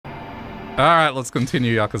Alright, let's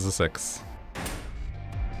continue Yakuza 6.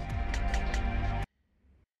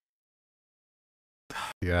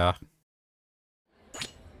 Yeah.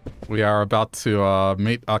 We are about to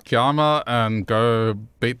meet Akiyama and go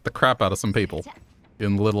beat the crap out of some people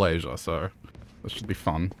in Little Asia, so this should be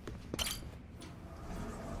fun.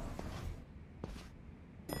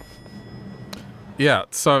 Yeah,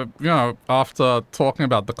 so, you know, after talking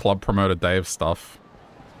about the club promoter Dave stuff,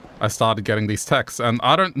 I started getting these texts, and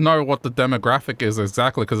I don't know what the demographic is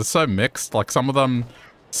exactly, because it's so mixed. Like, some of them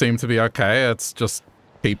seem to be okay, it's just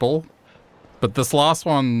people. But this last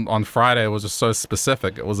one on Friday was just so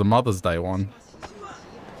specific. It was a Mother's Day one.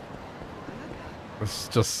 It's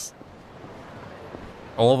just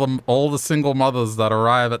all the single mothers that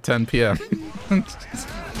arrive at 10 p.m.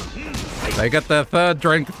 They get their third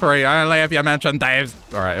drink free, only if you mention Dave's.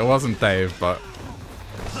 Alright, it wasn't Dave, but...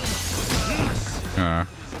 Yeah.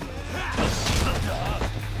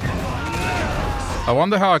 I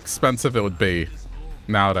wonder how expensive it would be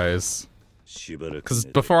nowadays. Because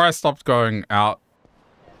before I stopped going out,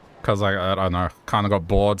 because I don't know, kind of got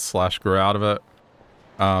bored / grew out of it.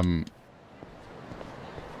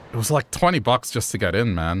 It was like 20 bucks just to get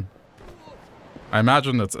in, man. I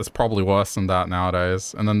imagine it's probably worse than that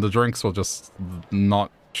nowadays. And then the drinks were just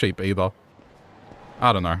not cheap either.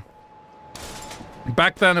 I don't know.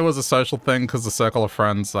 Back then it was a social thing because the circle of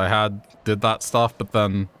friends I had did that stuff, but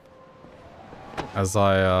then as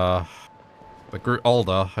I grew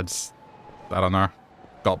older, I don't know,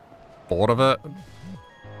 got bored of it.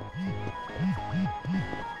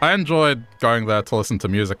 I enjoyed going there to listen to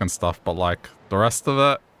music and stuff, but like the rest of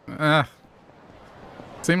it,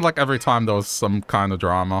 seemed like every time there was some kind of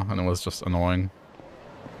drama and it was just annoying.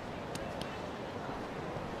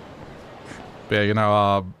 But yeah, you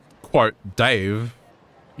know, quote, Dave,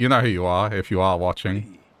 you know who you are if you are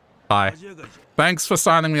watching. Hi. Thanks for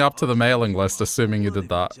signing me up to the mailing list, assuming you did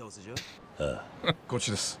that.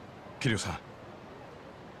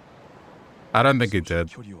 I don't think he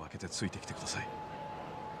did.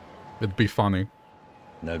 It'd be funny.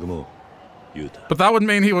 But that would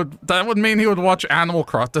mean he would watch Animal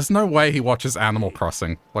Crossing. There's no way he watches Animal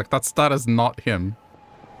Crossing. Like that is not him.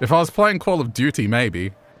 If I was playing Call of Duty,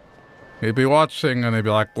 maybe. He'd be watching and he'd be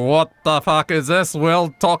like, what the fuck is this? Will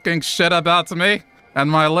talking shit about me and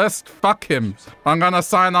my list? Fuck him. I'm gonna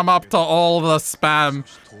sign him up to all the spam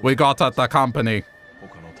we got at the company.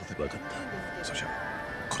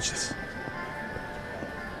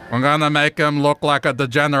 I'm gonna make him look like a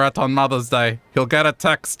degenerate on Mother's Day. He'll get a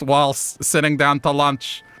text while sitting down to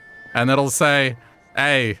lunch, and it'll say,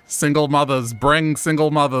 hey, single mothers, bring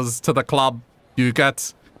single mothers to the club. You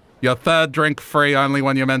get your third drink free only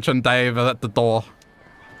when you mention Dave at the door.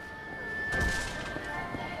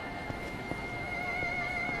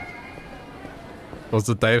 Was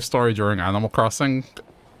the Dave story during Animal Crossing?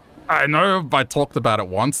 I know I talked about it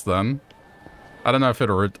once then. I don't know if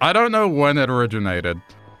I don't know when it originated.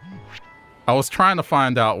 I was trying to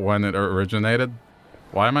find out when it originated.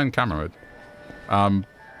 Why am I in camera mode?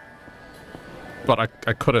 But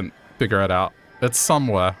I couldn't figure it out. It's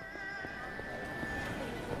somewhere.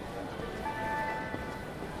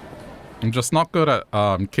 I'm just not good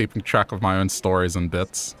at keeping track of my own stories and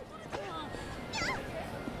bits.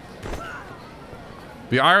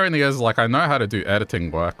 The irony is, like, I know how to do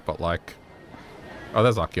editing work, but like... Oh,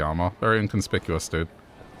 there's Akiyama. Very inconspicuous, dude.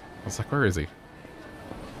 I was like, where is he?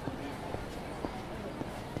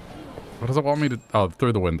 What does it want me to... Oh,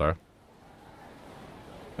 through the window.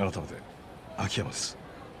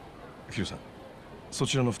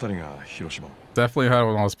 Definitely heard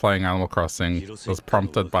when I was playing Animal Crossing. Was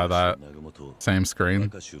prompted by that same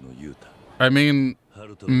screen. I mean,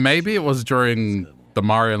 maybe it was during the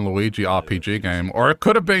Mario and Luigi RPG game, or it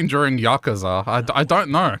could have been during Yakuza. I don't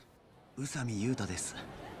know.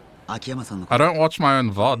 I don't watch my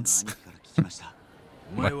own VODs.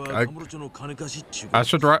 Like, I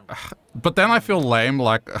should write, but then I feel lame,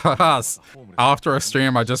 like, after a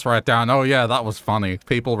stream I just write down, oh yeah, that was funny.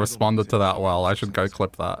 People responded to that well, I should go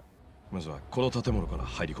clip that. I don't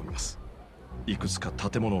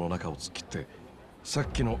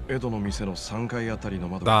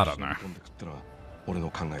know. 俺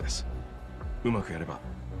の考えです。うまくやれば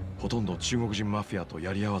ほとんど中国人マフィアと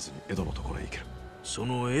やり合わずに江戸のところへ行ける。そ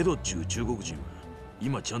の江戸中中国人は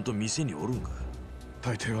今ちゃんと店におるんか。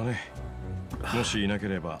大抵はね。もしいなけ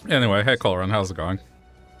れば。Anyway, hey Colin, how's it going?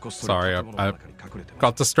 Sorry, I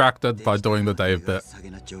got distracted by doing the Dave bit.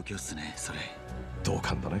 どう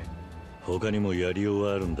かんだね。他にもやりよう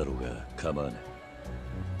はあるんだろうが構わない。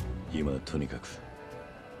今とにかく。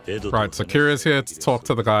 Right, so Kira's here to talk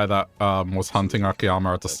to the guy that was hunting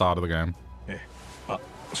Akiyama at the start of the game.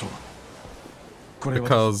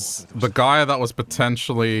 because the guy that was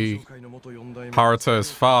potentially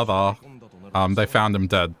Haruto's father, they found him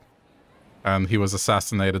dead. And he was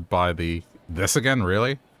assassinated by the... This again,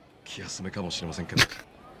 really?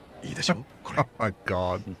 Oh my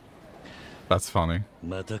god. That's funny.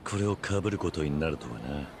 The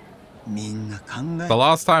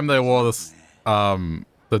last time they wore this,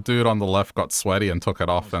 the dude on the left got sweaty and took it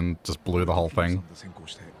off and just blew the whole thing. It's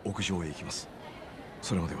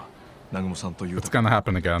gonna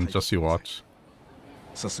happen again, just you watch.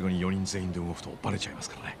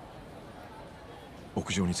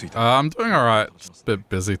 I'm doing alright. Just a bit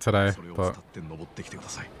busy today, but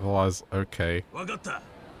otherwise okay.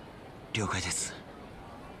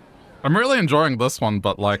 I'm really enjoying this one,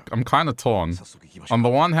 but like, I'm kind of torn. On the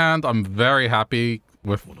one hand, I'm very happy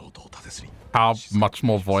with how much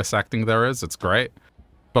more voice acting there is. It's great.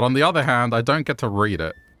 But on the other hand, I don't get to read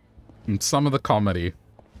it. And some of the comedy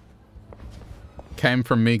came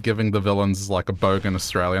from me giving the villains like a bogan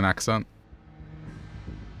Australian accent.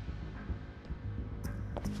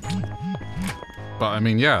 But I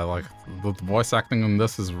mean, yeah, like, the voice acting in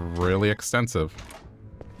this is really extensive.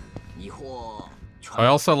 I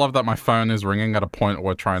also love that my phone is ringing at a point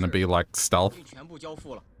where we're trying to be, like, stealth.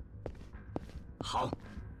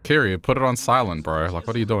 Kiryu, put it on silent, bro. Like,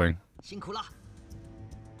 what are you doing?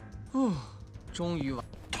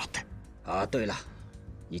 啊，对了，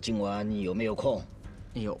你今晚有没有空？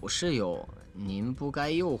有是有，您不该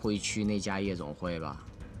又会去那家夜总会吧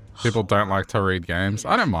People don't like to read games.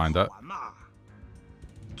 I don't mind it.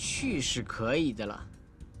 去是可以的了，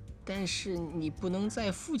但是你不能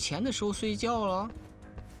在付钱的时候睡觉了。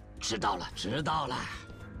知道了，知道了。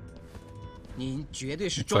您绝对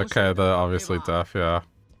是 It's okay, they're obviously deaf, yeah.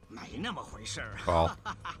 没那么回事儿。Well.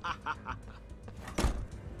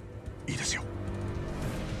 いいですよ。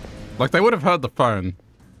 Like, they would have heard the phone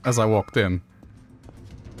as I walked in.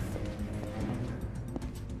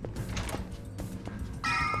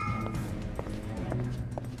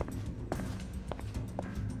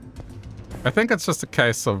 I think it's just a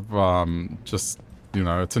case of, just, you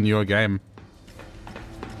know, it's a newer game.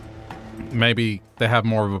 Maybe they have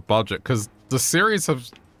more of a budget, because the series have...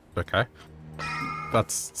 Okay.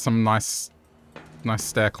 That's some nice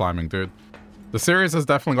stair climbing, dude. The series has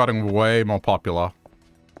definitely gotten way more popular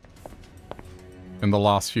in the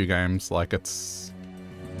last few games. Like, it's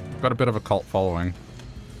got a bit of a cult following.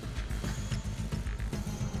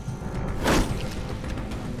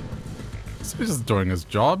 He's just doing his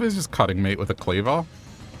job. He's just cutting meat with a cleaver.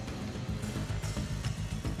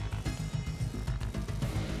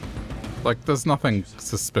 Like, there's nothing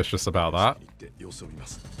suspicious about that.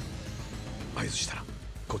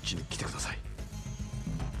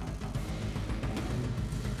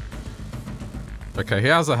 Okay, he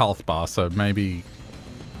has a health bar, so maybe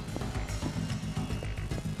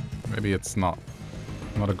it's not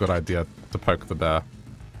a good idea to poke the bear.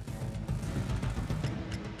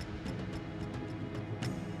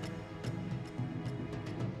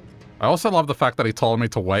 I also love the fact that he told me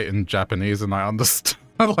to wait in Japanese and I understood.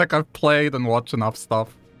 Like, I've played and watched enough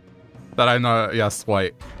stuff that I know, yes,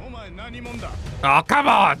 wait. Oh, come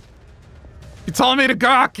on! You told me to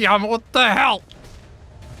go, Akiyama, what the hell?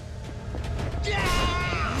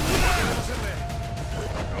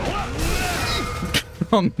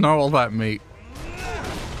 Oh no, all that meat.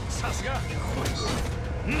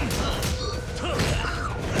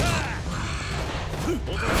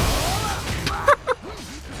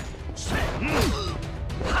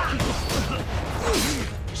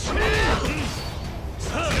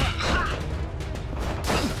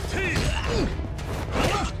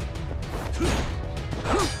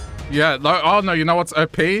 Yeah, no, oh no, you know what's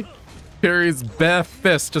OP? Kiryu's bare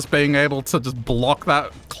fist just being able to just block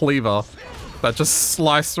that cleaver that just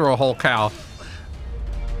sliced through a whole cow.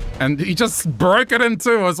 And he just broke it in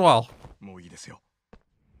two as well.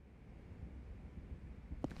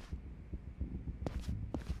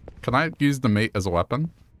 Can I use the meat as a weapon?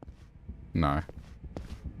 No.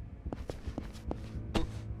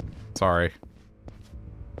 Sorry.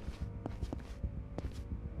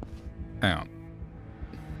 Hang on.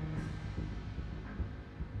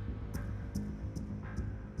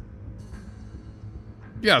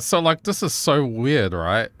 Yeah, so like, this is so weird,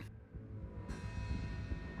 right?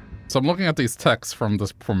 So I'm looking at these texts from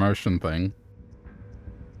this promotion thing.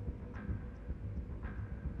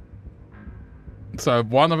 So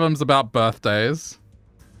one of them's about birthdays.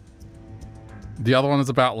 The other one is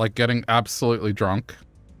about like getting absolutely drunk.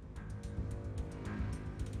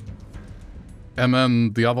 And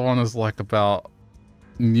then the other one is like about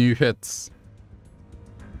new hits.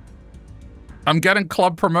 I'm getting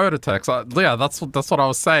club promoter texts. Yeah, that's what I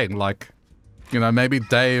was saying. Like, You know, maybe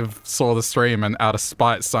Dave saw the stream and out of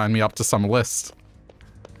spite signed me up to some list.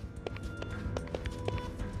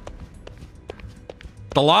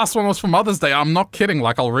 The last one was for Mother's Day. I'm not kidding.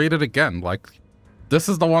 Like, I'll read it again. Like, this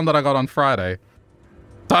is the one that I got on Friday.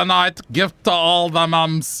 Tonight, gift to all the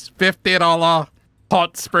mums. $50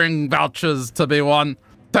 hot spring vouchers to be won.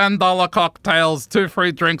 $10 cocktails, 2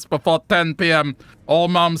 free drinks before 10 p.m. All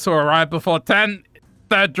mums who arrive before 10,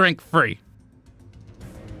 third drink free.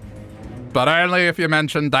 But only if you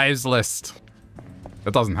mention Dave's list.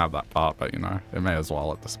 It doesn't have that part, but you know, it may as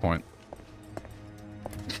well at this point.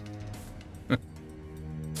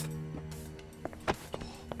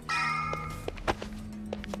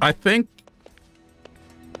 I think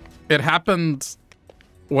it happened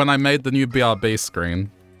when I made the new BRB screen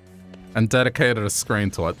and dedicated a screen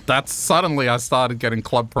to it. That's suddenly I started getting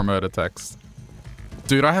club promoter texts.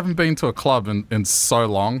 Dude, I haven't been to a club in so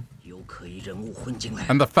long.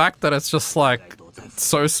 And the fact that it's just like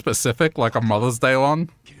so specific, like a Mother's Day one.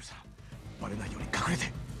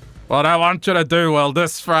 What I want you to do, well,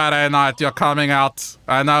 this Friday night you're coming out.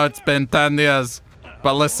 I know it's been 10 years,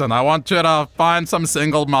 but listen, I want you to find some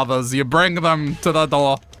single mothers. You bring them to the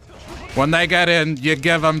door. When they get in, you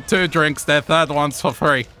give them 2 drinks, their third one's for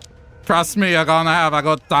free. Trust me, you're gonna have a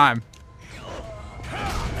good time.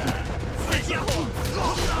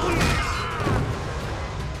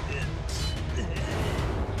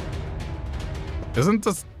 Isn't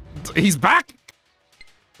this... He's back?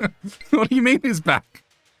 What do you mean he's back?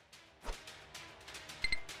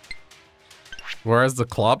 Where's the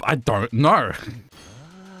club? I don't know.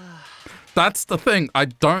 That's the thing. I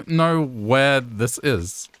don't know where this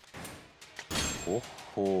is.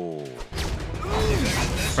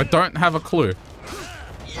 I don't have a clue.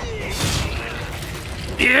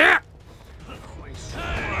 Yeah!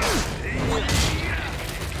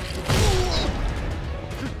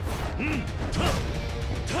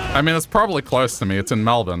 I mean, it's probably close to me. It's in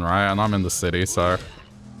Melbourne, right? And I'm in the city, so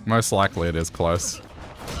most likely it is close.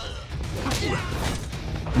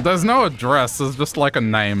 There's no address. There's just like a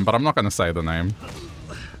name, but I'm not going to say the name.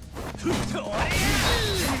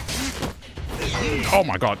 Oh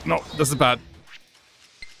my god, no, this is bad.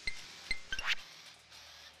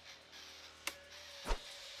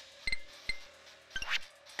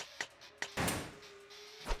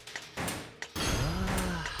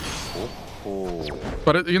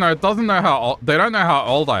 But it, you know, it doesn't know how they don't know how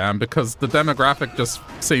old I am because the demographic just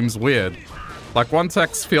seems weird. Like one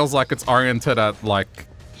text feels like it's oriented at like,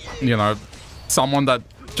 you know, someone that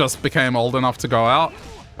just became old enough to go out.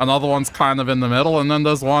 Another one's kind of in the middle, and then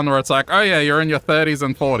there's one where it's like, oh yeah, you're in your 30s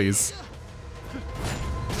and 40s.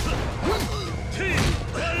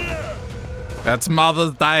 It's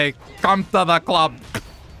Mother's Day. Come to the club.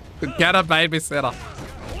 Get a babysitter.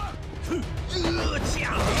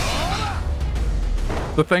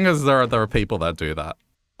 The thing is, there are people that do that.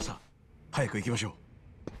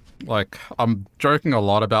 Like, I'm joking a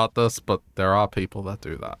lot about this, but there are people that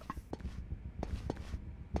do that.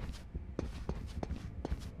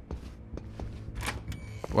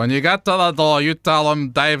 When you get to the door, you tell them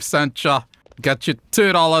Dave sent you. Get you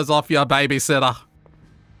 $2 off your babysitter.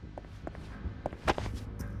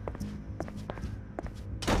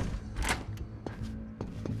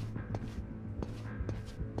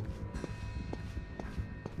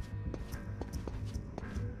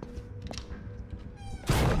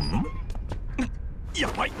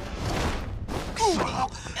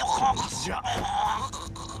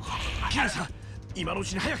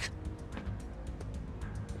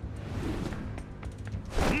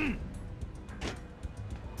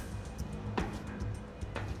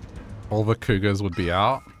 All the cougars would be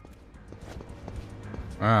out?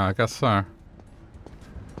 Ah, I guess so.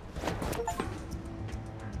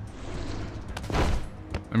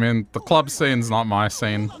 I mean, the club scene's not my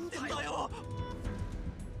scene.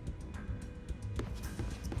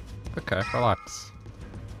 Okay, relax.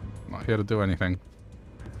 I'm not here to do anything.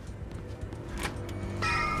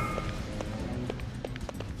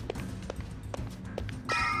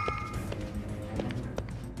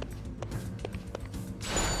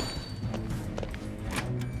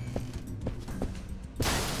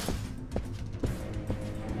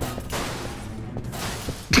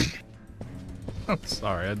 I'm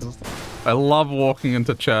sorry, I love walking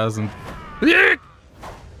into chairs and...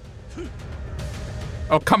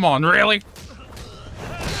 Oh, come on, really?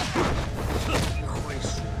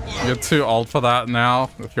 You're too old for that now.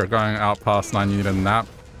 If you're going out past 9, you need a nap.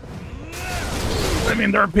 I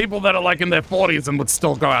mean, there are people that are like in their 40s and would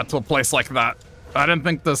still go out to a place like that. I don't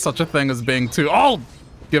think there's such a thing as being too old,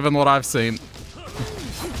 given what I've seen.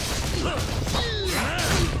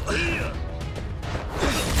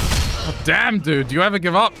 Damn, dude, do you ever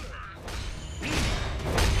give up?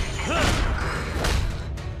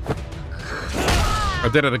 I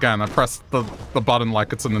did it again. I pressed the button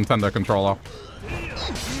like it's a Nintendo controller.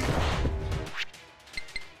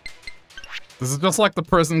 This is just like the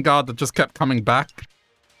prison guard that just kept coming back.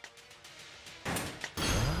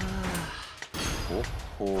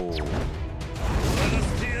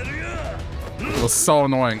 It was so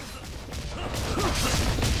annoying.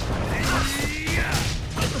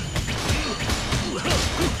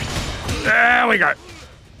 There we go.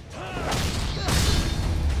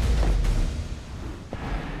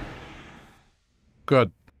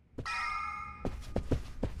 Good.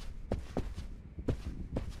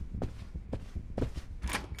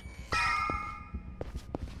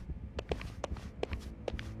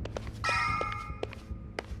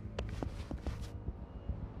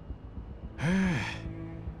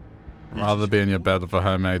 Rather be in your bed with a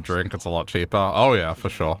homemade drink, it's a lot cheaper. Oh yeah, for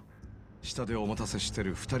sure. 下でお待たせして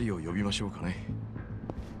る2人を呼びましょうかね。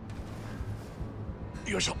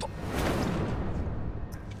よいしょっと。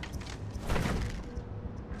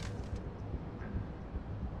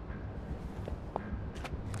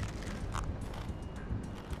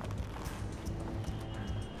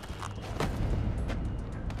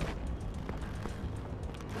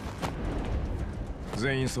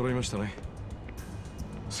全員揃いましたね。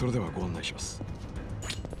それではご案内します。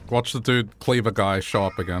Watch the dude cleaver guy show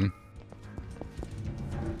up again.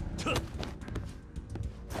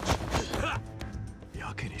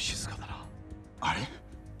 やけに静かだな。あれ？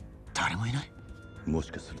誰もいない？も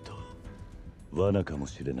しかすると罠かも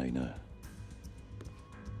しれないな。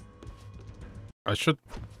I should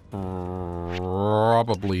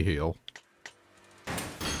probably heal.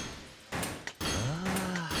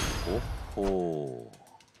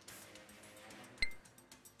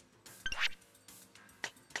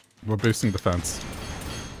 We're boosting defense.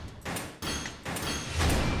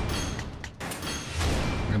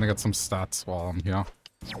 I'm gonna get some stats while I'm here.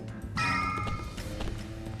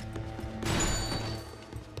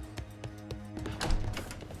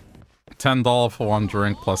 $10 for one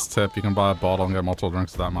drink plus tip. You can buy a bottle and get multiple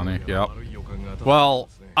drinks with that money. Yep. Well,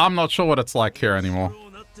 I'm not sure what it's like here anymore.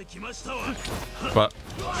 But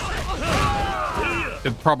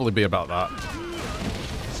it'd probably be about that.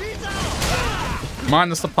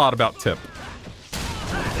 Minus the part about tip.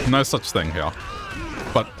 No such thing here.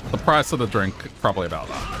 But the price of the drink, probably about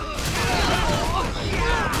that.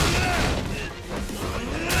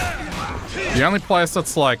 The only place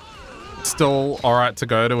that's like still alright to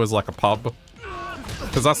go to is like a pub.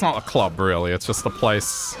 Because that's not a club really, it's just a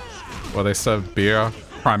place where they serve beer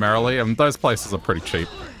primarily, and those places are pretty cheap.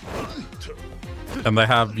 And they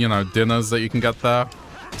have, you know, dinners that you can get there.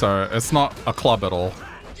 So it's not a club at all.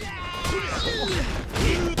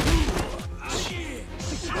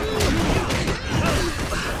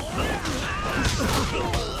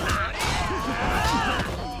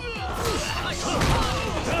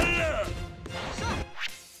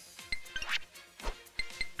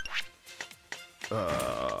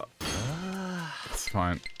 It's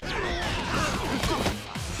fine.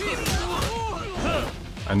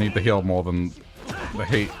 I need to heal more than the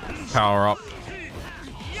heat power up.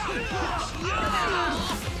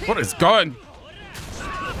 What is going?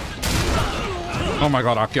 Oh my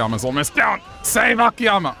god, Akiyama's almost down. Save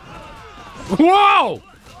Akiyama. Whoa!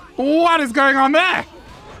 What is going on there?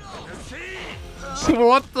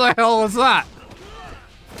 What the hell was that?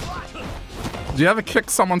 Do you ever kick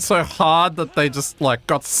someone so hard that they just like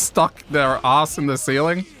got stuck their ass in the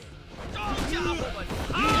ceiling?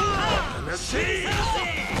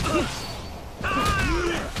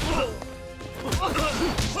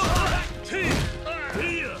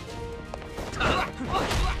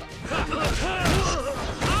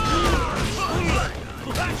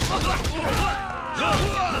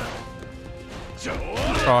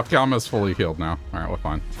 Oh, Akiyama's fully healed now. Alright, we're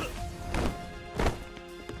fine.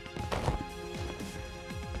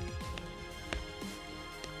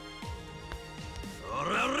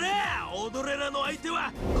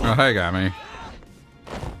 Oh, hey, Gami.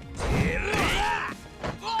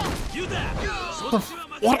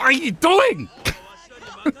 What are you doing?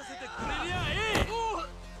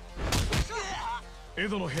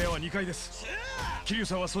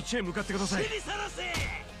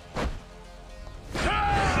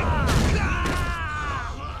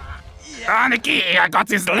 Aniki! I got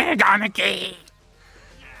his leg, Aniki!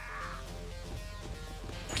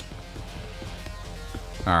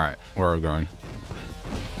 Alright, where are we going?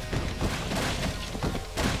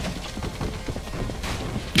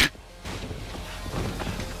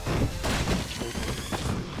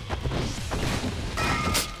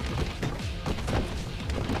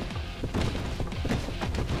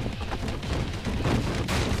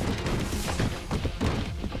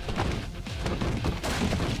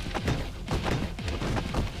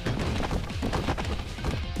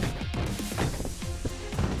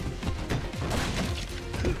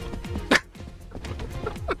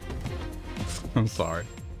 I'm sorry.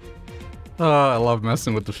 I love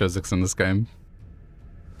messing with the physics in this game.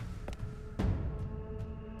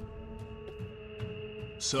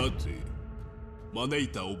 さて、招い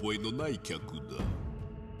た覚えのない客だ。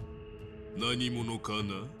何者か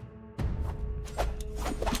な？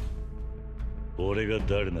俺が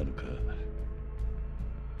誰なのか、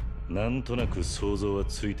なんとなく想像は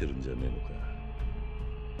ついてるんじゃねえの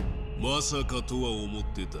か。まさかとは思っ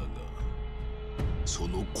てたが、そ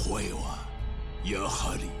の声はや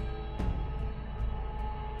はり。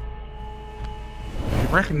He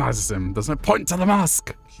recognizes him, doesn't it? Point to the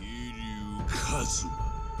mask! 桐生一馬。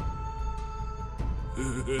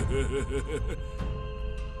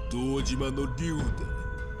堂島の竜だ。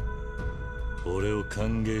俺を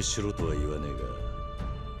歓迎しろとは言わね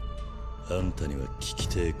えが、あんたには聞き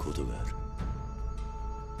てえことがあ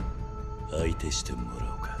る。相手しても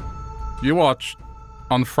らおうか。You watch.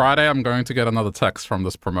 On Friday, I'm going to get another text from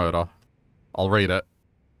this promoter. I'll read it.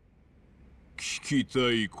 聞き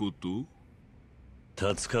たいこと？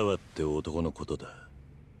達川って男のことだ。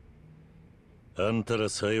あんたら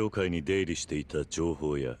西洋会に出入りしていた情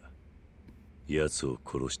報や奴を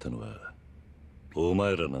殺したのはお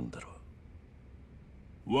前らなんだろ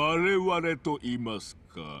う。我々と言います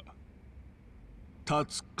か。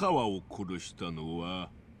達川を殺したのは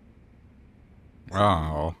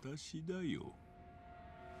私だよ。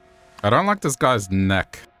I don't like this guy's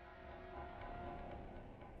neck.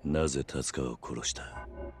 なぜ達川を殺した？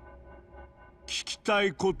聞きた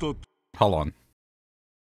いこと。Hold on.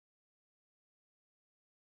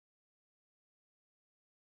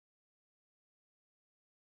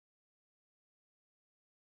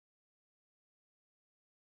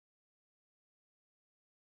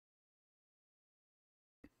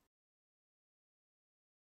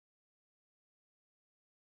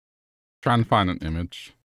 Try and find an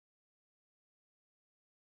image.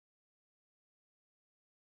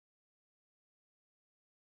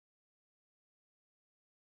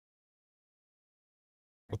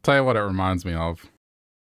 I'll tell you what it reminds me of.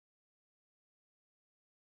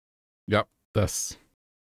 Yep, this.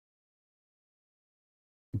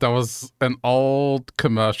 There was an old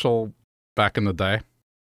commercial back in the day.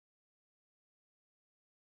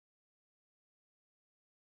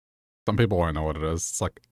 Some people won't know what it is.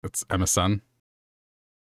 It's MSN.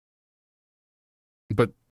 But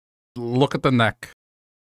look at the neck.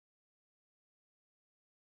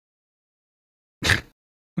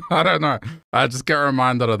 I don't know. I just get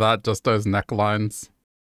reminded of that. Just those necklines.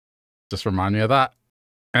 Just remind me of that.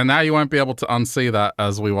 And now you won't be able to unsee that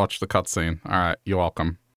as we watch the cutscene. All right, you're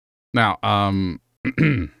welcome. Now,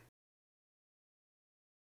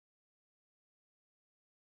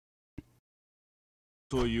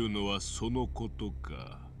 というのはそのこと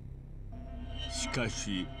か。しか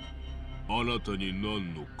し、あなたに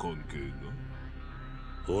何の関係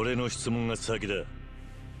が？俺の質問が先だ。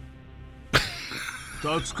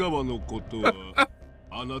達川のことは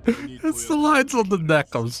あなたに。It's the lines on the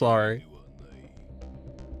neck, I'm sorry.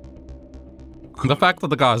 The fact that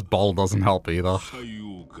the guy's bald doesn't help either. 西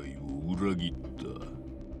洋界を裏切っ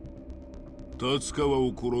た。達川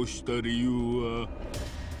を殺した理由は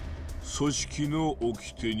組織の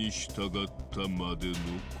掟に従ったまでの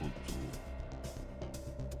こと。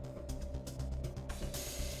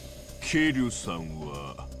ケリュさん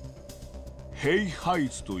はヘイハイ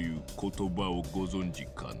ツという言葉をご存知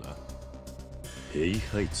かな？ヘイ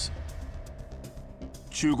ハイツ？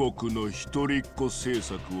中国の一人っ子政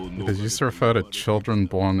策を Because you used to refer to children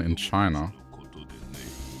born in China.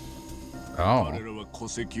 Oh. 彼らは戸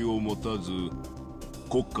籍を持たず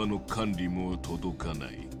国家の管理も届かな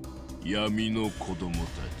い闇の子供た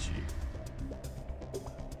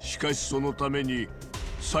ち。しかしそのために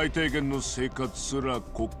最低限の生活すら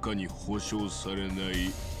国家に保障されな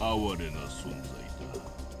い哀れな存在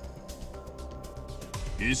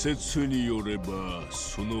だ。一説によれば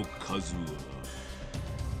その数は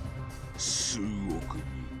数億人。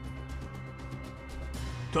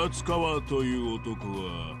達川という男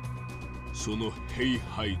はそのヘイ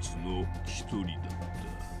ハイツの一人だっ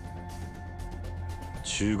た。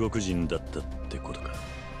中国人だったってことか。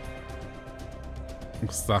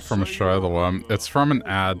Is that from a show? The one? It's from an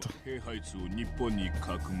ad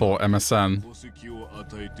for MSN.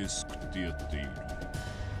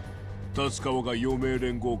 達川が余命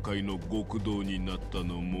連合会の極道になった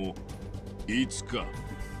のもいつか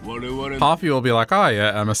我々。 Half of you will be like, oh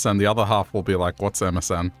yeah, MSN. The other half will be like, what's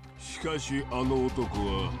MSN? しかしあの男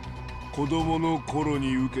は子供の頃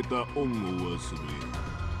に受けた恩を忘れ組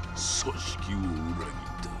織を裏切っ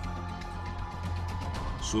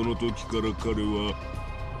た。その時から彼は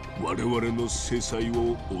我々の制裁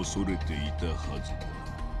を恐れていたはずだ。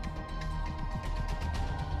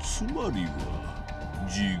つまりは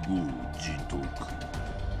自業自得。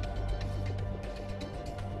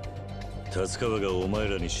達川がお前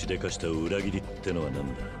らにしでかした裏切りってのは何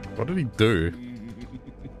だ？ What did he do?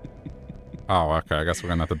 Oh, okay. I guess we're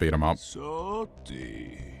gonna have to beat him up. さ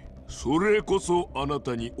て、それこそあな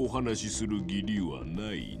たにお話しする義理は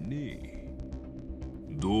ないね。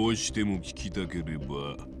どうしても聞きたけれ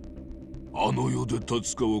ば、あの世で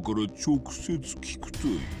達川から直接聞くと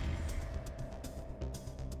いい。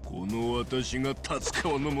この私が達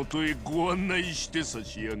川のもとへご案内して差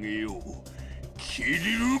し上げよう。キリル・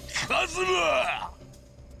カズマ！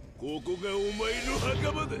ここがお前の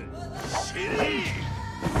墓場だ。シリ！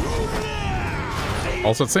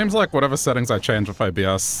 Also, it seems like whatever settings I change with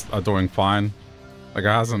OBS are doing fine. Like, it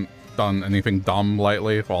hasn't done anything dumb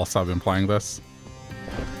lately whilst I've been playing this.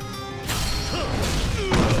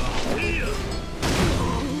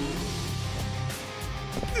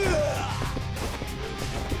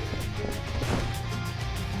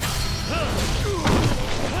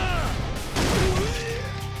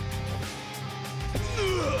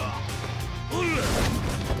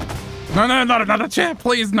 No, no, not another chair,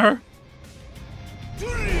 please, no.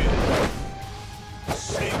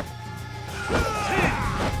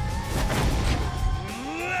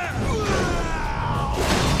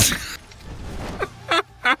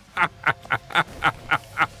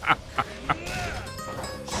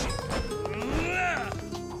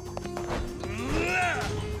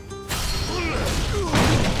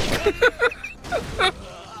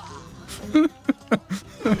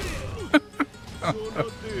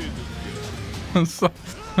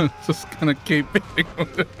 I'm just gonna keep hitting him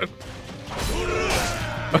with it.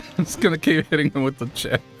 I'm just gonna keep hitting him with the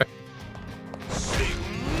chair.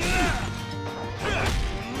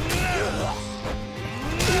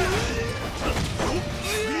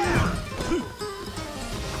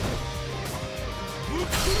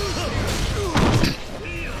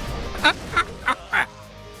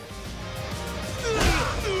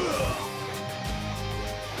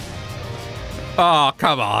 Oh,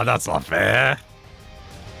 come on, that's not fair.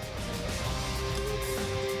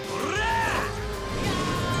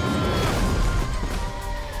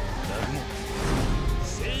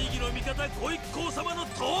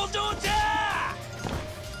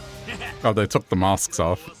 Oh, they took the masks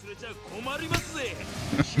off.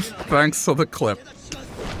 Thanks for the clip.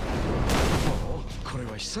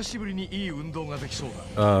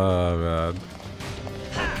 Man.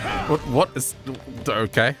 What is...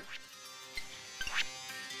 Okay.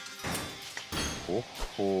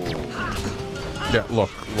 Yeah,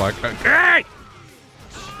 look, like... Hey!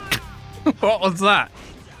 What was that?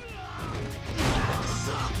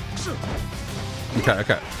 Okay,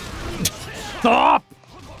 okay. Stop!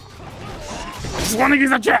 Just want to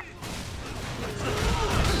use a jet!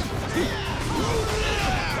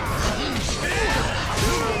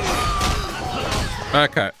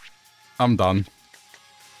 Okay. I'm done.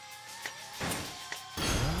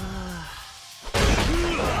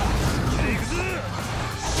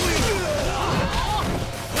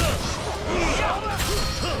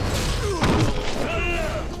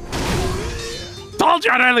 Told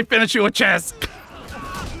you I'd only finish you with chess!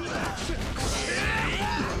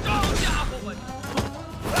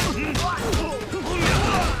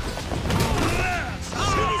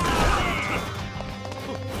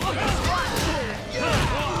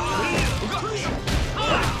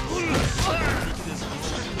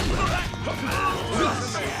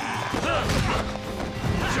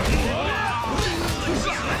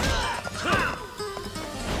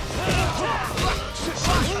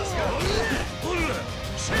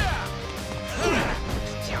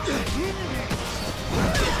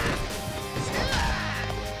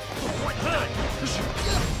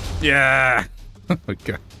 Yeah.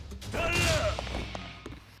 Okay.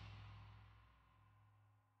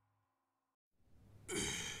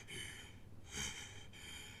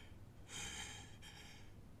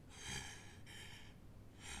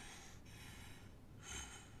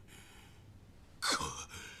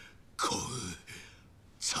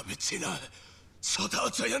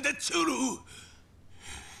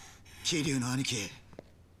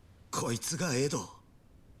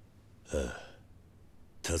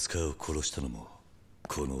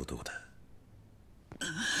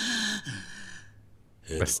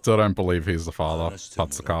 I still don't believe he's the father,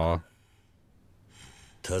 Tatsukawa.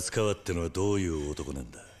 Tatsukawa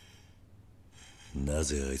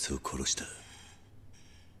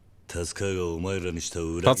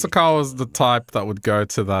is the type that would go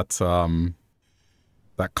to that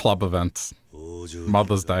that club event,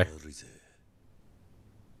 Mother's Day.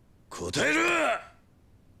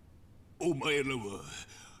 お前らは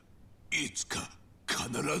いつか必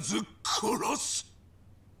必ず殺す。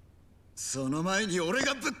その前に俺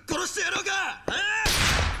がぶっ殺してやろうか。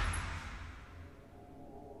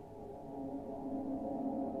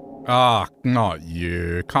Ah, not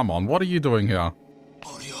you. Come on, what are you doing here? あ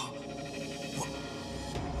りゃ、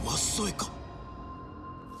マス添えか。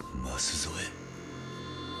マス添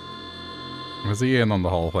え。 Is he in on the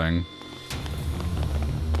whole thing?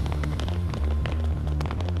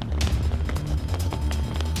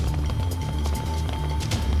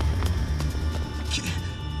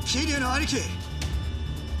 桐生の兄貴。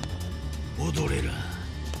踊れら。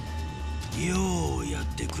ようやっ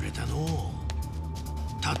てくれたの。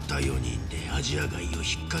たった4人でアジア街を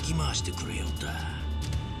引っかき回してくれよった。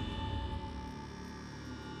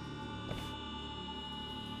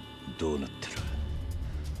どうなって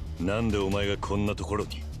る？なんでお前がこんなところ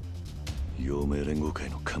に？陽明連合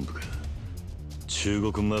会の幹部が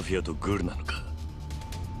中国マフィアとグルなのか？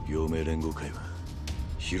陽明連合会は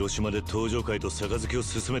広島で東上会と杯を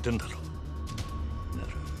進めてんだろ。なら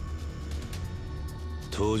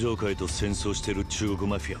東上会と戦争してる中国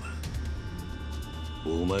マフィアは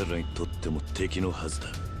お前らにとっても敵のはずだ。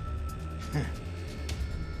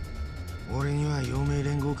俺には陽明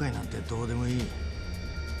連合会なんてどうでもいい。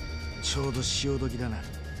ちょうど潮時だな。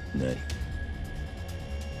何？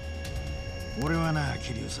俺はな、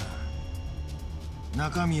桐生さん、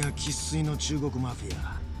中身は生粋の中国マフィ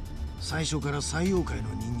ア。最初から西洋界の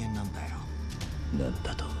人間なんだよ。なん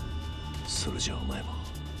だと？それじゃお前も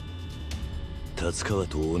達川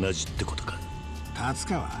と同じってことか？達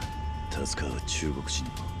川は中国人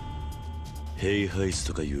のヘイハイス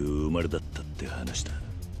とかいう生まれだったって話だ。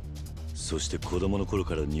そして子供の頃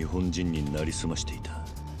から日本人になりすましていた。あ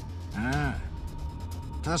あ、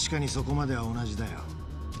確かにそこまでは同じだよ。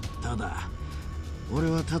ただ俺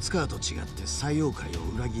は達川と違って西洋界を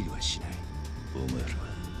裏切りはしない。お前ら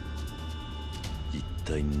は一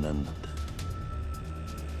体何なんだ？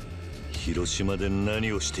広島で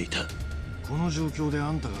何をしていた？この状況で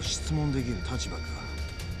あんたが質問できる立場か。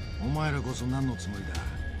お前らこそ何のつもりだ。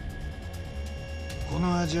こ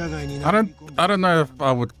のアジア街に I don't know if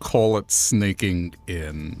I would call it sneaking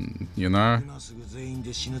in, you know? 今すぐ全員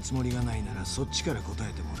で死ぬつもりがないならそっちから答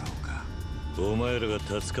えてもらおうか。お前らが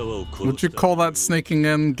達川を殺した。 Would you call that sneaking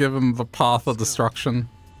in, given the path of destruction?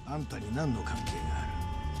 あんたに何の関係が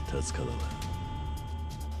ある？達川は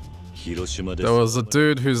広島で There was a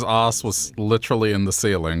dude whose ass was literally in the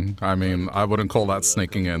ceiling. I mean, I wouldn't call that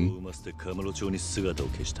sneaking in. カムロ町に姿を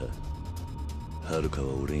消した。遥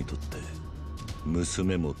は俺にとって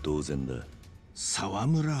娘も同然だ。沢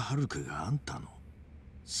村遥があんたの？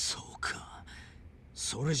そうか。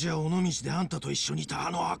それじゃ尾道であんたと一緒にいたあ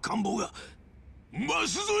の赤ん坊が。マ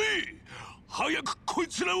ス添え、早くこい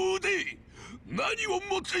つらを撃て。何を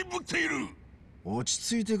もってぶっている。落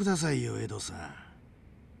ち着いてくださいよ、エドさん。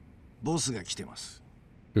ボスが来てます。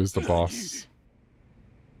 Who's the boss?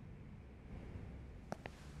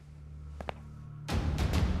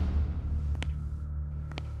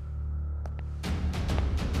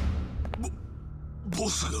 ボ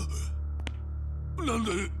スがなん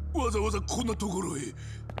でわざわざこんなところへ。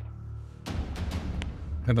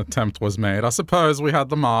 An attempt was made. I suppose we had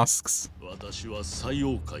the masks. 私は西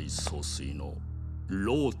洋界総帥の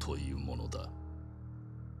ローというものだ。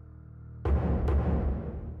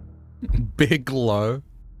Big low.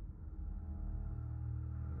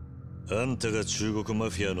 あんたが中国マ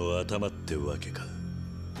フィアの頭ってわけか。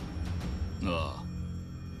ああ、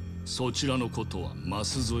そちらのことは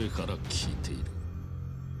舛添から聞いている。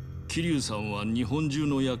桐生さんは日本中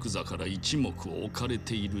のヤクザから一目置かれ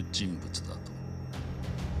ている人物だと。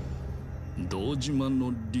堂島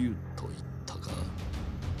の竜と言ったか。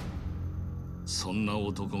そんな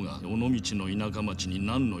男が尾道の田舎町に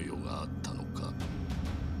何の用があったのか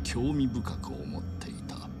興味深く思ってい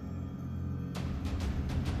た。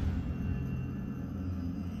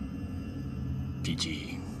毕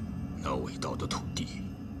竟那伟大的土地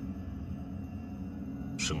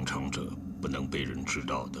生藏着不能被人知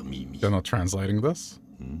道的秘密。 They're not translating this?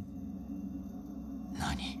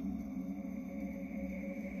 何？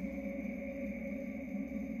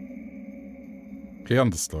 He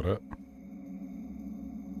understood it.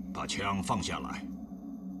 把枪放下来。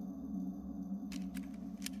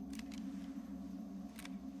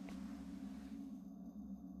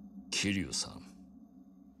桐生さん、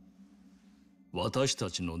私た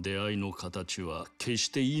ちの出会いの形は決し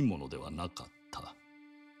ていいものではなかった。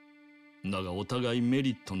だがお互いメ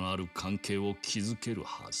リットのある関係を築ける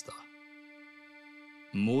はずだ。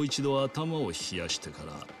もう一度頭を冷やしてか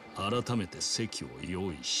ら改めて席を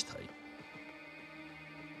用意したい。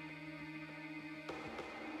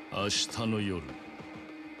明日の夜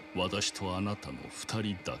私とあなたの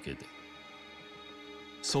2人だけで。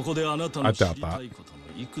そこであなたの知りたいこと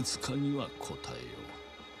のいくつかには答えよ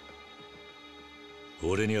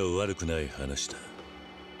う。俺には悪くない話だ。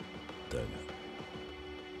だが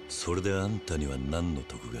それであんたには何の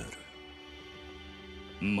得があ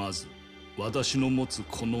る？まず私の持つ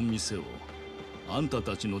この店をあんた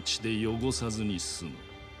たちの血で汚さずに済む。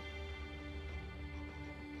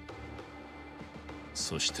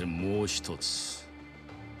そしてもう一つ、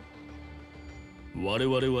我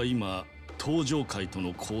々は今東上会と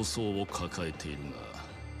の抗争を抱えているが、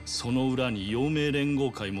その裏に陽明連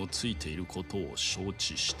合会もついていることを承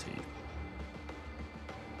知している。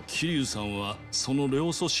桐生さんはその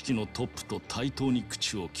両組織のトップと対等に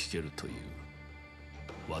口を聞けるという。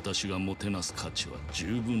私がもてなす価値は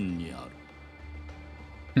十分にあ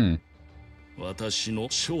る。私の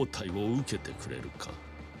招待を受けてくれるか？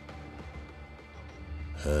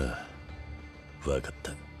ああ、分かっ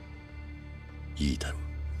た。いいだろう。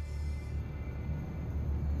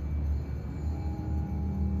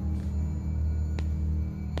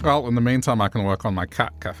Well, in the meantime, I can work on my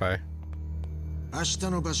cat cafe. 明日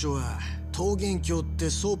の場所は桃源郷って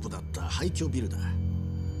ソープだった廃墟ビルだ。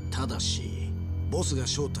ただしボスが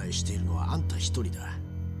招待しているのはあんた一人だ、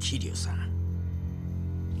桐生さん。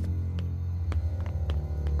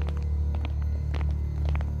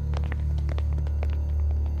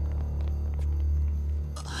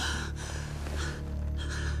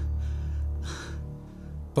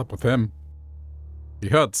What's up with him? He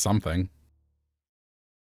heard something.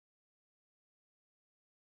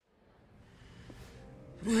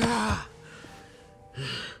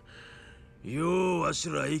 ようわし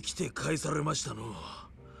ら生きて帰されましたの。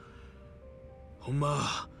ほん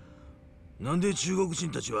ま、なんで中国人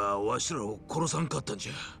たちはわしらを殺さんかったんじ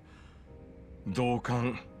ゃ。同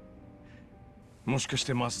感。もしかし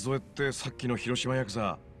て舛添ってさっきの広島ヤク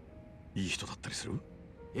ザいい人だったりする？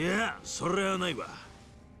いや、それはないわ。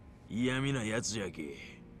嫌味なやつじゃけ。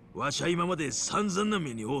わしは今まで散々な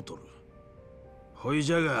目に遭うとる。ほい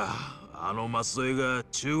じゃが、あの舛添が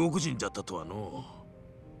中国人だったとはの。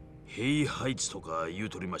ヘイハイツとか言う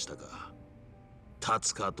とりましたか。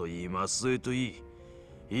達川といい舛添とい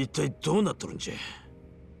い、一体どうなっとるんじゃ。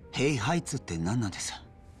ヘイハイツって何なんです？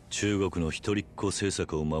中国の一人っ子政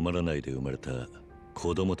策を守らないで生まれた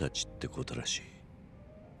子供たちってことらしい。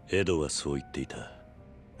エドはそう言っていた。あ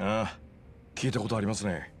あ、聞いたことあります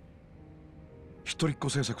ね。一人っ子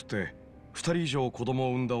政策って2人以上子供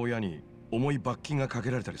を産んだ親に重い罰金がか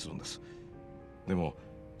けられたりするんです。でも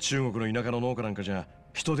中国の田舎の農家なんかじゃ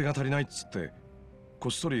人手が足りないっつってこ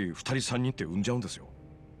っそり2人3人って産んじゃうんですよ。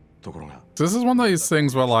ところが This is one of these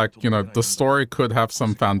things where, like, you know, the story could have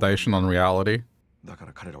some foundation on reality, だか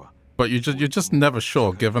ら彼らは but you're just never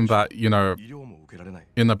sure, given that, you know, 医療も受けられない。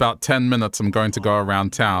 in about 10 minutes I'm going to go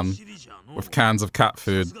around town with cans of cat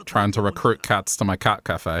food trying to recruit cats to my cat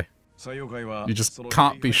cafe. You just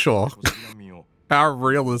can't be sure how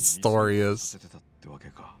real this story is.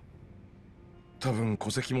 多分戸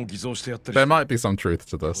籍も偽造してやったり There might be some truth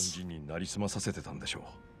to this. 日本人になりすまさせてたんでしょ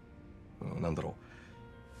う。なんだろう、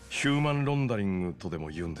ヒューマンロンダリングとでも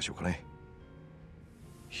言うんでしょうかね。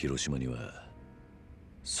広島には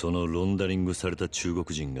そのロンダリングされた中国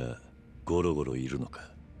人がゴロゴロいるのか？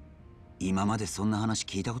今までそんな話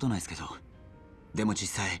聞いたことないですけど、でも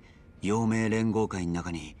実際陽明連合会の中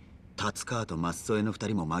に達川と舛添の2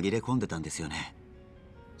人も紛れ込んでたんですよね。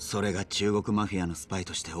それが中国マフィアのスパイ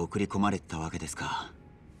として送り込まれてたわけですか。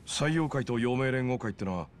採用会と陽明連合会って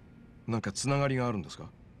のはなんかつながりがあるんですか？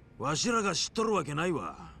わしらが知っとるわけない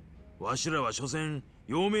わ。わしらは所詮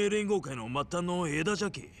陽明連合会の末端の枝じゃ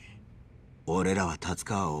け。俺らは達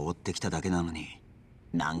川を追ってきただけなのに、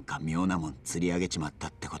なんか妙なもん釣り上げちまった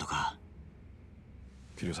ってことか。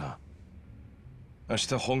桐生さん、明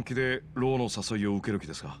日本気でローの誘いを受ける気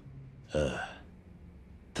ですか？ああ、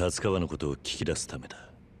達川のことを聞き出すためだ。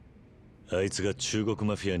あいつが中国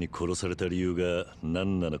マフィアに殺された理由が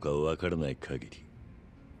何なのかわからない限り、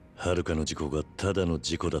遥の事故がただの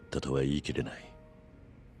事故だったとは言い切れない。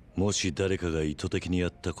もし誰かが意図的にや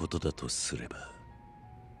ったことだとすれば、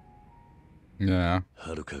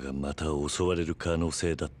遥がまた襲われる可能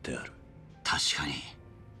性だってある。確かに。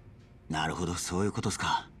なるほど、そういうことっす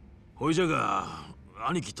か。ほいじゃが、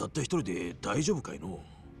兄貴たった一人で大丈夫かいの？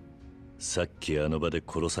さっきあの場で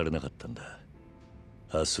殺されなかったんだ。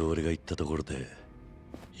明日俺が言ったところで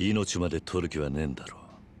命まで取る気はねえんだろ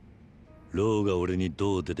う。ローが俺に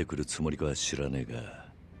どう出てくるつもりかは知らねえ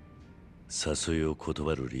が、誘いを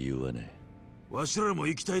断る理由はね。わしらも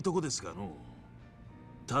行きたいとこですがの。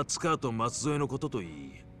達川と舛添のこととい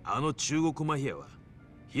い、あの中国マフィアは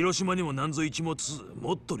広島にも何ぞ一物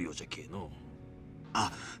持っとるようじゃけえの。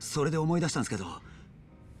あ、それで思い出したんですけど、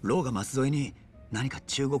ローが舛添に何か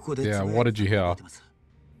中国語で Yeah, what did you hear?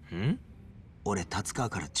 俺、達川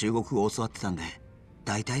から中国語を教わってたんで、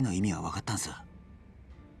大体の意味は分かったんす。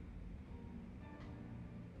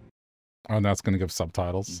Oh, now it's gonna give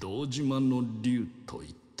subtitles. 堂島の竜と言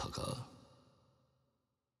ったか。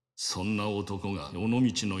そんな男が尾道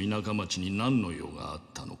の田舎町に何の用があっ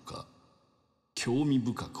たのか、興味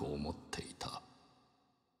深く思っていた。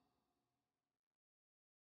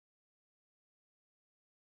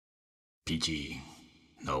毕竟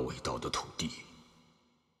那伟大的土地，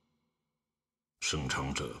生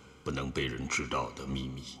长着不能被人知道的秘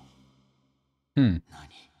密。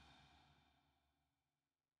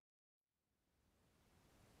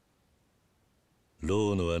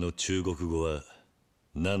ローのあの中国語は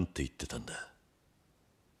何て言ってたんだ？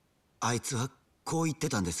あいつはこう言って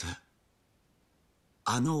たんです。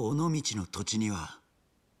あの尾道の土地には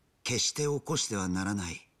決して起こしてはなら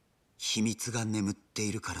ない秘密が眠って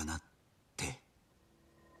いるからなって。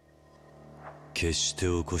決して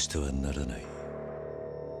起こしてはならない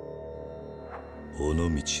尾道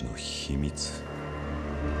の秘密。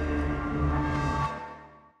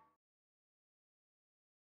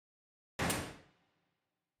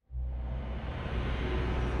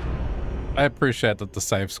I appreciate that the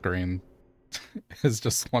save screen is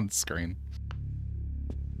just one screen.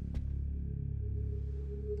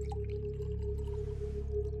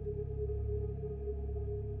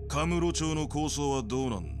 カムロ町の構想はどう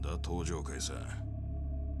なんだ、東上会さん。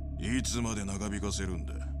いつまで長引かせるん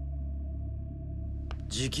だ。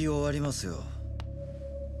時期終わりますよ。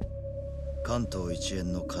関東一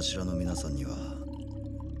円の頭の皆さんには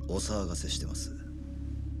お騒がせしてます。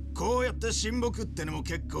こうやって親睦ってのも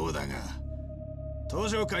結構だが、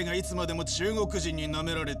東上会がいつまでも中国人に舐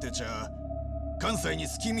められてちゃ関西に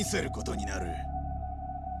隙見せることになる。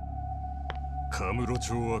カムロ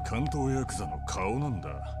町は関東ヤクザの顔なんだ。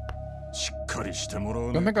しっかりしてもらう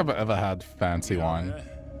I ね。 don't think I've ever had fancy wine.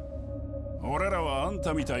 俺らはあん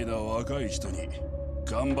たみたいな若い人に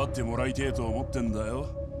頑張ってもらいてえと思ってんだよ。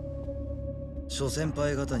諸先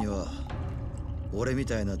輩方には俺み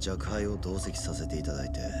たいな若輩を同席させていただ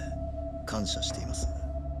いて感謝しています。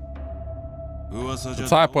 The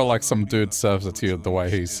type where like some dude serves it to you the way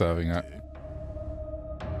he's serving it.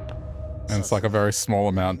 And it's like a very small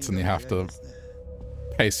amount and you have to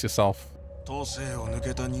pace yourself.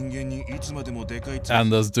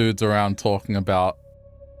 And there's dudes around talking about,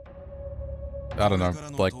 I don't know,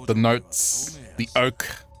 like the notes, the oak.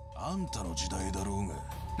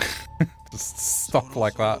 Just stuff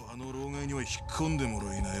like that.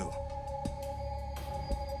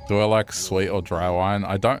 Do I like sweet or dry wine?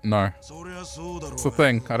 I don't know. It's the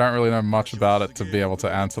thing. I don't really know much about it to be able to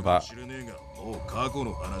answer that.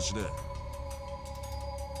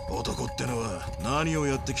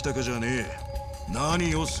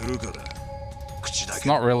 It's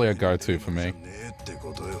not really a go-to for me.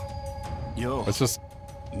 It's just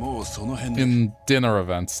in dinner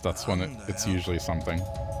events, that's when it's usually something.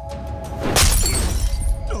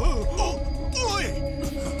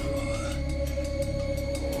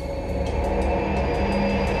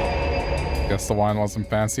 Guess the wine wasn't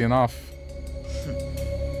fancy enough.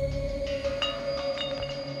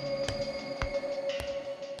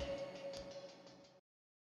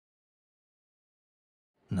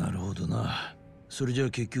 なるほどな。それじゃあ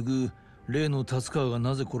結局例の達川が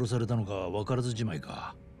なぜ殺されたのか分からずじまい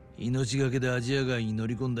か。命がけでアジア街に乗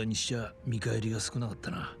り込んだにしちゃ見返りが少なかっ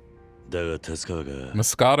たな。だが達川が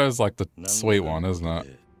Moscato's like the sweet one, isn't it?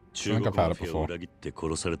 I 中 think 国 I've had マ it フィアを before. 裏切って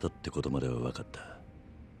殺されたってことまでは分かった。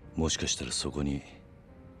もしかしたらそこに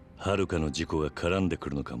遥かの事故が絡んでく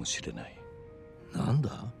るのかもしれない。なんだ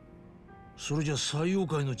それじゃ西洋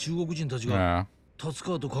界の中国人たち Yeah. が達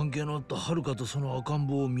川と関係のあった遥かとその赤ん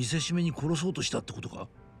坊を見せしめに殺そうとしたってことか。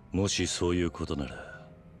もしそういうことなら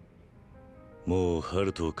もうハ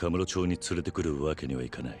ルトをカムロ町に連れてくるわけにはい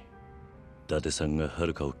かない。伊達さんがハ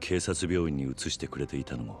ルカを警察病院に移してくれてい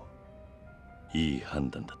たのもいい判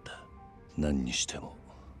断だった。何にしても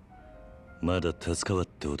まだ達川っ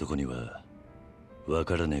て男には分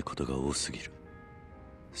からねえことが多すぎる。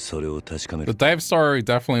それを確かめ The る。 Dave story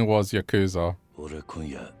definitely was Yakuza 俺は今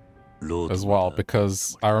夜ロード as well,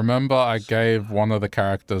 because I remember I gave one of the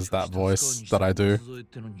characters that voice that I do.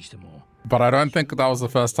 But I don't think that was the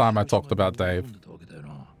first time I talked about Dave.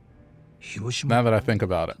 Now that I think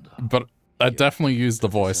about it. But I definitely used the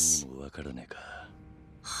voice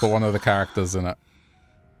for one of the characters in it.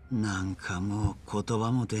 なんかもう言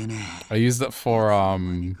葉も出ね I used it for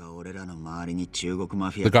え。俺らの周りに中国マ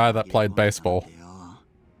フィ the ア guy that played baseball.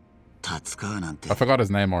 達川なんて I forgot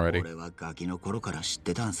his name already. 俺はガキの頃から知っ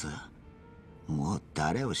てたんす。もう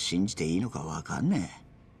誰を信じていいのかわかんね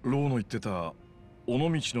え。ローの言ってた尾道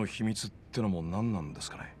の秘密ってのも何なんです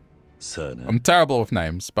かね。I'm terrible with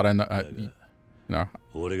names, but I know, you know,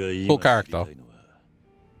 cool character.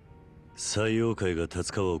 西洋会が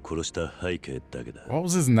達川を殺した背景だけだ。What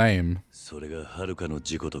was his name? それが遥かの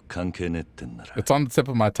事故と関係ねってんなら。It's on the tip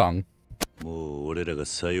of my tongue. もう俺らが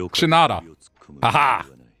西洋会 Shinada. Haha.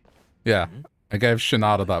 Yeah, I gave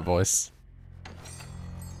Shinada that voice.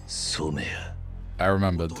 染谷。I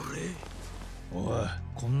remembered. おい、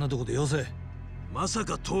こんなとこでよせ。まさ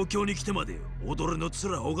か東京に来てまで踊りの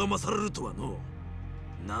面拝まされるとはの。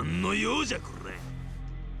何の用じゃこ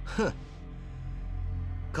れ。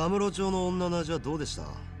カムロ町の女の味はどうでした？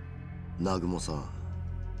南雲さん。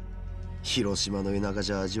広島の田舎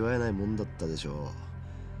じゃ味わえないもんだったでしょう。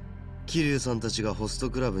桐生さんたちがホスト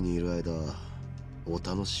クラブにいる間、お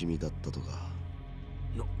楽しみだったとか。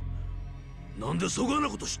なんでそがな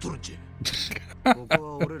こと知っとるんじゃ。ここ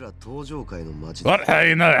は俺ら東上会の町だ。What? How do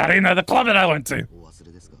you know the club that I went to?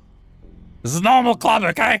 This is a normal club,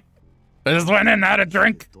 okay? I just went in, had a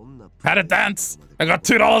drink, had a dance. I got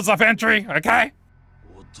 $2 off entry, okay?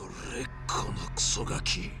 踊れこのクソガ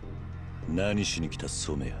キ。何しに来た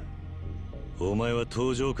染谷。お前は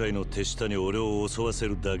東上会の手下に俺を襲わせ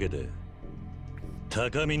るだけで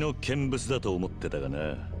高みの見物だと思ってたがな。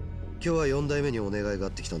今日は4代目にお願いがあ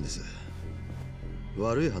ってきたんです。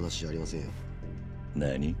悪い話じゃありませんよ。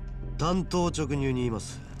何？担当直入に言いま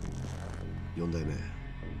す。4代目。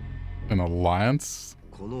An alliance?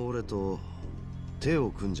 この俺と手を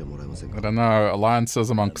組んじゃもらえませんか？ I don't know. Alliances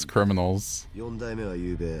amongst criminals. 4代目は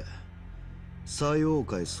昨べ西洋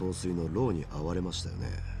会総帥のローに会われましたよね。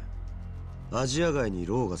アジア街に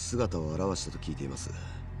ローが姿を現したと聞いています。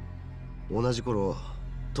同じ頃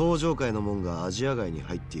東上会の門がアジア街に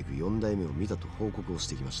入っていく4代目を見たと報告をし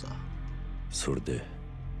てきました。それで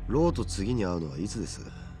ローと次に会うのはいつです？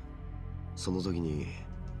その時に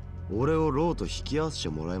俺をローと引き合わせて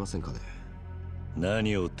もらえませんかね？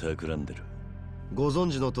何を企んでる？ご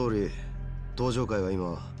存知の通り東上会は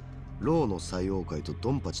今ローの西洋会と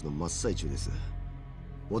ドンパチの真っ最中です。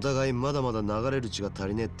お互いまだまだ流れる血が足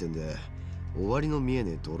りねえってんで終わりの見え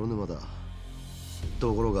ねえ泥沼だ。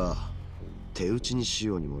ところが手打ちにし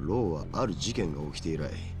ようにもローはある事件が起きて以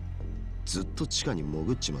来ずっと地下に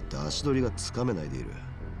潜っちまって足取りがつかめないでいる。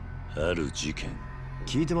ある事件？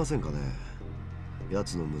聞いてませんかね？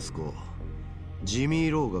奴の息子ジミ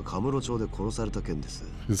ー・ローがカムロ町で殺された件です。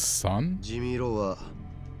 His son? ジミー・ローは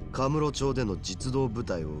カムロ町での実動部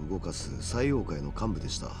隊を動かす西洋会の幹部で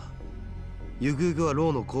した。ゆくゆくはロ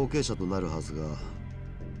ーの後継者となるはずが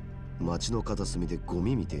町の片隅でゴ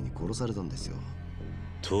ミみてえに殺されたんですよ。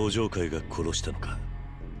東上会が殺したのか？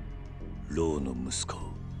ローの息子。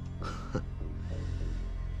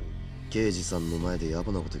刑事さんの前で野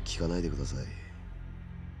暮なこと聞かないでください。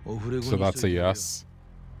オフレコに So that's a yes.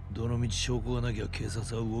 どの道証拠がなきゃ警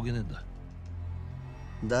察は動けねえんだ。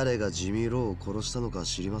誰がジミー・ローを殺したのか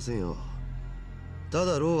知りませんよ。た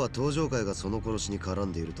だローは東上会がその殺しに絡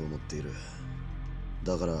んでいると思っている。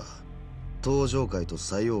だから東上会と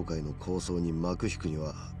西洋会の抗争に幕引くに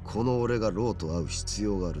はこの俺がローと会う必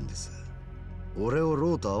要があるんです。俺を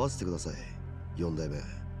ローと会わせてください、4代目。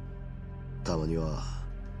たまには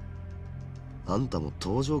あんたも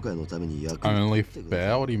東上会のために役に Only 立ってください。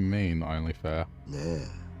 fair? What do you mean, only fair? ねえ。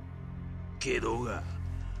けどが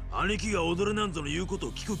兄貴が踊れなんぞの言うこと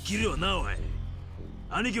を聞くきりはなおい。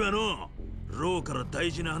兄貴はのローから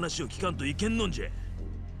大事な話を聞かんといけんのんじゃ。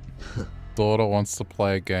Daughter wants to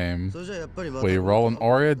play a game where you roll an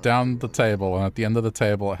Oreo down the table, and at the end of the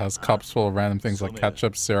table it has cups full of random things like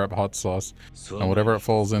ketchup, syrup, hot sauce, and whatever it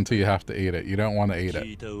falls into you have to eat it. You don't want to eat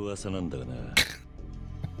it.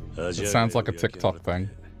 It sounds like a TikTok thing.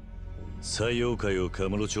 西洋会をカ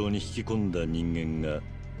ムロ町に引き込んだ人間が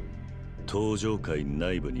東上会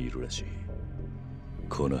内部にいるらしい。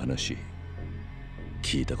この話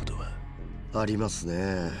聞いたことは？あります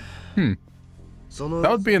ね。That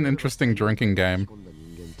would be an interesting drinking game.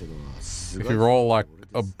 If you roll like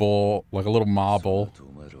a ball, like a little marble,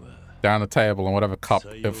 down a table, and whatever cup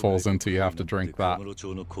it falls into, you have to drink that.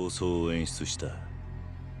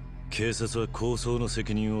 警察は抗争の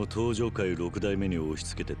責任を東上会6代目に押し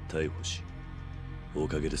付けて逮捕し、お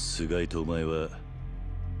かげで菅井とお前は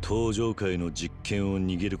東上会の実権を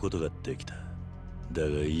握ることができた。だ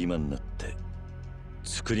が今になって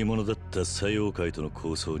作り物だった西洋会との抗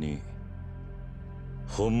争に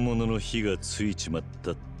本物の火がついちまっ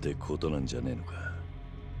たってことなんじゃねえのか。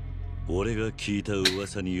俺が聞いた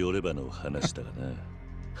噂によればの話だがな。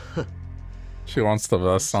She wants to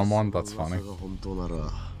verse someone? That's funny.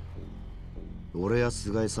 俺や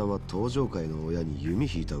菅井さんは登場界の親に弓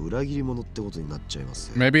引いた裏切り者ってことになっちゃいま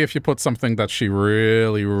す。 Maybe if you put something that she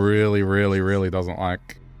really doesn't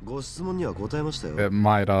like, ご質問には答えましたよ。 it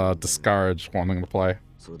might discourage wanting to play.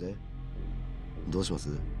 それでどうします？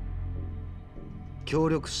協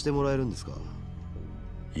力してもらえるんですか？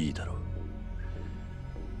いいだろう。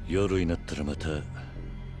夜になったらまた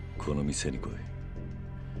この店に来い。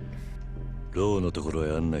ローのところ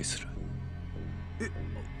へ案内する。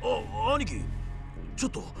兄貴、ちょ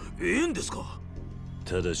っとええんですか？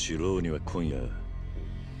ただしローには今夜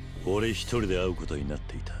俺一人で会うことになっ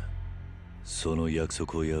ていた。その約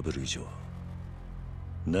束を破る以上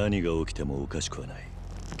何が起きてもおかしくはない。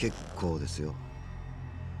結構ですよ。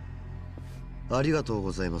ありがとう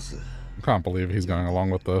ございます。 I can't believe he's going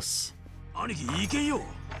along with this. 兄貴いけんよ。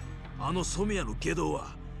あの染谷の下道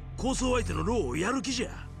は抗争相手のローをやる気じゃ。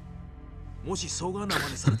もしそがなま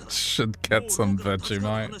ねされたら Should get some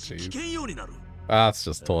Vegemite. 危険ようになる。 That's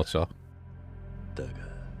just torture.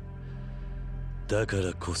 だか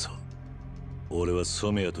らこそ俺は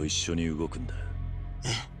染谷と一緒に動くんだ。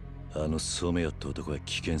あの染谷って男は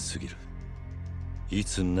危険すぎる。い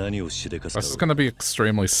つ何をしでかすか。 This is gonna be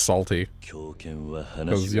extremely salty.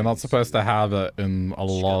 Because you're not supposed to have it in a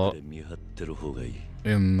lot.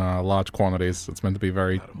 In large quantities. It's meant to be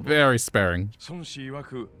very sparing. 孫子曰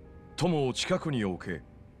く友を近くに置け、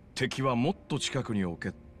敵はもっと近くに置け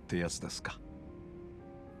ってやつですか。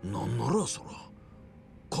なんならそら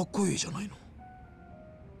かっこいいじゃないの。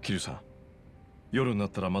キルさん、夜になっ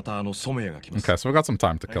たらまたあの染谷が来ます。 Okay, so we got some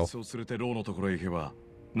time to kill. あいつを連れてローのところへ行けば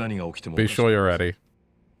何が起きても Be sure you're ready.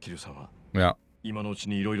 キルさんは Yeah. 今のうち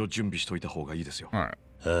にいろいろ準備しといた方がいいですよ。 Alright.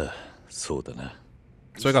 ああ、そうだな。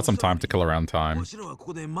 So we got some time to kill around time. わしらはこ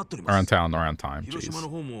こで待っております。 Around town, around time. 広島 Jeez. の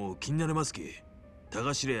方も気になりますけ。田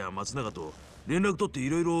頭や松永と連絡取ってい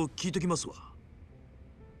ろいろ聞いときますわ。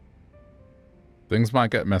 Things might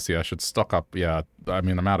get messy. I should stock up. Yeah, I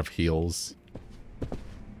mean, I'm out of heals.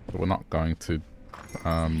 But we're not going to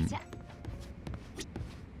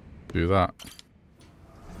do that.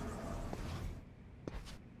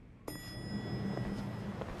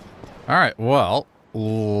 Alright, well,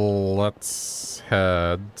 let's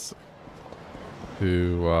head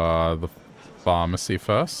to the pharmacy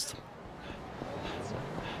first.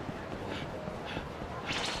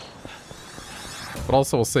 But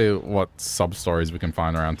also we'll see what sub-stories we can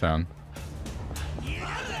find around town.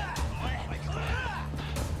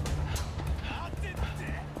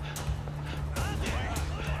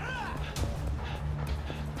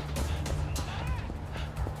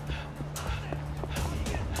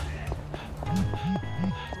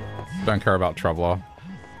 Don't care about Traveler.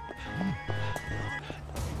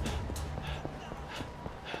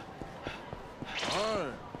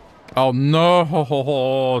 Oh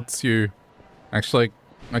no, it's you. Actually,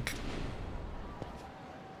 like...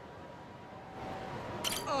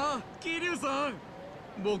 あ、桐生さん。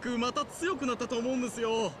僕また強くなったと思うんです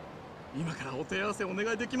よ。今からお手合わせお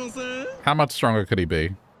願いできません？ How much stronger could he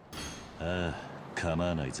be? ああ、構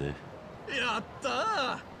わないぜ。やった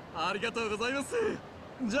ー。ありがとうございます。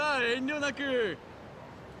じゃあ遠慮なく。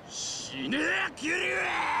死ねー、桐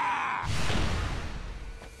生！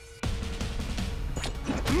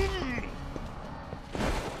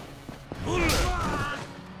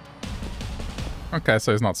 Okay,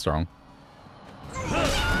 so he's not strong.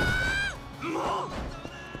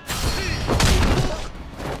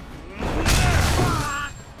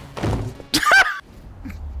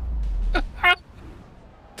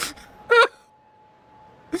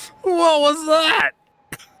 What was that?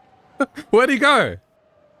 Where'd he go?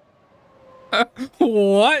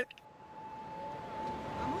 What?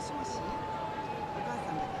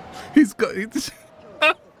 He's got...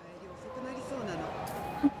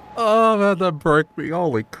 Oh man, that broke me.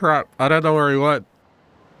 Holy crap. I don't know where he went.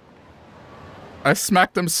 I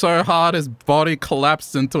smacked him so hard his body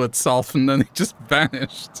collapsed into itself and then he just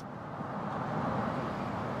vanished.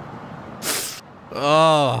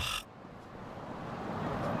 Oh.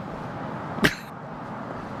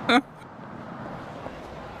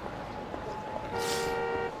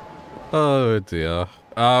 Oh dear.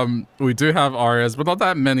 We do have Oreos, but not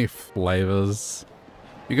that many flavors.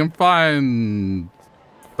 You can find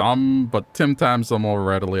some, but Tim Tams are more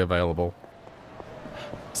readily available.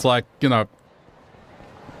 It's like, you know...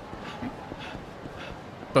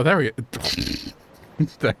 Oh, there he is.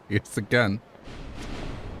 There he is again.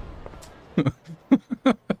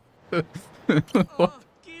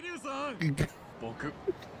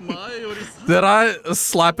 Did I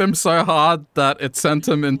slap him so hard that it sent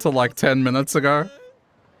him into like 10 minutes ago?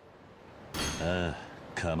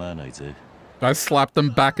 I slapped him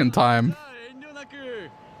back in time.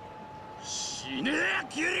 I'm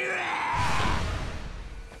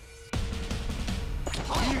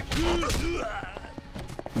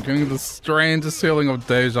getting the strangest feeling of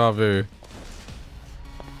deja vu.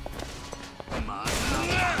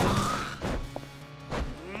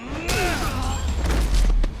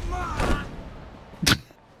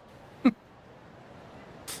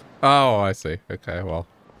 Oh, I see. Okay, well.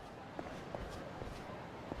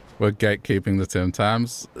 We're gatekeeping the Tim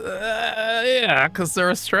Tams. Yeah, because they're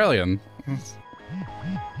Australian.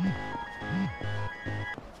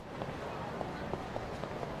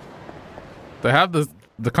 They have this...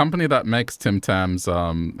 The company that makes Tim Tams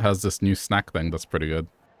has this new snack thing that's pretty good.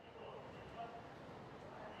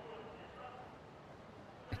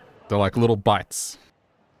 They're like little bites.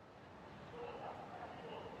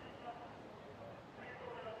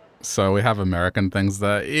 So we have American things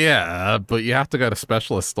there. Yeah, but you have to go to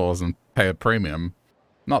specialist stores and pay a premium.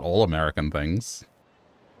 Not all American things.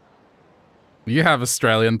 You have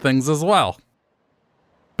Australian things as well.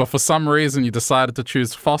 But for some reason you decided to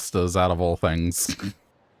choose Foster's out of all things.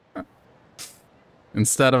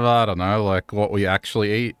 Instead of, I don't know, like what we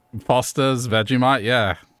actually eat. Foster's, Vegemite,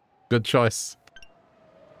 yeah. Good choice.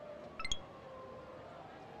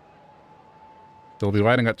 They'll be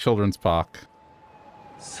waiting at Children's Park.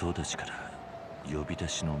 そうだしから呼び出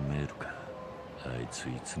しのメールか。あいつ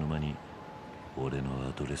いつの間に俺の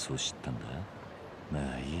アドレスを知ったんだ。ま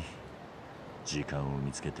あいい。時間を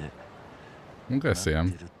見つけて I'm gonna see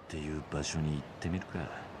him. っていう場所に行ってみるか。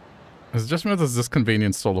It's just me, does this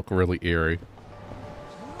convenience store look really eerie?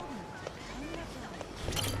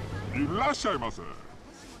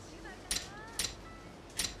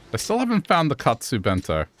 I still haven't found the katsu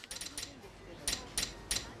bento.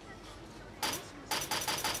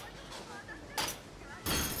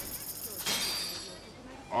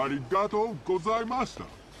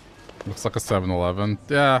 Looks like a 7-Eleven.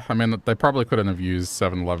 Yeah, I mean, they probably couldn't have used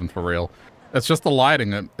 7-Eleven for real. It's just the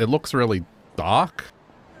lighting. It looks really dark.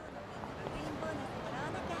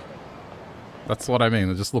 That's what I mean.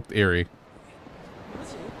 It just looked eerie.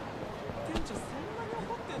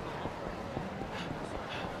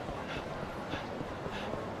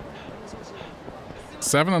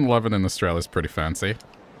 $7-Eleven in Australia is pretty fancy.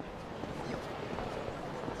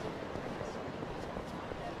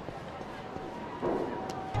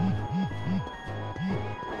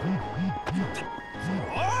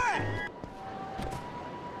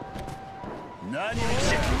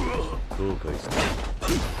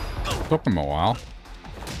 Took him a while.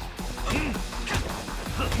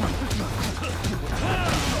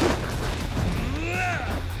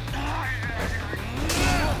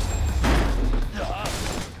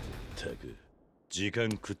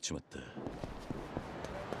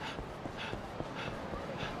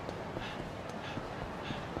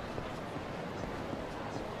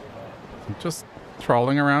 I'm just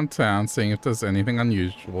trolling around town, seeing if there's anything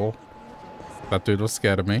unusual. That dude was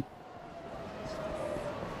scared of me.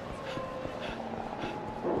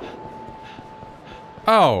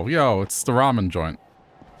 Oh, yo, it's the ramen joint.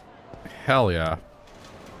 Hell yeah.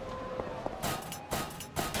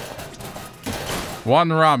 One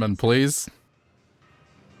ramen, please.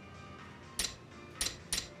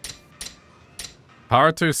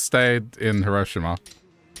 Haruto stayed in Hiroshima.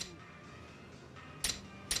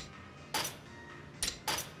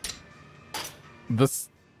 This...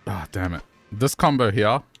 Ah, oh, damn it. This combo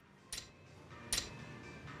here.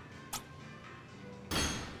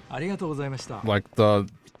 Like the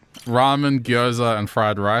ramen, gyoza, and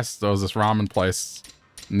fried rice. There was this ramen place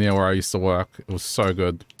near where I used to work. It was so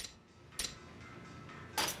good.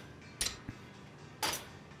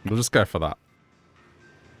 We'll just go for that.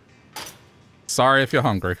 Sorry if you're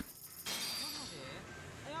hungry.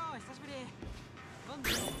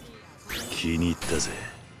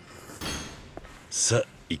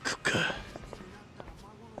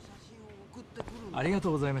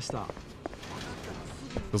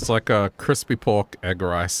 It was like a crispy pork egg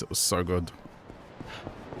rice. It was so good.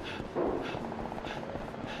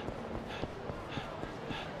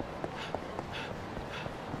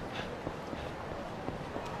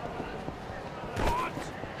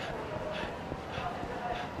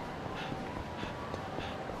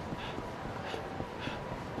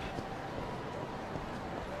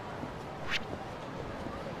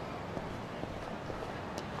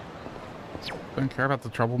 Don't care about the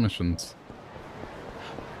trouble missions.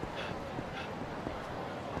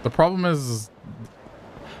 The problem is...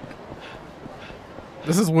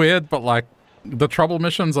 This is weird, but like, the trouble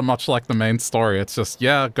missions are much like the main story. It's just,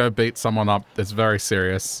 yeah, go beat someone up. It's very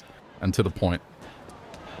serious and to the point.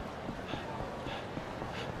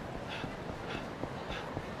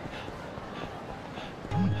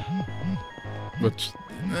 Which,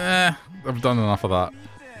 I've done enough of that.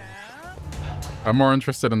 I'm more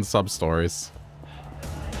interested in the sub-stories.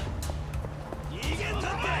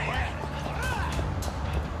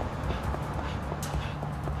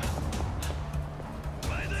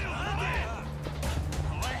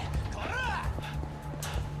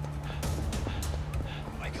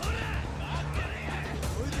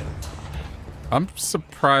 I'm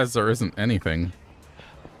surprised there isn't anything.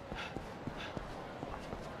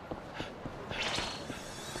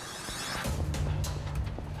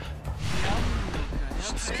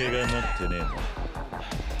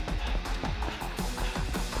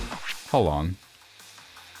 Hold on.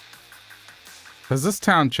 Has this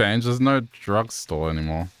town changed? There's no drugstore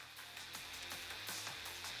anymore.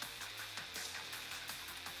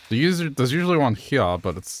 There's usually one here,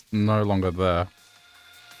 but it's no longer there.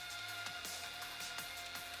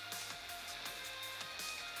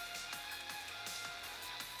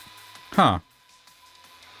 Huh.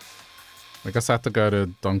 I guess I have to go to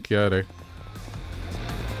Don Quixote.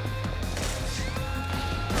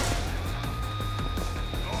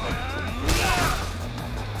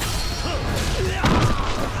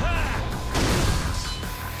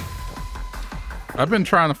 I've been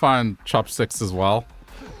trying to find chopsticks as well.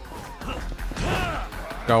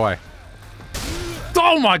 Go away.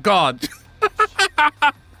 Oh my god!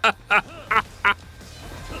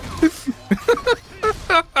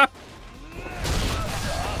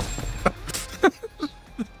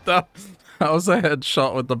 That was a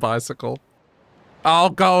headshot with the bicycle.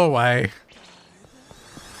 I'll go away.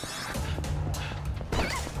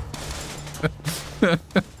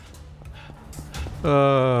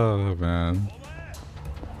 Oh man.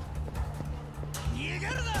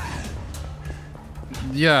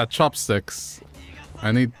 Yeah, chopsticks.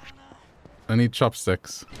 I need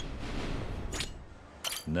chopsticks.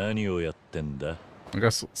 I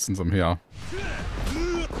guess since I'm here.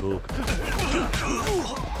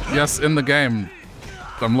 Yes, in the game.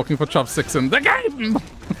 I'm looking for chopsticks in the game!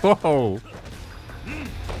 Whoa!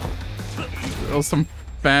 There was some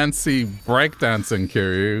fancy breakdancing,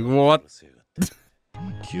 Kiryu. What?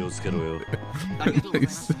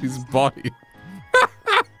 his body.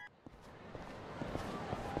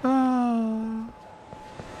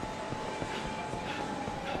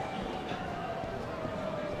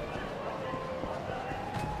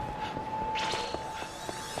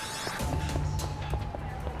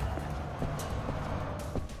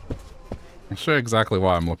 I'll show you exactly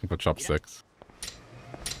why I'm looking for chopsticks.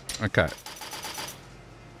 Okay.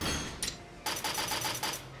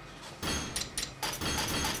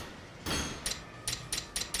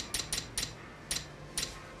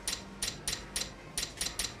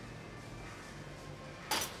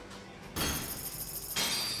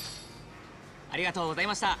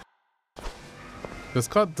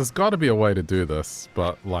 There's got to be a way to do this,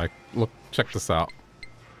 but like, look, check this out.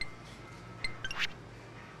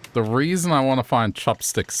 The reason I want to find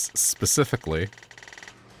chopsticks specifically,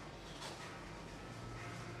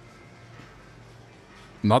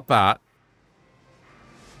 not that.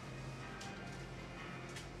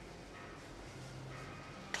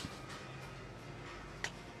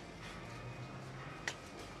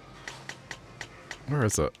 Where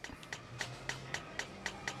is it?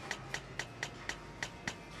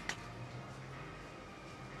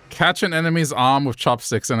 Catch an enemy's arm with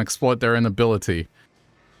chopsticks and exploit their inability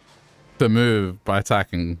to move by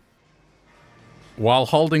attacking while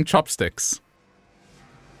holding chopsticks.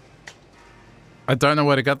 I don't know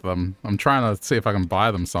where to get them. I'm trying to see if I can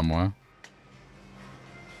buy them somewhere.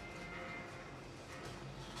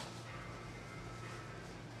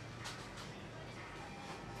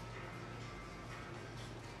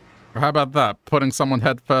 Or how about that? Putting someone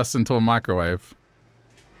head first into a microwave.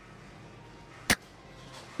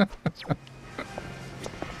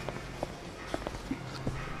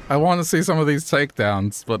 I want to see some of these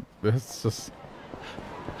takedowns, but it's just...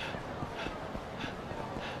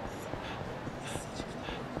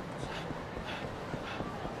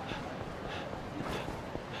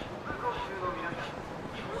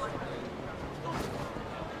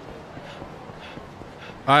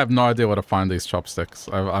 I have no idea where to find these chopsticks.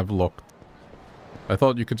 I've looked. I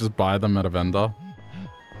thought you could just buy them at a vendor.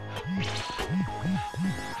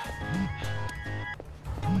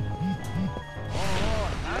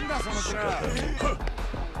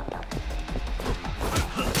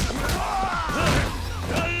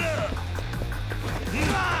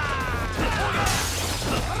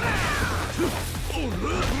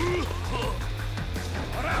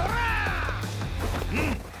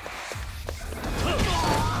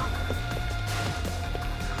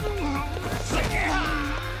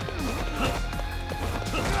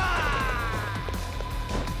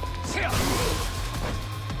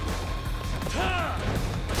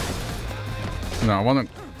 No, I want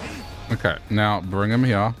to... Okay, now bring him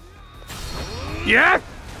here. Yes!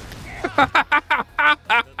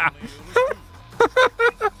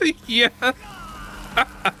 Yes!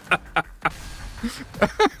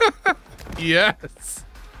 Yes!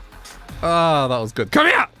 Oh, that was good. Come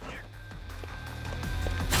here!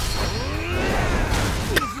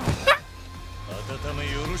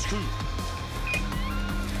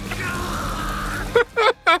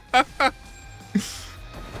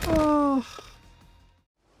 Oh.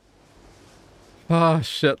 Oh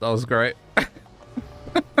shit, that was great.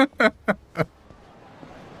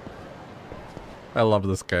 I love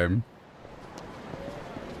this game.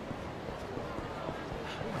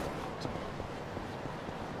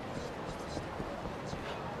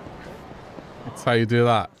 That's how you do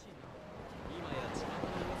that.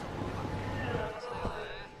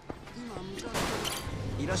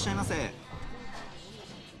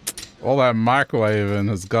 All that microwaving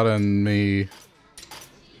has gotten me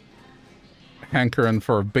hankering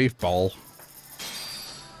for a beef bowl.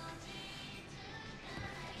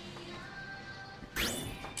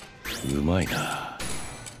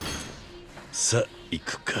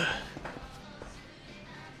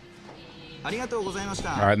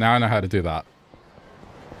 Alright, now I know how to do that.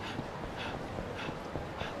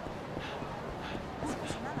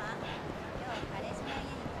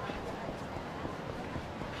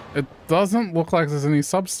 It doesn't look like there's any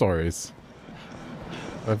sub-stories.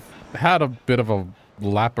 I've had a bit of a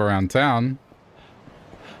lap around town.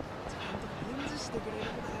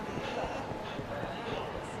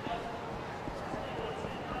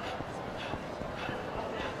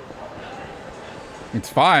 It's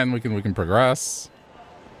fine, we can progress.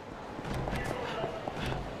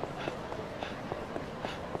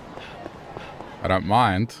 I don't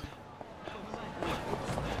mind.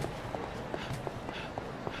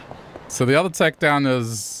 So the other takedown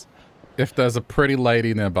is if there's a pretty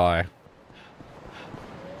lady nearby.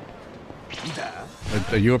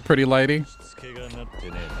 Are you a pretty lady?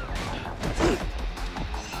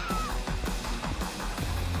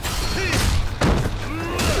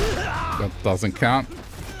 That doesn't count.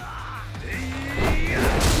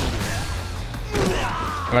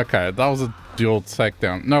 Okay, that was a dual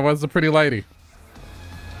takedown. No, where's the pretty lady?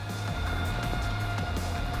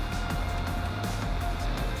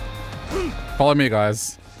 Follow me,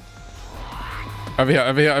 guys. Over here,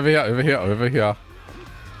 over here, over here, over here, over here.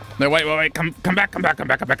 No, wait. Come back.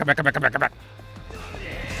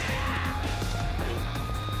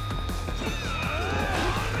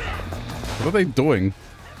 What are they doing?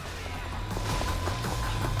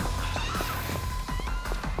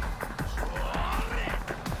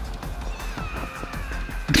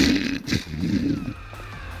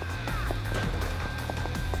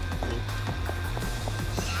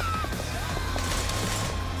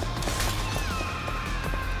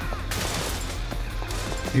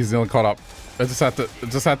 He's nearly caught up. I just have to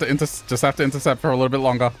intercept for a little bit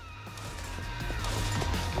longer.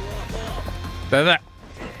 There.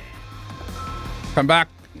 Come back.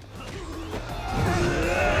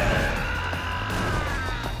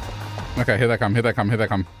 Okay, here they come.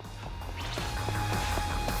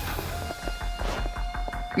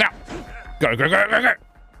 Now! Go!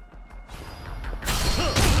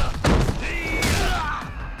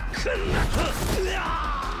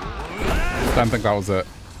 Don't think that was it.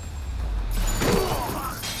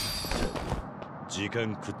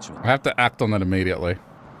 I have to act on it immediately.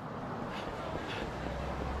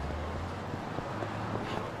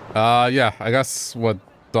 Yeah, I guess we're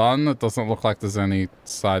done. It doesn't look like there's any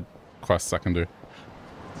side quests I can do.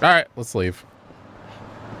 Alright, let's leave.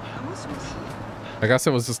 I guess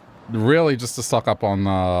it was just really just to stock up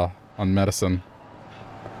on medicine.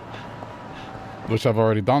 Which I've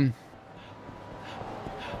already done.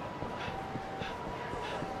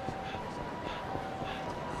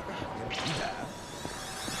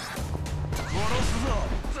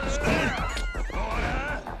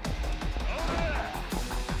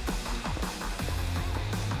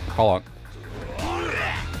 Hold on.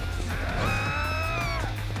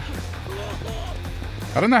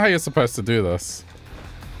 I don't know how you're supposed to do this.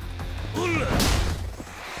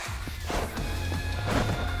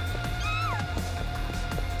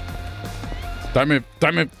 Don't move!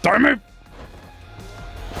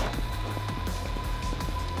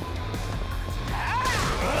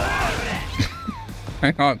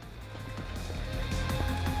 Hang on.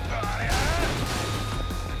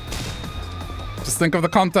 Just think of the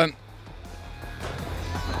content.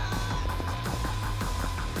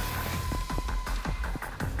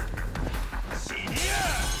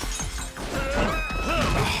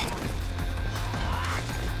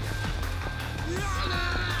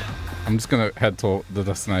 I'm just gonna head to the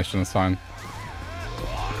destination, it's fine.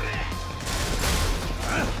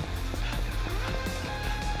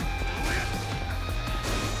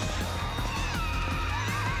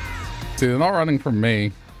 See, they're not running from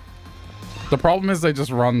me. The problem is they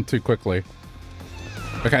just run too quickly.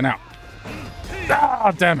 Okay, now.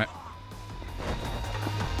 Ah, damn it.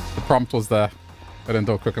 The prompt was there. I didn't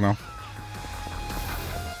do it quick enough.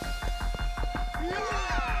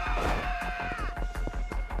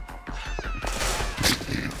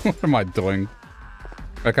 What am I doing?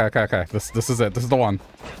 Okay. This is it. This is the one.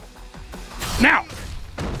 Now!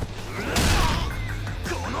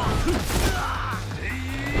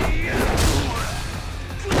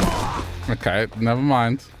 Okay, never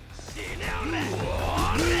mind.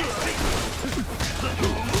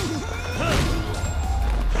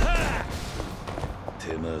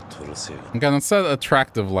 Again, it said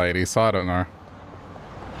attractive lady, so I don't know.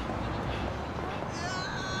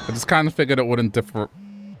 I just kind of figured it wouldn't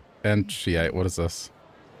differentiate. What is this?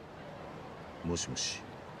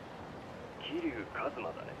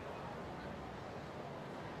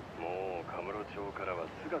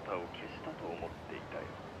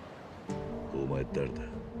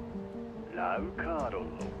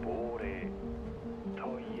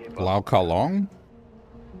 Lau Kalong?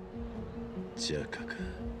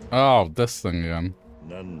 Oh, this thing again.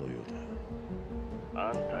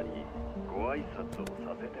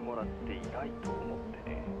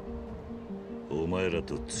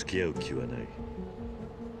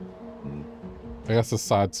 I guess the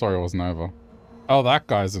side story wasn't over. Oh, that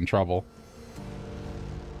guy's in trouble.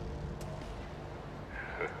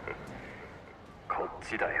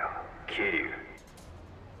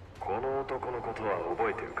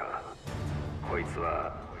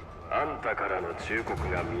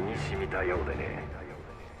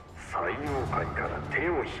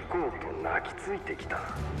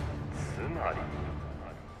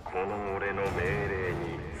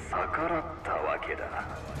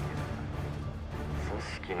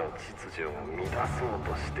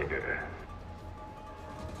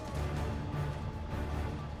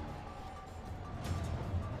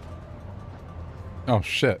 Oh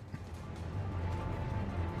shit.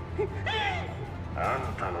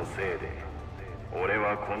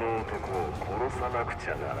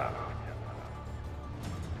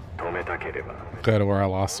 Go to where I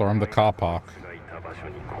last saw him, the car park.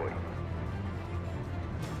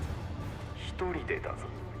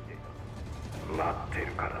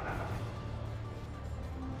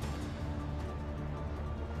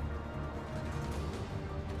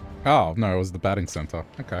 Oh, no, it was the batting center.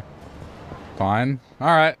 Okay. Fine.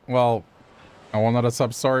 Alright, well, I wanted a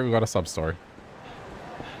sub-story, we got a sub-story.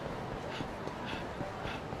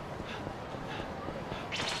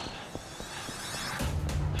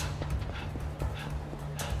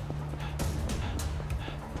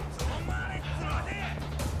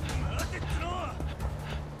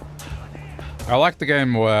 I like the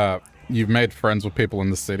game where you've made friends with people in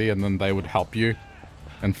the city and then they would help you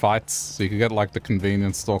in fights. So you could get like the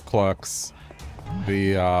convenience store clerks,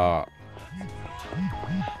 the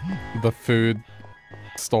food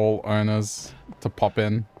stall owners to pop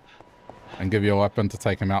in and give you a weapon to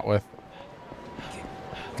take him out with.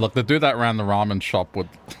 Look, the dude that ran the ramen shop would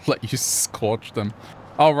let you scorch them.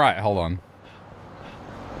 Oh, right, hold on.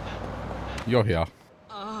 You're here.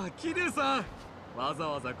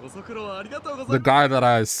 The guy that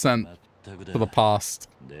I sent to the past.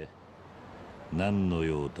 They don't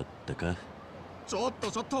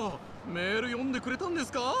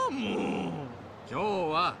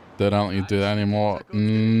let you do that anymore.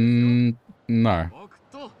 No.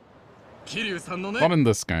 Not in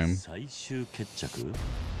this game.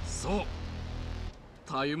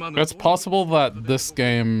 It's possible that this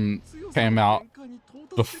game came out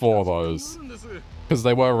before those, because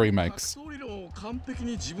they were remakes. So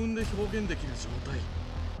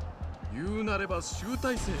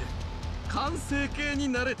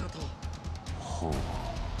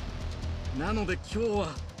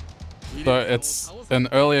it's an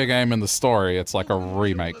earlier game in the story, it's like a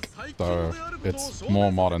remake, so it's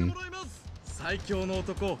more modern.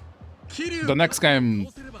 The next game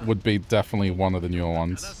would be definitely one of the newer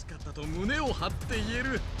ones.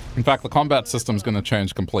 In fact, the combat system's going to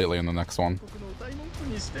change completely in the next one.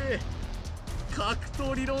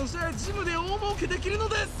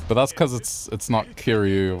 But that's because it's not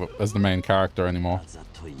Kiryu as the main character anymore.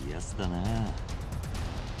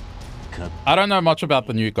 I don't know much about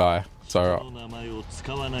the new guy, so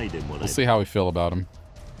we'll see how we feel about him.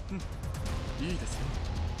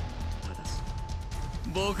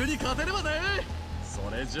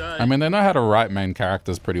 I mean, they know how to write main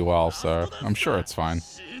characters pretty well, so I'm sure it's fine.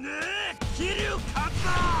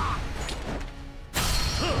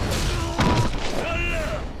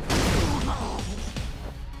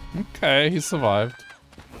 Okay, he survived.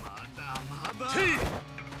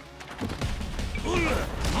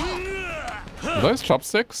 Are those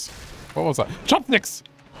chopsticks? What was that? Chopsticks!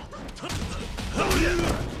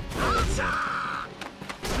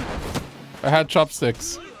 I had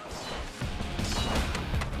chopsticks.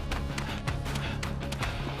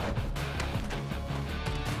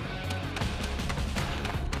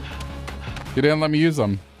 You didn't let me use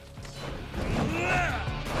them.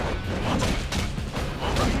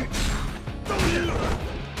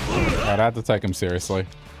 I had to take him seriously.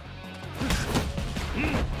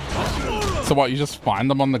 So what, you just find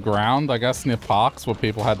them on the ground, I guess, near parks where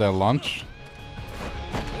people had their lunch?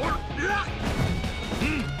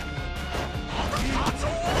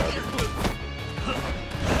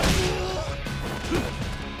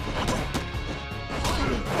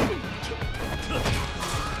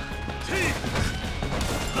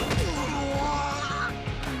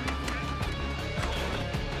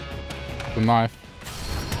 The knife.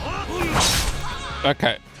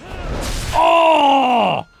 Okay.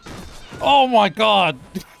 Oh! Oh my god!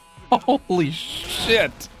 Holy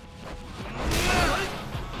shit!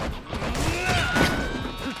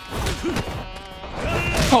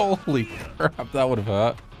 Holy crap, that would have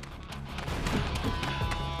hurt.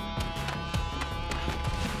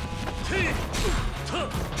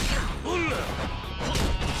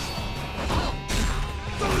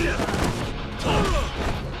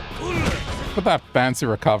 Look at that fancy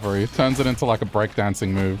recovery. Turns it into like a breakdancing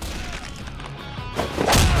move.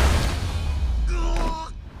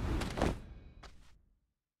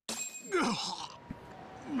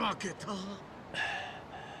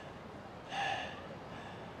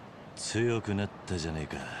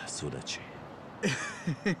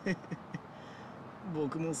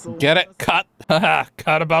 Get it? Cut!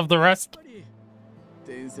 Cut above the rest.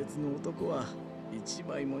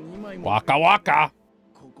 Waka waka!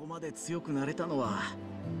 ここまで強くなれたのは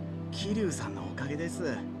桐生さんのおかげで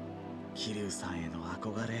す。桐生さんへの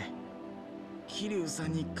憧れ、桐生さ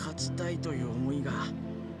んに勝ちたいという思いが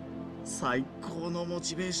最高のモ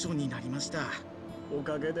チベーションになりました。お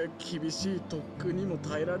かげで厳しい特訓にも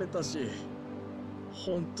耐えられたし、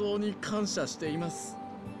本当に感謝しています。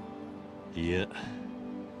いや、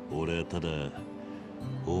俺はただ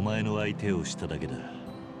お前の相手をしただけだ。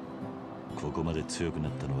ここまで強くな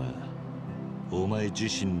ったのはお前自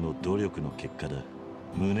身の努力の結果だ。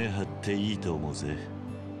胸張っていいと思うぜ。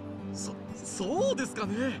そうですか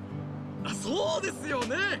ね。そうですよ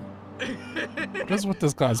ね。What is with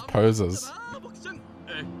this guy's poses?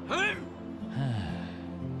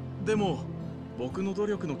 でも僕の努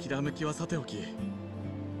力のきらめきはさておき、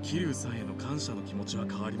桐生さんへの感謝の気持ちは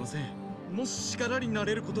変わりません。もし力にな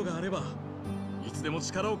れることがあればいつでも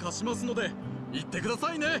力を貸しますので言ってくだ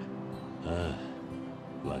さいね。あ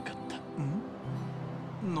あ、わかった。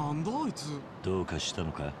なんだあいつ。どうかした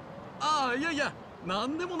のか。いやいや、な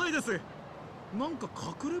んでもないです。なんか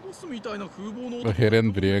隠れボスみたいな風貌の。 The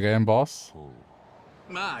hidden video game boss?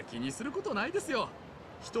 まあ気にすることないですよ。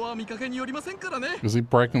人は見かけによりませんからね。Is he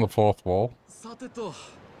breaking the fourth wall? さてと、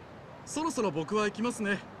そろそろ僕は行きます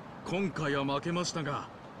ね。今回は負けましたが、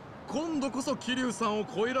今度こそ桐生さんを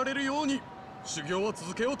超えられるように修行は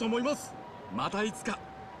続けようと思います。またいつか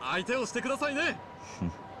相手をしてくださいね。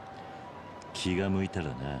気が向いたら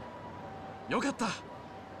な。よかった。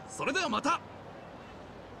それではまた。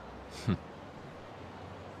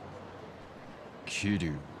桐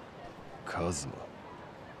生一馬。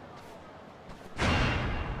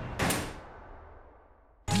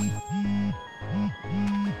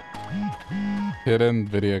Hidden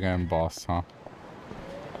video game boss, huh?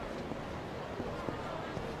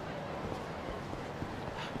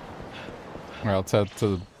 Alright, let's head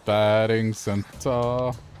to the batting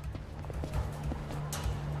center.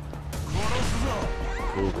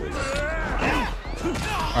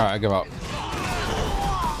 Alright, I give up.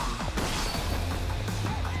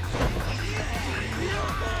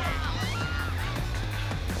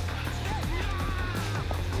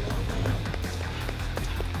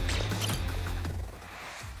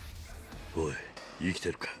 Oi, 生き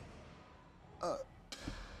てるか？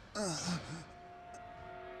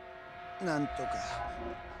なんとか。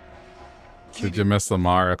Did you miss the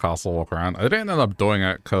Mario Castle walk around? I didn't end up doing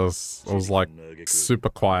it because it was like super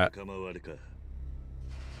quiet.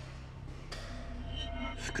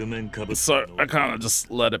 So I kind of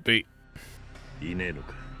just let it be. The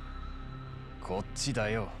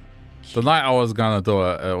night I was gonna do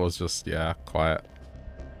it, it was just, yeah, quiet.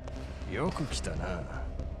 よく来たな。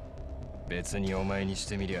別にお前にし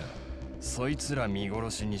てみりゃ、そいつら見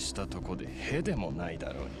殺しにしたとこでへでもない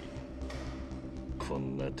だろうに。こ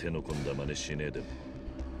んな手の込んだ真似しねえでも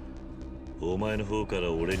お前の方か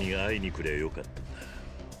ら俺に会いに来りゃよかったん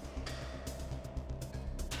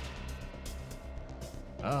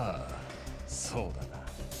だ。ああ、そうだな。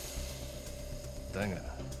だが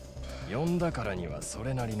呼んだからにはそ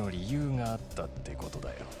れなりの理由があったってことだ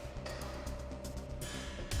よ。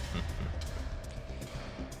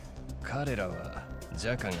彼らはジ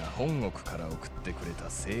ャカが本国から送ってくれた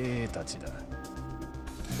精鋭たちだ。何？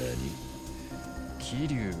桐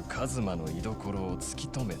生一馬の居所を突き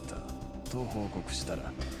止めたと報告した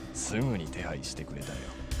らすぐに手配してくれたよ。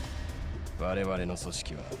我々の組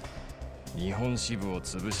織は日本支部を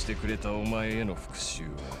潰してくれたお前への復讐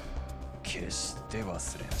を決して忘れは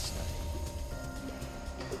しない。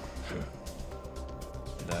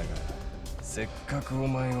だがせっかくお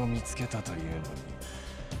前を見つけたというのに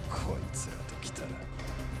こいつらと来たら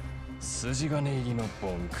筋金入りの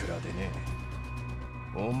ボンクラでね。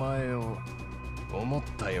お前を思っ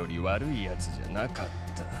たより悪いやつじゃなかっ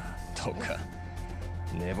たとか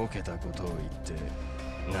寝ぼけたことを言って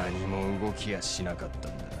何も動きやしなかった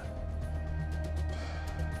んだ。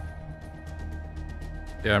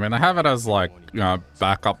Yeah, I mean, I have it as like, you know,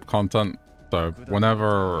 backup content. So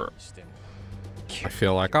whenever I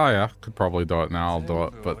feel like, oh yeah, could probably do it now, I'll do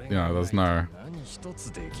it. But you know, there's no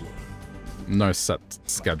set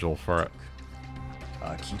schedule for it.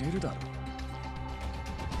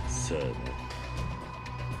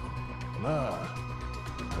 まあ、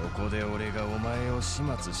ここで俺がお前を始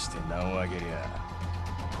末して名を上げりゃ、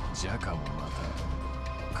ジャカもま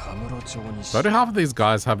たカムロ町に。 Why do half of these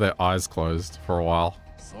guys have their eyes closed for a while?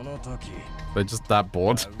 They're just that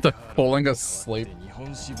bored. They're falling asleep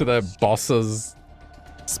to their boss's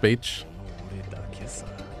speech.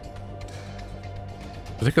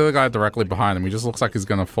 Particularly the guy directly behind him. He just looks like he's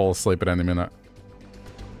gonna fall asleep at any minute.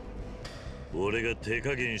 俺が手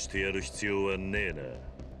加減してやる必要はねえな。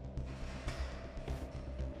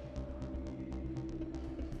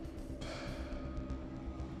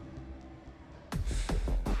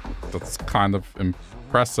That's kind of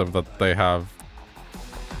impressive that they have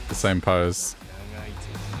the same pose.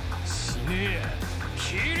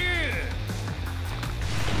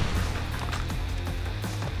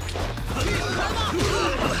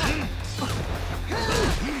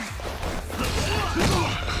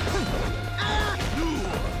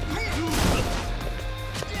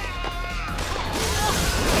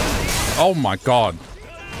 Oh my god.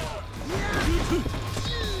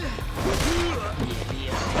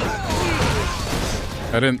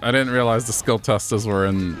 I didn't realize the skill testers were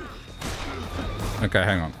in. Okay,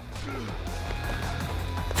 hang on.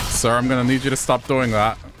 Sir, I'm gonna need you to stop doing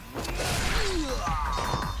that.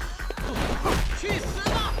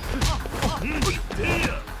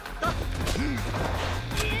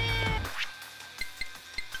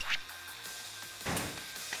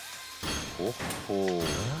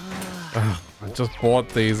 I just bought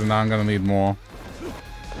these and now I'm gonna need more.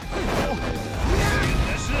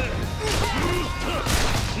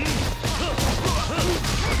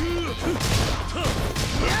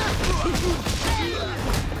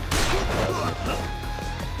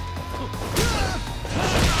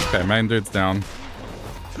 Okay, main dude's down.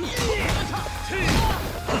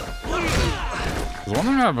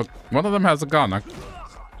 One of them has a gun. I'm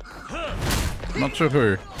not sure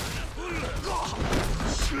who.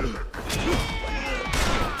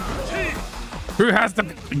 Who has the...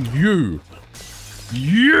 You!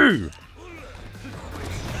 You!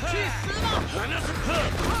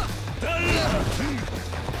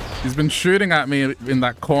 He's been shooting at me in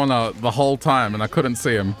that corner the whole time and I couldn't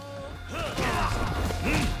see him.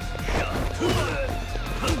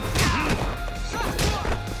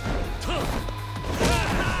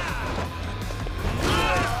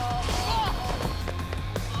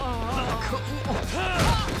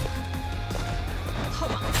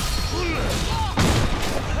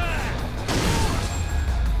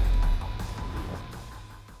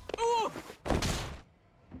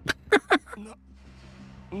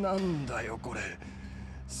なんだよこれ。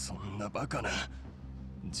そんなバカな。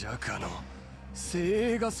ジャカの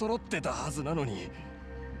精鋭が揃ってたはずなのに。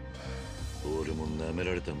俺も舐め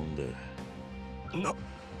られたもんだ。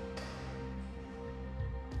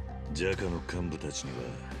ジャカの幹部たちには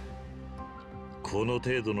この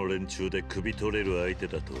程度の連中で首取れる相手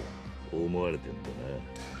だと思われてんだな。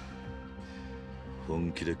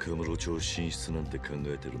本気でカムロ町進出なんて考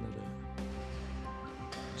えてるなら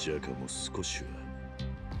ジャカも少しは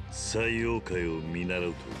採用会を見習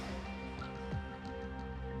う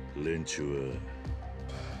と。連中は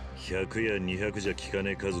100や200じゃ効か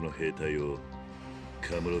ねえ数の兵隊を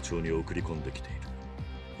カムロ町に送り込んできてい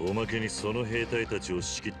る。おまけにその兵隊たちを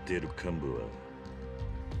仕切っている幹部は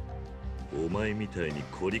お前みたいに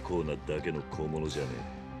コリコーなだけの小物じゃね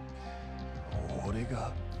え。俺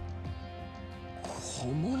が小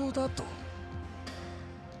物だと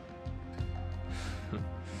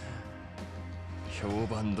評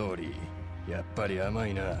判通りやっぱり甘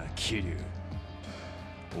いな桐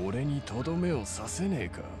生。俺にとどめを刺せねえ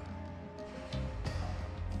か。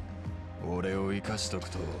俺を生かしとく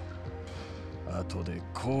と後で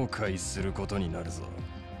後悔することになるぞ。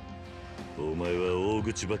お前は大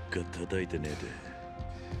口ばっか叩いてねえ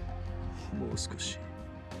で、もう少し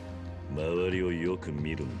周りをよく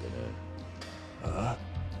見るんだな。あ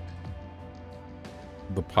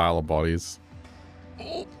The pile of bodies.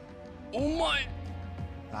 お前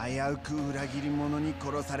危うく裏切り者に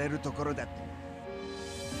殺されるところだっ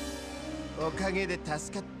た。おかげで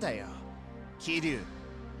助かったよ桐生。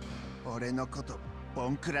俺のことボ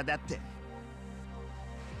ンクラだって。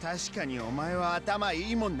確かにお前は頭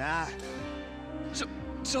いいもんな。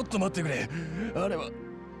ちょっと待ってくれ。あれは。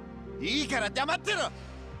いいから黙ってろ。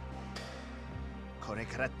これ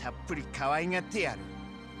からたっぷり可愛がってやる。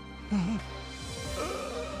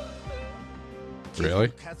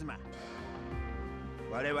Really?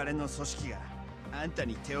 我々の組織があんた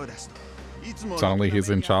に手を出すといつも Suddenly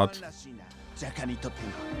he's in charge. ジャカにとって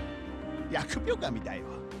の疫病神だよ。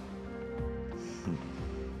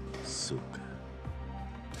そうか。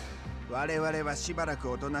我々はしばら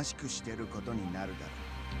くおとなしくしてることになるだろ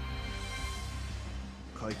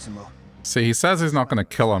う。こいつも See, he says he's not going to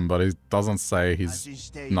kill him, but he doesn't say he's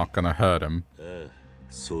not going to hurt him. ああ、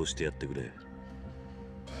そうしてやってくれ。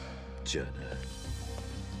じゃあな。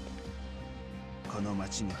この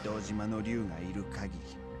町に堂島の竜がいる限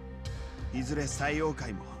り、いずれ西洋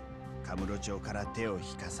会もカムロ町から手を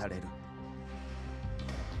引かされる。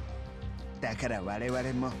だから我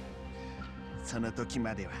々もその時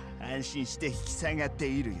までは安心して引き下がって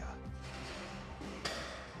いるよ。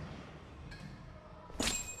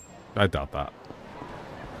I doubt that.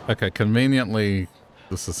 Okay, conveniently,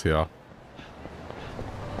 this is here.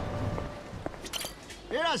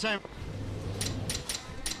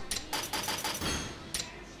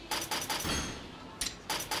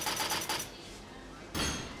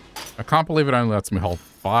 I can't believe it only lets me hold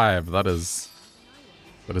 5. That is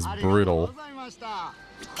brutal.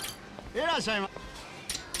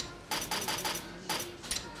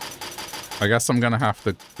 I guess I'm gonna have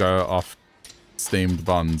to go off steamed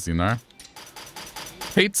buns, you know?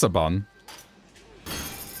 Pizza bun.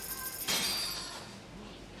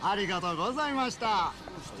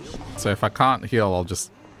 So if I can't heal, I'll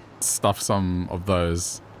just stuff some of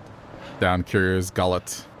those down Kiryu's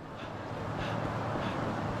gullet.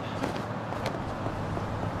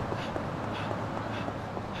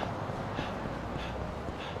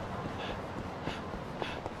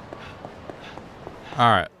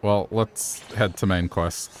 Alright, well, let's head to main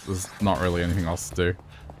quest. There's not really anything else to do.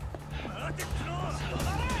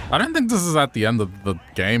 I don't think this is at the end of the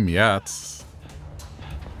game yet.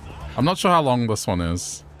 I'm not sure how long this one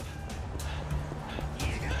is.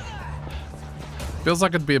 Feels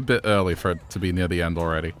like it'd be a bit early for it to be near the end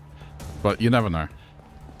already. But you never know.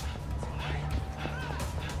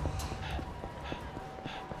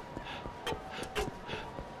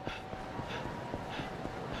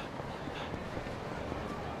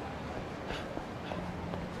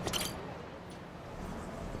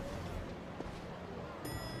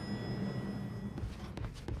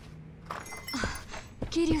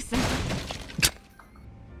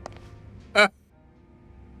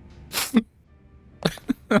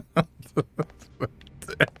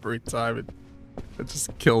 Every time it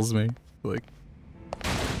just kills me. Like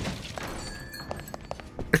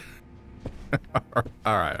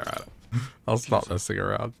alright. I'll stop messing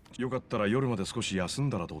around. よかったら夜まで少し休ん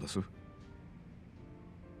だらどうです？あ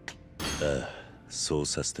あ、そう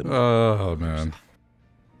させても。Oh man.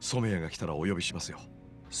 染谷が来たらお呼びしますよ。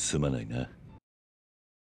すまないな。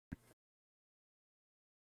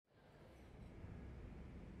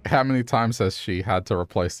How many times has she had to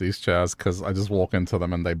replace these chairs because I just walk into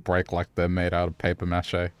them and they break like they're made out of paper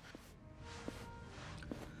mache?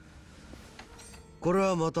 これ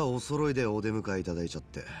はまたお揃いでお出迎えいただいちゃっ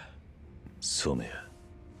て。染谷。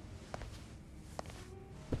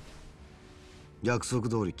約束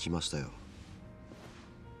通り来ましたよ。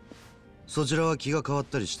そちらは気が変わっ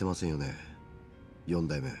たりしてませんよね、4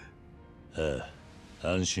代目。ああ、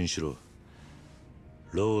安心しろ。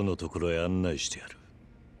ローのところへ案内してやる。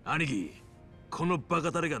兄貴、このバ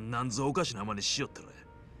カタレがなんぞおかしな真似しよったら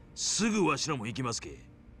すぐわしらも行きますけ。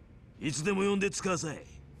いつでも呼んで使わさい。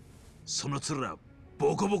その面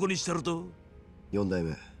ボコボコにしたると。4代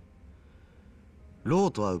目、ロー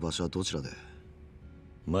と会う場所はどちらで？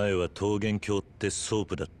前は桃源郷ってソー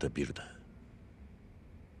プだったビルだ。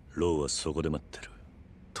ローはそこで待ってる。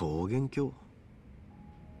桃源郷？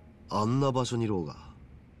あんな場所にローが。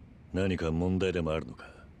何か問題でもあるのか？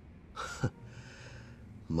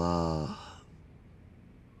ま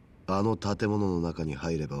あ、あの建物の中に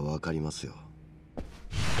入ればわかりますよ。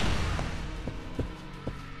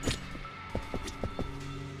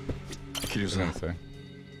桐生さん、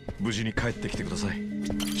無事に帰ってきてください。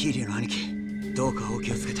桐生の兄貴、どうかお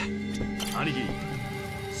気をつけて。兄貴、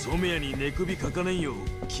染谷に寝首かかねんよう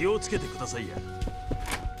気をつけてくださいや。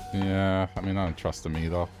Yeah, I mean, I don't trust him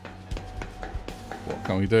either. What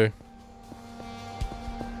can we do?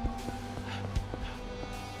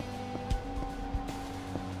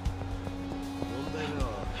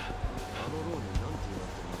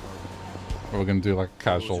 We're gonna do like a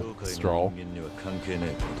casual stroll.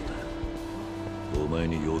 お前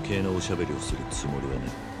に余計なおしゃべりをするつもりはね。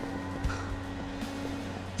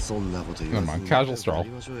そんなこと言わず Never に mind, casual stroll.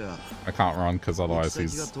 I can't run because otherwise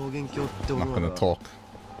he's not gonna talk.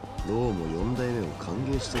 ローも4代目を歓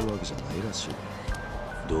迎してるわけじゃないらしい。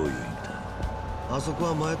どういう意味だ？あそこ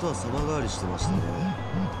は前とは様変わりしてましたね。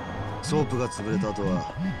ソープが潰れた後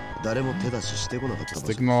は誰も手出ししてこなかった場所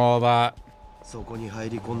です。 Ignore that. そこに入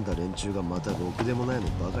り込んだ連中がまたろくでもないの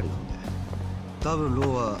ばかりなんで、多分ロー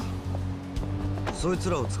はそい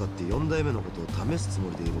つらを使って4代目のことを試すつ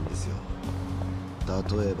もりでいるんですよ。例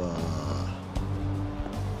えば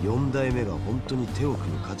4代目が本当に手を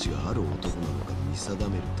組む価値がある男なのか見定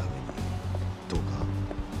めるためにとか。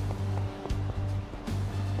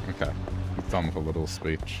 Okay, he's done with a little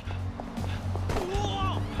speech.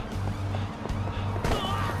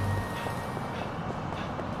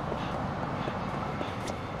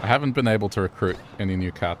 I haven't been able to recruit any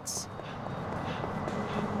new cats.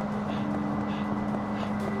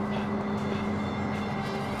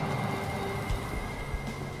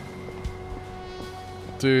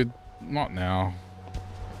 Dude, not now.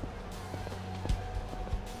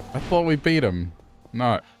 I thought we beat him.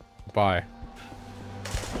 No. Bye.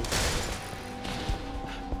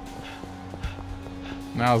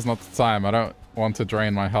 Now's not the time. I don't want to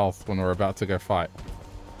drain my health when we're about to go fight.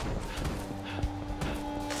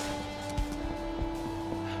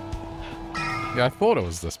 Yeah, I thought it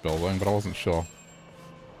was this building, but I wasn't sure.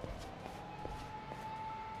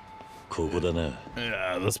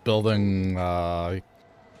 Yeah, this building,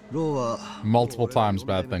 multiple times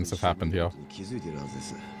bad things have happened here.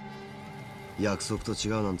 約束と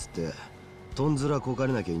違うなんつってとんずらこか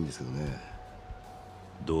れなきゃいいんですけどね。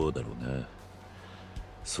どうだろうな。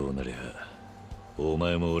そうなりゃお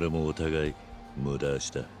前も俺もお互い無駄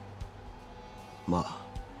足だ。まあ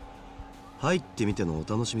入ってみてのお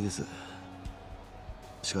楽しみです。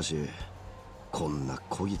しかしこんな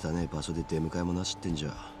小汚い場所で出迎えもなしってんじ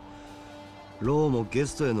ゃローもゲ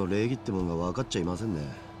ストへの礼儀ってもんが分かっちゃいませんね。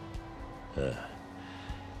ああ、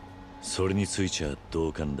それについちゃ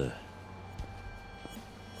同感だ。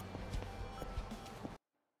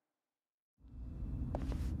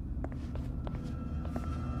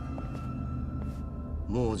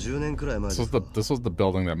もう10年くらい前 This was the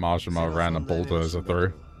building that Majima ran a bulldozer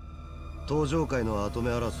through. 登場界の跡目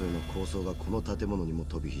争いの構想がこの建物にも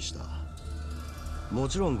飛び火した。も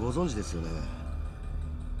ちろんご存知ですよね。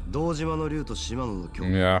堂島の竜と島野の境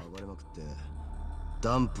界が暴れまくって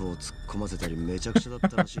ダンプを突っ込ませたりめちゃくちゃだっ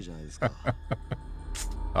たらしいじゃないですか。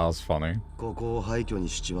That was funny. ここを廃墟に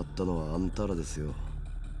しちまったのはあんたらですよ。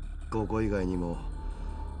ここ以外にも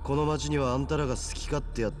この町にはあんたらが好き勝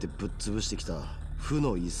手やってぶっ潰してきた負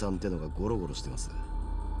の遺産ってのがゴロゴロしてます。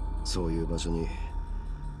そういう場所に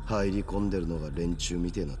入り込んでるのが連中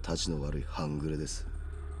みてえなたちの悪い半グレです。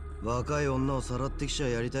若い女をさらってきちゃ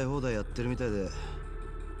やりたい放題やってるみたいで、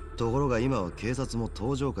ところが今は警察も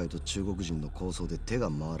登場界と中国人の抗争で手が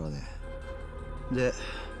回らねえ。で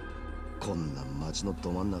こんな町の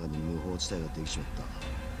ど真ん中に無法地帯ができちまった。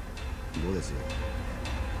どうですよ、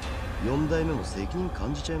4代目も責任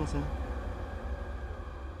感じちゃいません？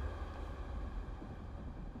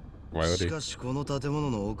しかしこの建物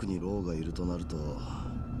の奥にローがいるとなると、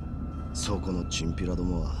そこのチンピラど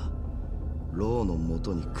もはローの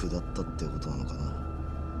元に下ったってことなのか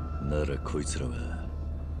な。ならこいつらは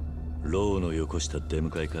ローのよこした出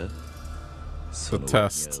迎えか？その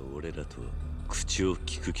俺らと口を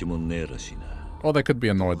聞く気もねえらしいな。Or they could be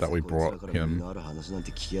annoyed that we brought him. ある話なん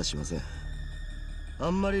て聞きやしません。あ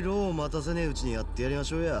んまりローを待たせねえうちにやってやりま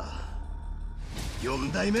しょうや。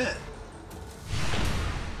4代目。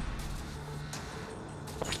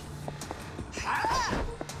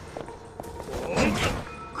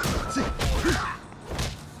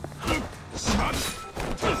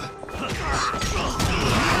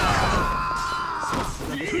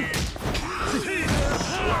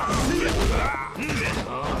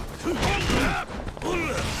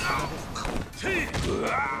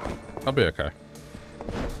I'll be okay.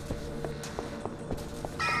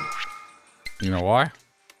 You know why?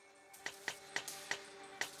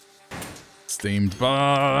 Steamed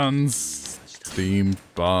buns! Steamed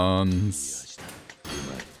buns.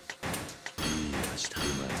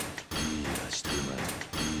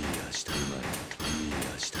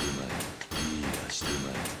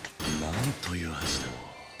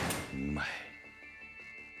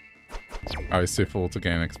 Oh, he's too full to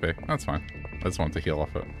gain XP. That's fine. I just want to heal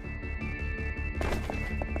off it.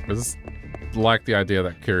 I just like the idea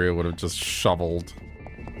that Kiryu would have just shoveled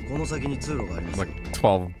like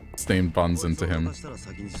 12 steamed buns into him.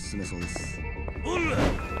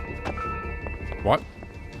 What?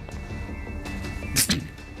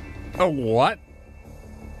 A what?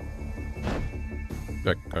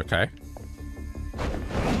 Okay.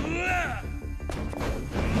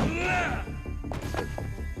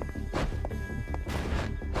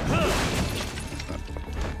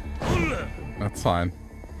 That's fine.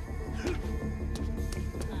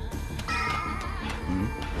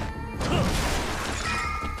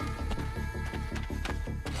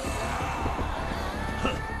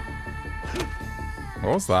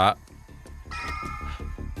 What was that?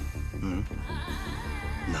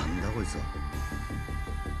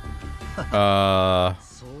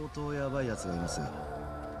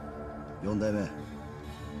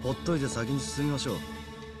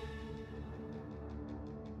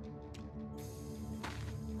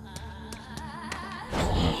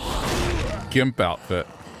 Gimp outfit.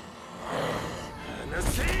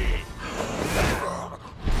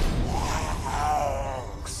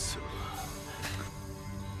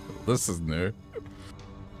 This is new.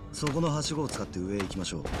 This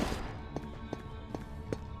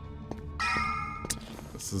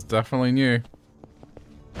is definitely new.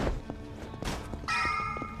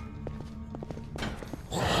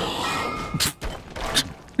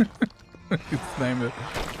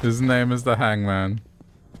 His name is the Hangman.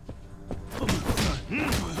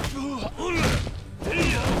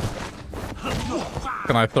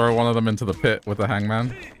 Can I throw one of them into the pit with the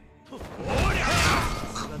Hangman?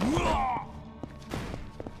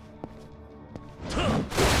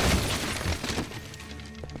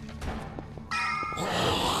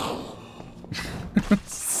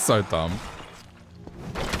 So dumb.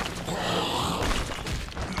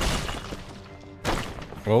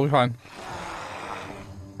 We'll be fine.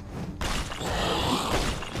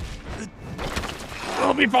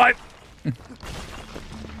 We'll be fine.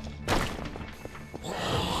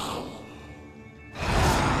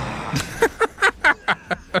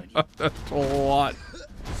 What?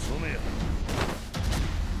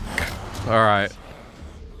 All right.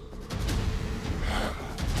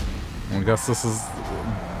 I guess this is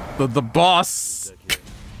the boss.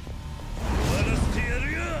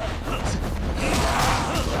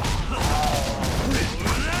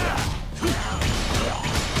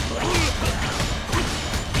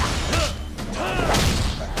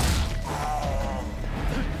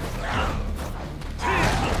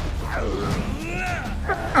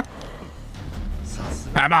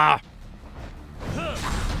 Hammer!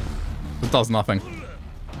 It does nothing.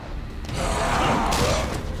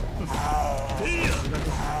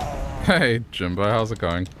 Hey, Jimbo, how's it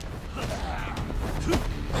going?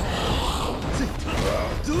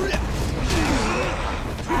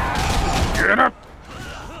 Get up!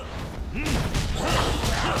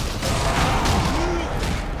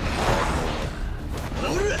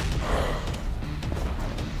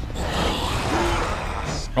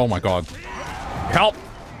 Oh my god. Help!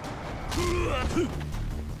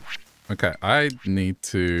 Okay, I need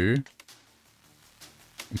to...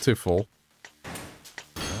 I'm too full.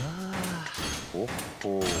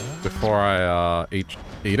 Before I eat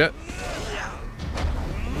it.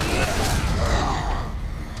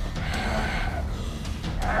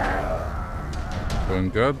 Doing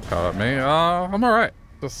good. How about me? I'm alright.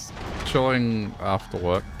 Just chilling after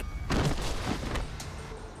work.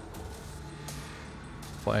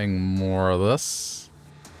 Playing more of this.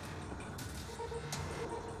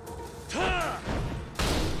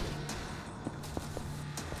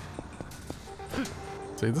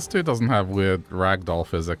 See, this dude doesn't have weird ragdoll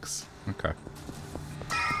physics. Okay.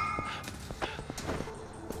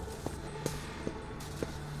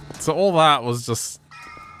 So all that was just...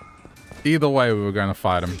 Either way, we were going to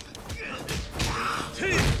fight him.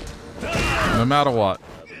 No matter what.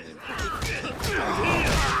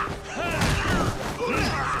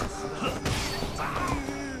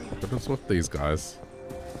 What is with these guys?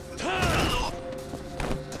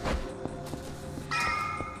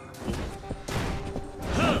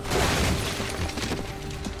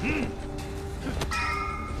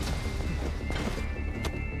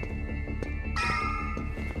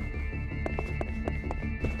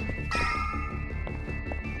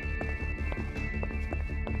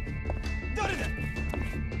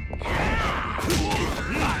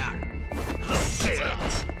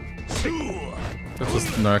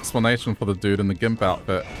 no explanation for the dude in the GIMP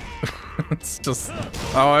outfit. It's just,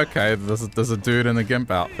 oh okay, there's a dude in a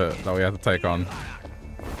GIMP outfit that we have to take on.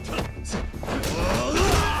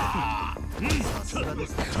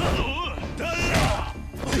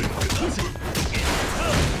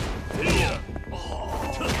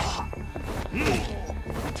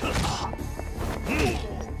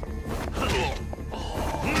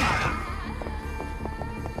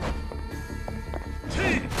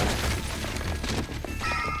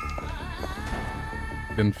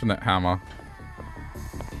 Infinite hammer.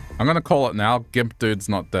 I'm gonna call it now. Gimp dude's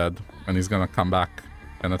not dead, and he's gonna come back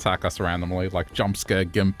and attack us randomly, like jump scare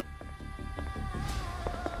Gimp.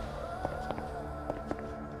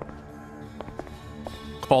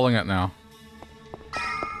 Calling it now.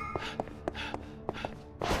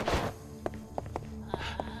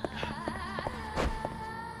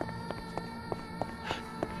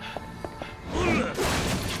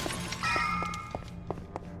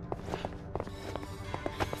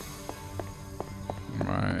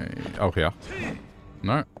 Oh, here.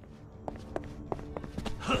 No.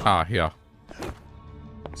 Ah, here.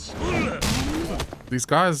 These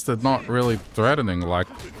guys, they're not really threatening, like...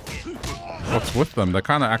 What's with them? They're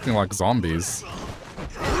kind of acting like zombies.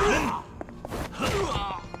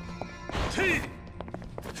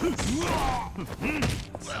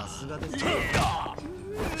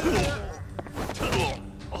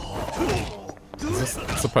 Is this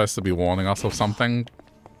supposed to be warning us of something?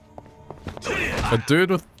 A dude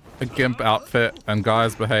with a GIMP outfit and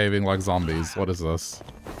guys behaving like zombies. What is this?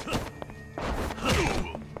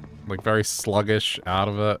 Like very sluggish, out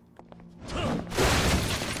of it.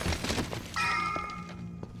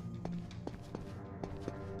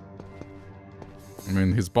 I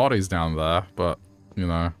mean, his body's down there, but, you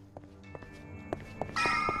know.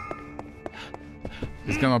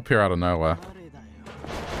 He's gonna appear out of nowhere.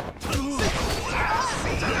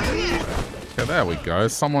 Okay, there we go.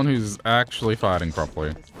 Someone who's actually fighting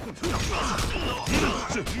properly.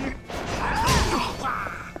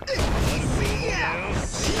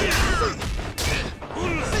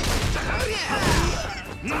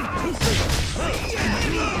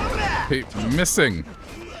 Keep missing.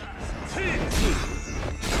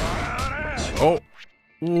 Oh.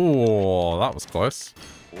 Ooh, that was close.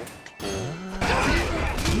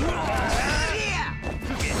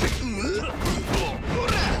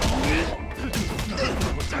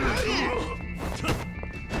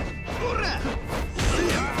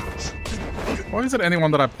 Why is it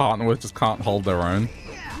anyone that I partner with just can't hold their own?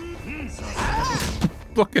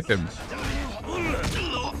 Look at him.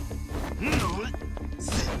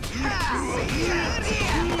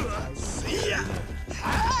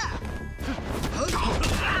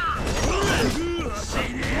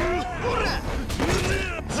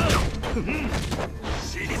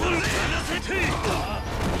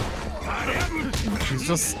 He's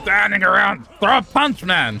just standing around. Throw a punch,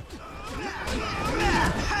 man.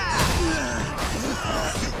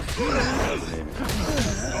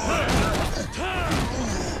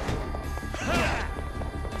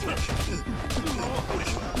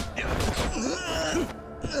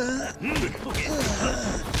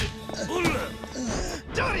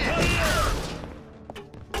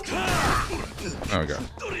 There we go.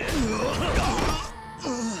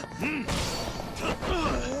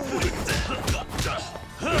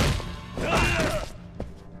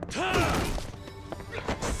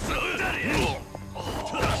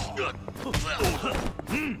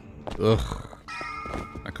 Ugh.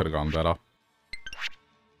 That could have gone better.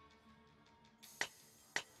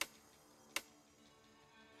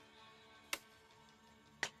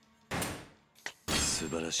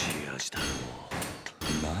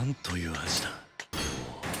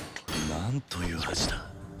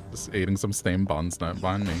 Just eating some steamed buns, don't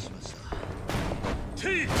mind me.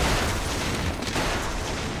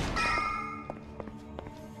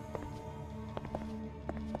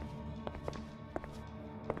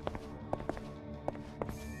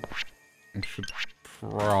 I should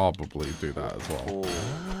probably do that as well.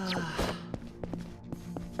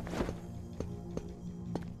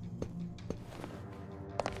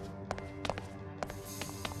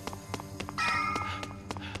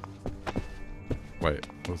 Wait,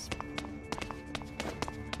 was...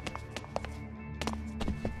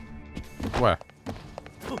 Where?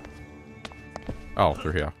 Oh,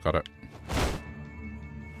 through here. Got it.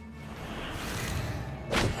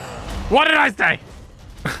 What did I say?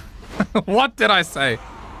 What did I say?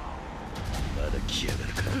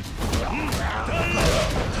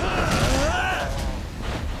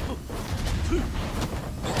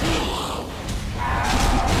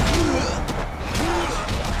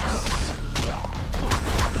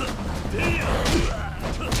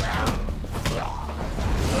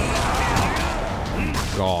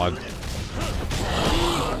 god.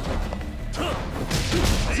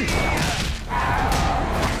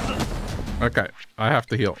 Okay, I have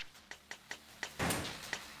to heal.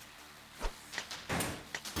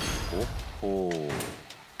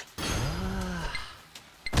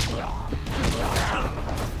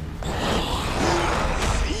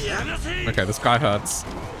 Okay, this guy hurts.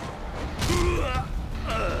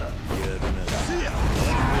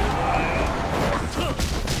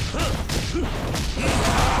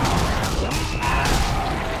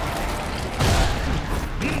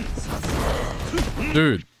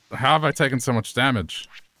 Dude, how have I taken so much damage?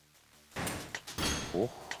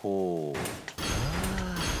 Okay,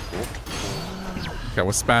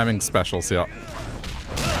 we're spamming specials here.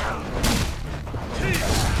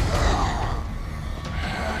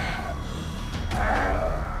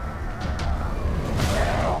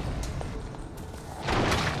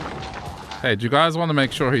 Hey, do you guys want to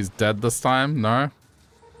make sure he's dead this time? No?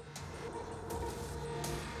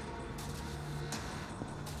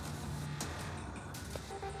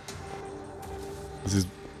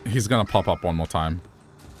 He's gonna pop up one more time.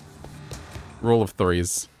 Rule of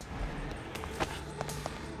threes.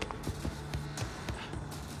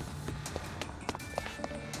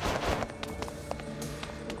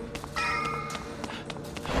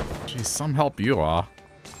 Geez, some help you are.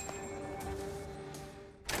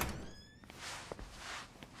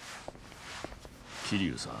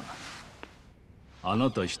 Kiryu-san, あ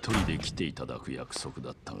なた一人で来ていただく約束だ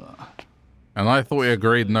ったが。And I thought we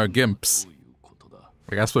agreed no gimps.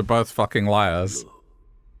 I guess we're both fucking liars.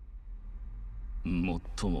 もっ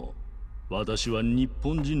とも、私は日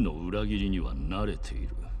本人の裏切りには慣れている。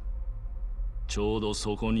ちょうど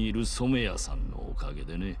そこにいる染谷さんのおかげ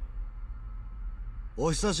でね。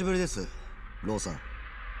お久しぶりです、ローさん。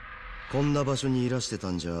こんな場所にいらしてた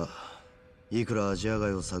んじゃ、いくらアジア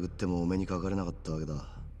街を探ってもお目にかかれなかったわけだ。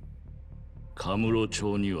カムロ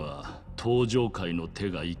町には東上界の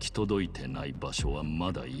手が行き届いてない場所は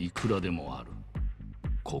まだいくらでもある。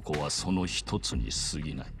ここはその一つに過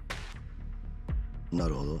ぎない。な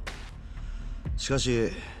るほど。しか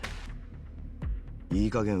しい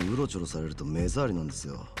い加減うろちょろされると目障りなんです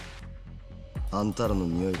よ。あんたらの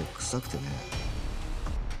匂いが臭くてね。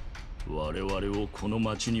我々をこの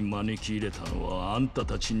町に招き入れたのはあんた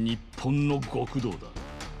たち日本の極道だ。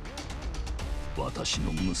私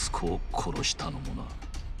の息子を殺したのもな。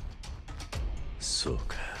そう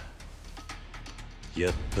か。や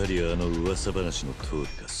っぱりあの噂話の通り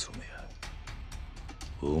か、染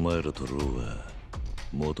谷。お前らとローは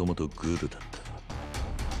もともとグルだっ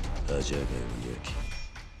た。アジア街を焼き、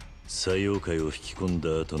西洋界を引き込ん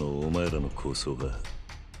だ後のお前らの構想は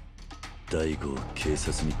大悟を警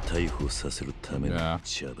察に逮捕させるための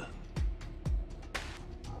茶番。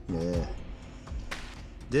ねえ。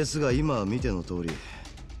ですが今見ての通り、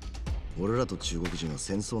俺らと中国人は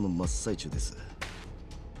戦争の真っ最中です。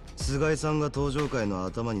菅井さんが東上界の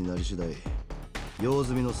頭になり次第、用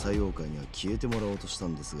済みの西洋界には消えてもらおうとした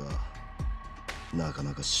んですが、なか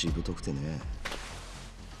なかしぶとくてね。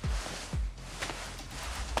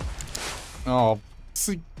Oh,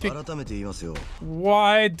 改めて言いますよ。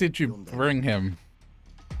Why did you bring him?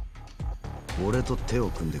 俺と手を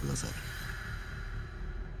組んでください。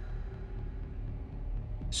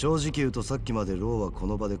正直言うとさっきまでローはこ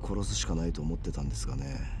の場で殺すしかないと思ってたんですが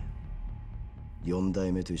ね。4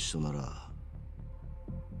代目と一緒なら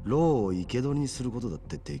ローを生け捕りにすることだっ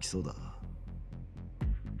てできそうだ。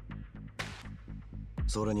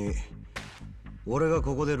それに俺が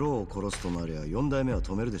ここでローを殺すとなりゃ4代目は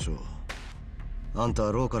止めるでしょう。あんた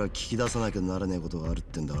はローから聞き出さなきゃならねえことがあるっ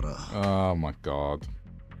てんだから。Oh my god.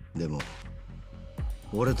 でも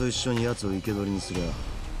俺と一緒に奴を生け捕りにすりゃ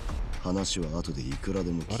話は後でいくらで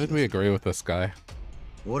も聞き出す。 Why did we agree with this guy?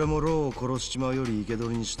 俺もローを殺しちまうより生け捕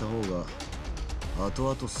りにした方が後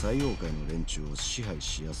々西洋界の連中を支配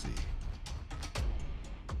しやすい。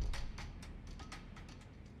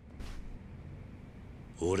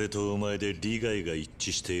俺とお前で利害が一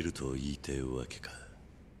致していると言いてるわけか。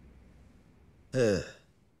え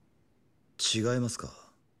え、違いますか。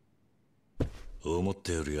思っ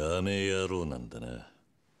たより甘え野郎なんだな。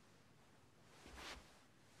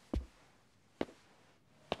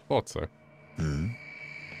Thought so. うん。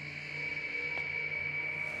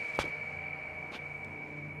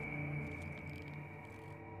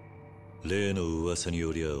例の噂に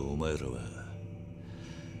よりゃお前らは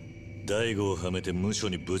大悟をはめて無所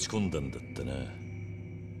にぶち込んだんだったな。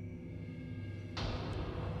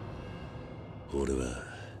俺は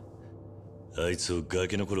あいつをガ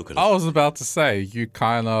キの頃から I was about to say, you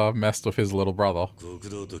kinda messed with his little brother. 極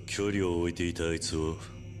道と距離を置いていたあいつを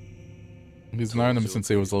He's known him since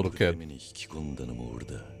he was a little kid.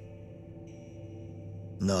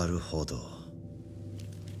 なるほど。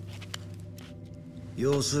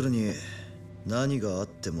要するに何があっ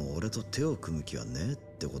ても俺と手を組む気はねえっ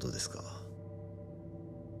てことですか。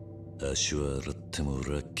足は洗っても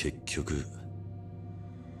俺は結局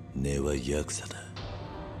根はヤクザだ。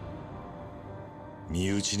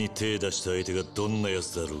身内に手出した相手がどんなや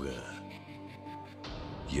つだろうが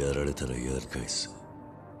やられたらやり返す。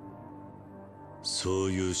そ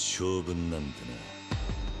ういう性分なんだ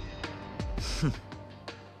な。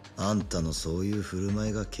あんたのそういう振る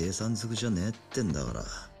舞いが計算づくじゃねえってんだから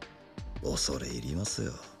恐れ入ります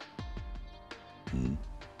よ。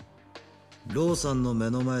ローさんの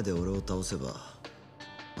目の前で俺を倒せば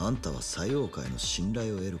あんたは作用界の信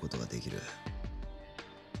頼を得ることができる。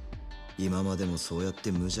今までもそうやっ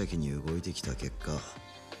て無邪気に動いてきた結果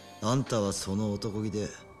あんたはその男気で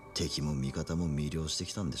敵も味方も魅了して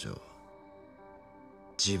きたんでしょう。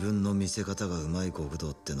自分の見せ方がうまい極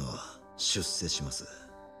道ってのは出世します。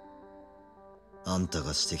あんた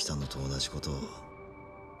がしてきたのと同じことを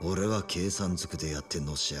俺は計算づくでやって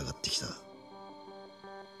のし上がってきた。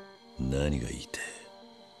何が言いて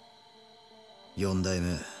4代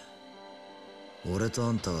目俺と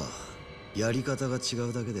あんたはやり方が違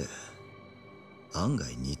うだけで案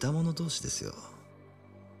外似た者同士ですよ。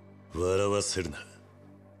笑わせるな。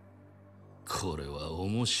これは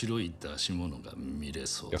面白い出し物が見れ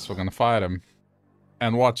そう。 Guess we're gonna fight him.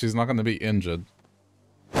 And watch, he's not gonna be injured.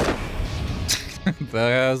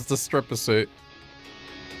 There's the stripper suit.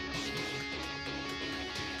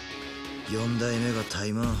 4代目がタ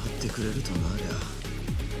イマン張ってくれるとなりゃ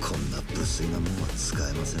こんな無粋なもんは使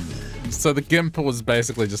えませんね。 So the gimp was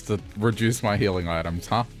basically just to reduce my healing items,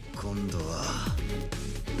 huh? 今度は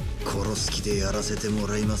殺す気でやらせても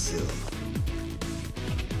らいますよ。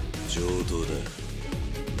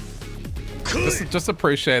Just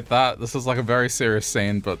appreciate that. This is like a very serious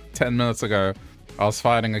scene, but 10 minutes ago, I was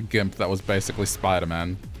fighting a gimp that was basically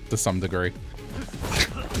Spider-Man to some degree.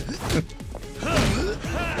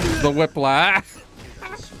 The whiplash.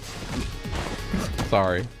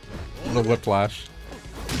 Sorry. The whiplash.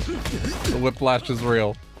 The whiplash is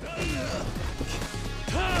real.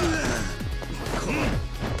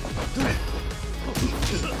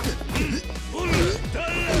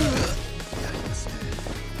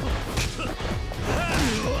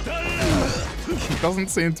 He doesn't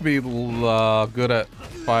seem to be good at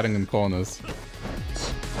fighting in corners.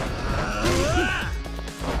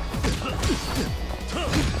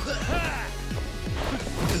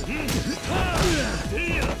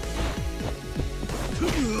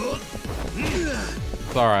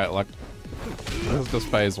 It's alright, like, this is just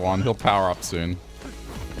phase 1. He'll power up soon.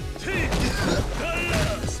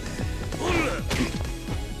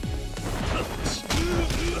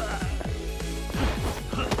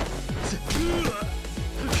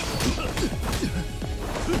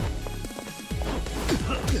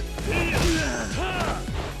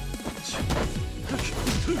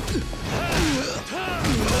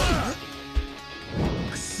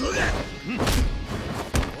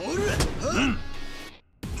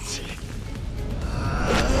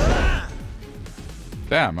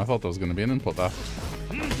 Damn, I thought there was going to be an input there.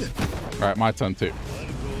 Alright, my turn too.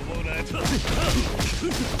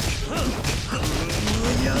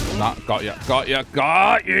 Nah, got ya, got ya,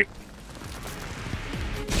 got you!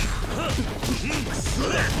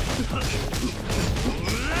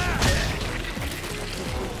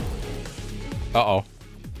 Uh-oh.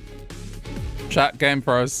 Chat, game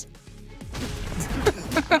pros.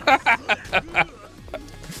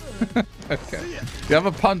 Okay. You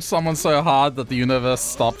ever punch someone so hard that the universe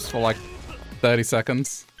stops for like 30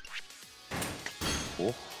 seconds?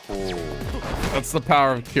 That's the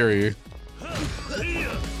power of Kiryu.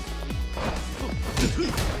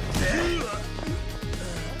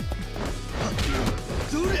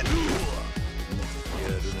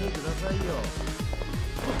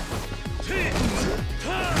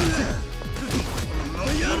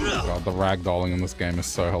 God, the ragdolling in this game is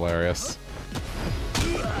so hilarious.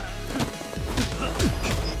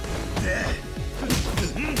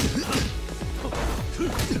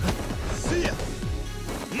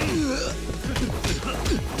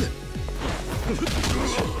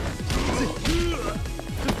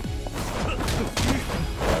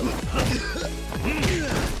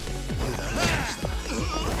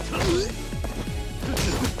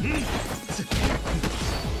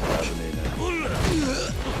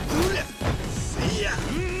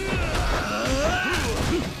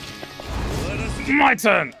 My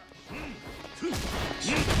turn!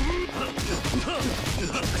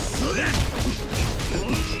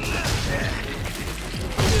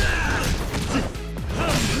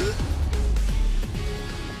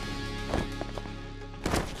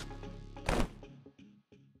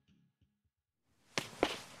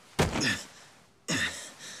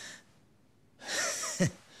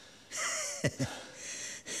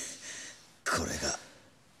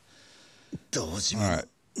 Alright.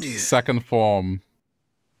 Second form.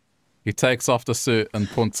 He takes off the suit and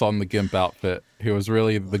puts on the gimp outfit. He was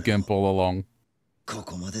really the gimp all along. こ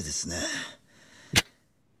こまでですね。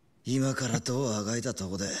今から戸をあがいたと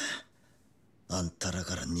こで、あんたら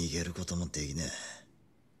から逃げることもできねえ。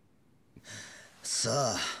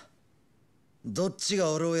さあ、どっち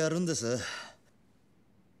が俺をやるんです？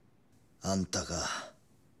あんたか、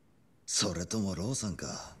それともローさん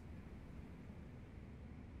か。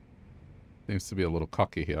Seems to be a little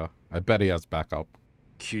cocky here. I bet he has backup.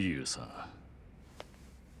 桐生さん、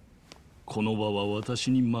この場は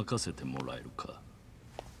私に任せてもらえるか。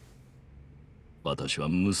私は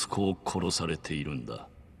息子を殺されているんだ。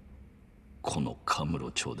このカム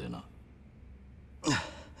ロ町でな。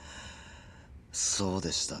そう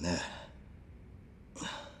でしたね。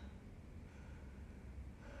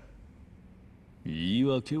言い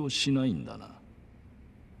訳をしないんだな。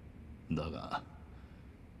だが、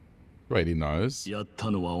Wait, he knows. やった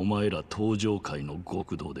のはお前ら登場界の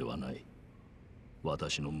極道ではない。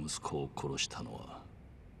私の息子を殺したのは、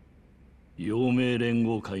陽明連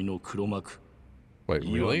合会の黒幕。Wait,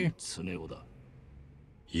 really? スネ夫だ。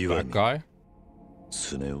That guy?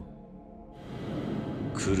 スネ夫。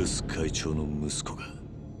クルス会長の息子が。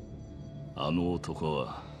あの男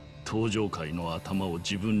は登場界の頭を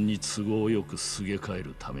自分に都合よくすげ替え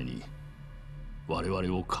るために我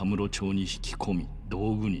々をカムロ町に引き込み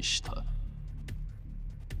道具にした。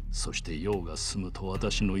そして用が済むと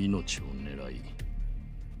私の命を狙い、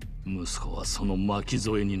息子はその巻き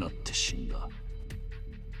添えになって死んだ。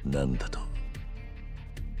なんだと？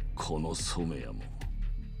この染谷も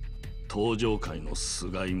登場界の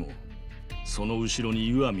菅井もその後ろに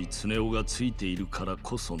岩見恒夫がついているから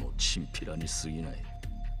こそのチンピラに過ぎない。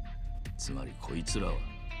つまりこいつらは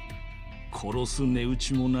殺す値打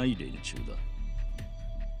ちもない連中だ。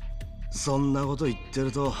そんなこと言って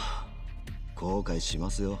ると後悔し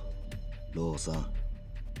ますよ、ローさん。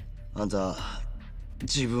あんた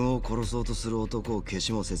自分を殺そうとする男を消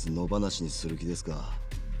しもせず野放しにする気ですか？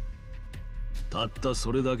たった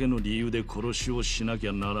それだけの理由で殺しをしなき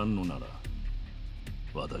ゃならんのなら、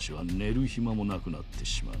私は寝る暇もなくなって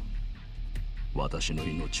しまう。私の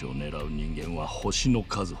命を狙う人間は星の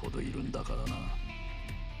数ほどいるんだからな。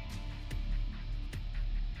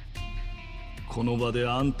この場で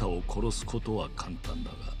あんたを殺すことは簡単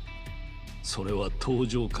だが、それは登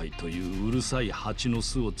場界といううるさい蜂の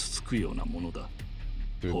巣をつつくようなものだ。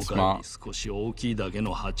他より少し大きいだけ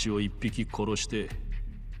の蜂を一匹殺して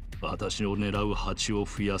私を狙う蜂を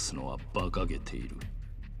増やすのは馬鹿げている。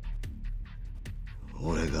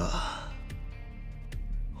俺が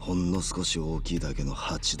ほんの少し大きいだけの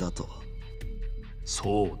蜂だと？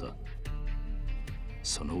そうだ。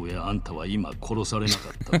その上あんたは今殺されなか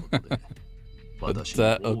ったことで私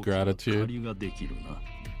の大きな借りができるな。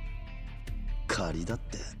借りだっ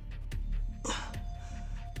て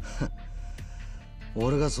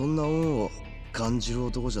俺がそんな恩を感じる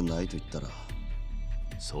男じゃないと言ったら、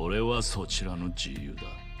それはそちらの自由だ。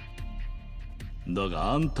だ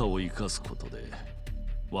があんたを生かすことで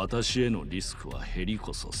私へのリスクは減り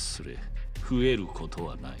こそすれ、増えること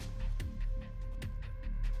はない。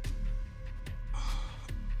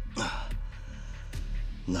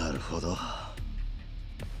なるほど。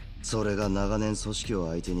それが長年組織を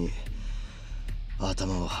相手に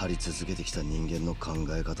頭を張り続けてきた人間の考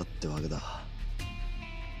え方ってわけだ。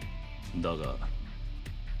だが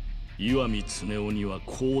岩見恒夫には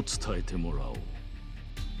こう伝えてもらおう。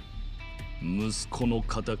息子の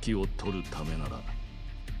仇を取るためなら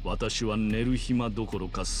私は寝る暇どころ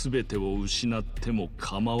か全てを失っても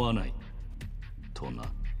構わないとな。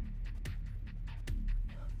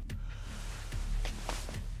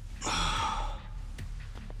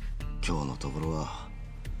今日のところは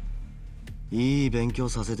いい勉強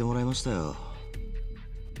させてもらいましたよ、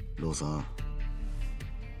ローさん。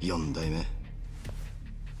4代目。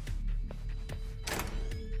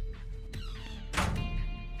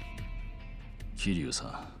桐生さ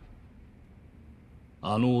ん、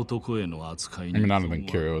あの男への扱いに。I mean, I don't think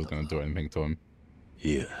Kiryu was going to do anything to him.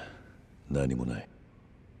 いや、何もない。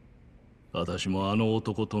私もあの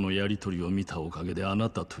男とのやりとりを見たおかげであな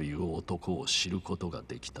たという男を知ることが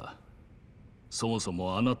できた。そもそ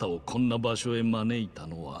もあなたをこんな場所へ招いた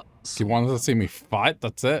のは。He wanted to see me fight,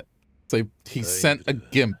 that's it? So he sent a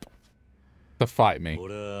gimp to fight me.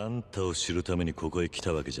 俺はあんたを知るためにここへ来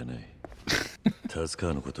たわけじゃない。達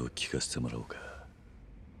川のことを聞かせてもらおうか。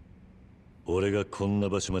俺がこんな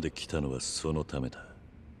場所まで来たのはそのためだ。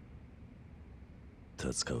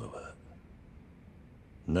達川は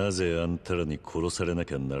なぜあんたらに殺されな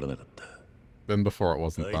きゃならなかった？ Then before it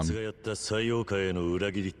wasn't あいつが done. やった採用会への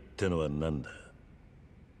裏切りってのは何だ？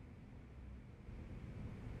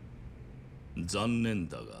残念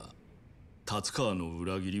だが、達川の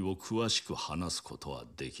裏切りを詳しく話すことは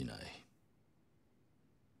できない。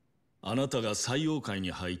あなたが採用会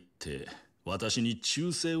に入って私に忠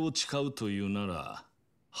誠を誓うというなら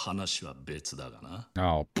話は別だがな。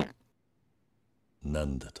Oh. な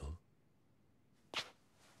んだと？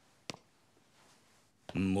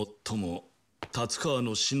もっとも達川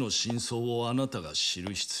の死の真相をあなたが知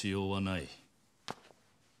る必要はない。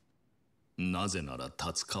なぜなら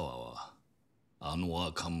達川はあの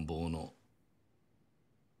赤ん坊の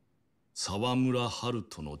沢村春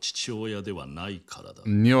人の父親ではないからだ。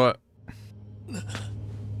Knew it.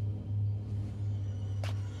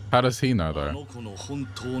 How does he know though? あの子の本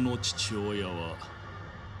当の父親は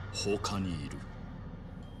他にいる。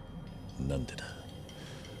なんでだ？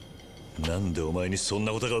なんでお前にそん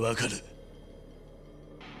なことがわかる？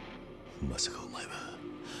まさかお前は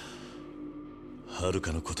遥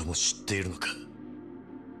かのことも知っているのか？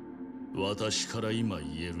私から今言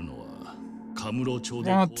えるのはカムロ町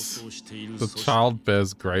で構想している The child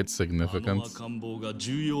bears great あの significance. 赤ん坊が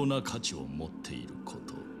重要な価値を持っているこ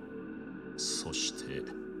と。そして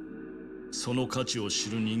その価値を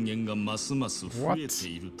知る人間がますます増えて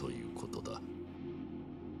いるということだ。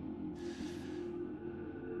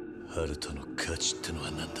ハルトの価値っての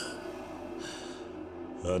は何だ？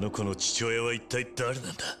あの子の父親は一体誰なん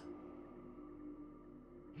だ？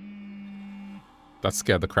 That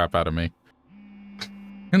scared the crap out of me.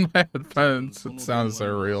 In my headphones, it sounds so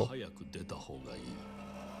real. 早く出た方がいい。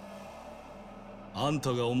あん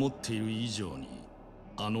たが思っている以上に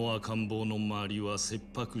あの赤ん坊の周りは切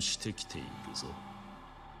迫してきているぞ。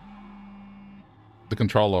The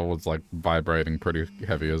controller was like vibrating pretty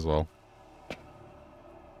heavy as well.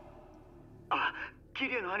 あ、桐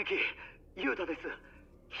生の兄貴、ユウタです。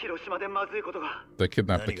広島でまずいことが。They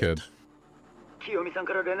kidnapped the kid. 清美さん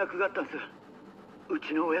から連絡があったんです。う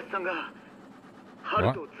ちのおやつさんがハ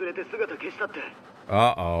ルトを連れて姿消したって。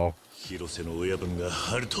Uh-oh. 広瀬の親分が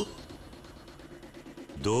ハルト？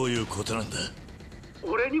どういうことなんだ？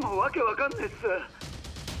俺にもわけわかんないっす。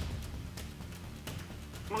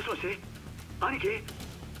もしもし、兄貴、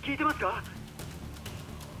聞いてますか？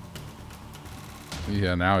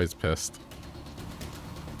 Yeah, now he's pissed.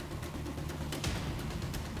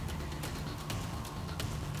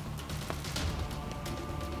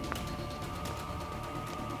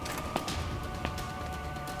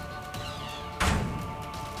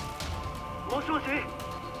 もしもし、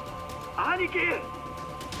兄貴。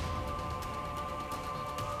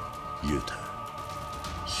ユウタ、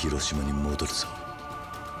広島に戻るぞ。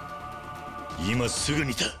今すぐ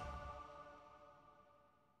にだ。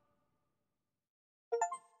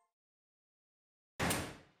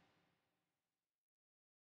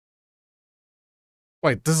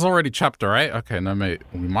Wait, this is already chapter 8? Okay, no mate,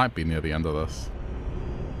 we might be near the end of this.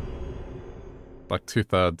 Like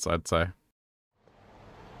 2/3, I'd say.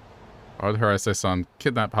 I would hear I say son,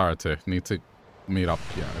 kidnap Haruto. Need to meet up.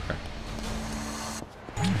 Yeah, okay.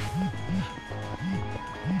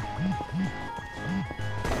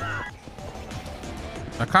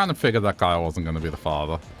 I kind of figured that guy wasn't going to be the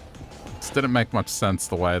father. Just didn't make much sense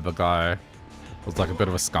the way the guy was like a bit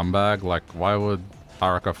of a scumbag. Like, why would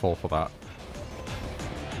Haruka fall for that?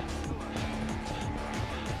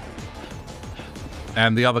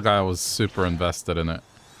 And the other guy was super invested in it.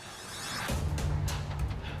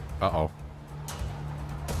 Uh-oh.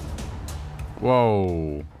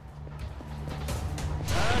 Whoa.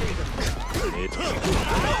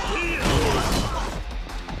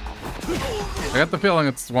 I get the feeling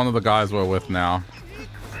it's one of the guys we're with now.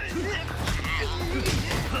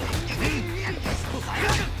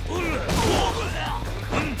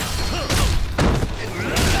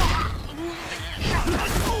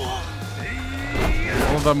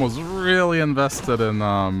 One of them was really invested in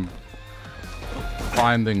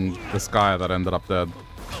finding this guy that ended up dead.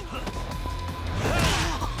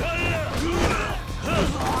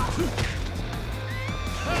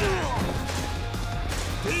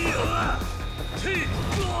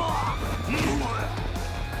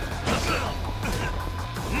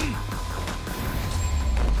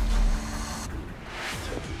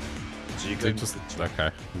 They just, okay,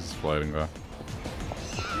 he's just floating there.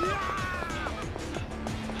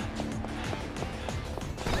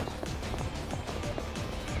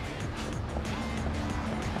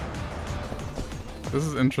 This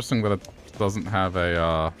is interesting that it doesn't have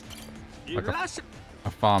a, like a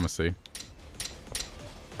pharmacy.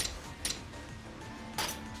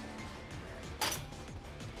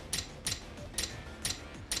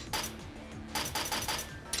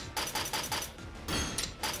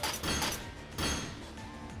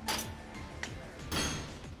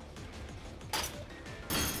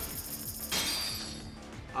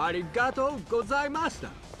 ありがとうございました。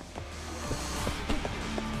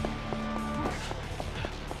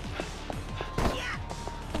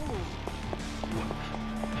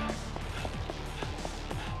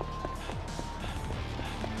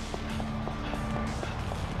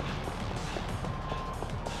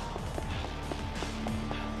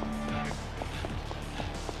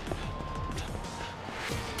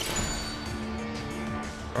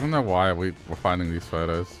I don't know why we're finding these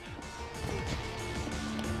photos.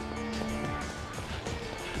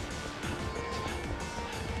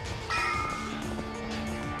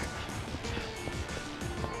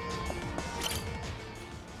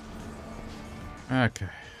 Okay.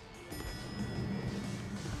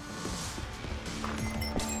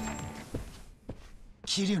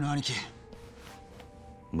 Kiryuの兄貴。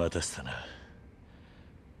待たせたな。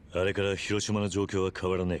あれから広島の状況は変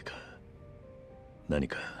わらねえか。何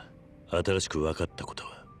か新しく分かったこと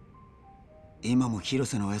は？今も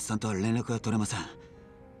広瀬のおやっさんとは連絡が取れません。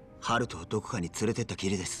ハルトをどこかに連れてったき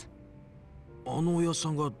りです。あのおやっさ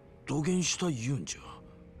んが土下した言うんじゃ。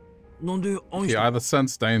なんであん He either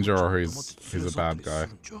sense danger or he's a bad guy.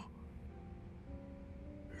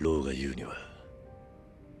 ローが言うには、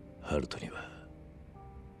ハルトには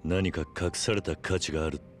何か隠された価値があ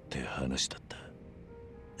るって話だった。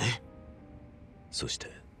え？そして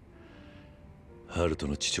ハルト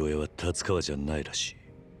の父親は達川じゃないらし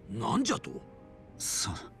い。なんじゃと？そ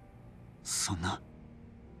んな。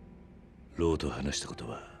ローと話したこと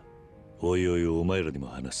はおいおいお前らにも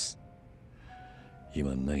話す。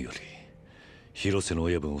今何より広瀬の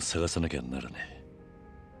親分を探さなきゃならね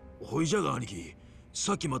え。ほいじゃが兄貴、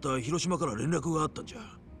さっきまた広島から連絡があったんじゃ。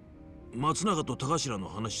松永と高頭の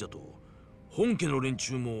話だと、本家の連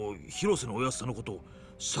中も広瀬のおやっさんのこと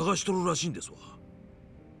探しとるらしいんですわ。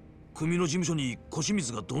組の事務所に小清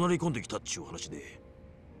水が怒鳴り込んできたっちゅう話で。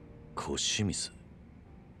小清水？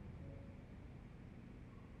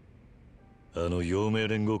あの陽明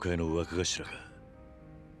連合会の若頭が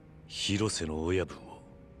広瀬の親分を。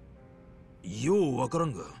ようわから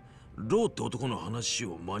んが、ローって男の話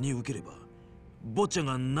を真に受ければ、坊ちゃん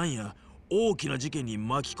がなんや大きな事件に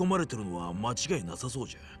巻き込まれてるのは間違いなさそう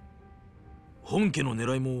じゃ。本家の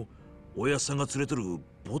狙いもおやっさんが連れてる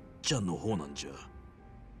坊ちゃんの方なんじゃ。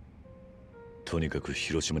とにかく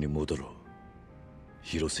広島に戻ろう。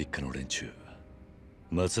広瀬一家の連中、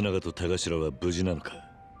松永と高頭は無事なのか？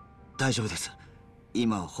大丈夫です。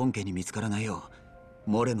今本家に見つからないよう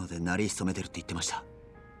モレノでなり潜めてるって言ってました。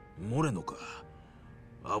モレノか。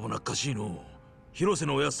危なっかしいの。広瀬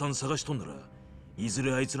のおやっさん探しとんなら、いず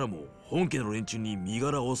れあいつらも本家の連中に身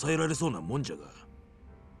柄を抑えられそうなもんじゃが。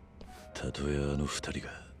たとえあの二人が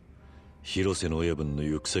広瀬の親分の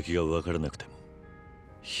行く先が分からなくても、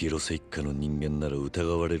広瀬一家の人間なら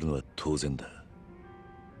疑われるのは当然だ。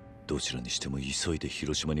どちらにしても急いで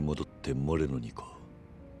広島に戻ってモレノに行こう。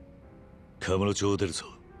カムロ町を出るぞ。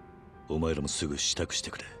お前らもすぐ支度し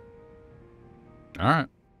てくれ。Alright.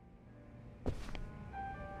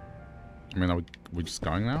 I mean, are we just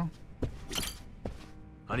going now?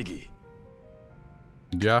 兄貴。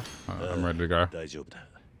Yeah, I'm ready to go. 大丈夫だ。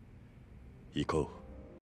行こう。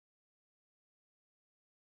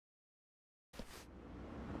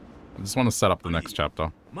I just want to set up the next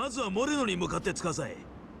chapter. まずはモレノに向かってつかさい。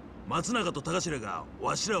松永と高頭が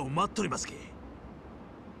わしらを待っとりますけ。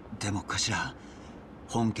でも頭、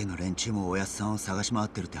本家の連中もおやっさんを探し回っ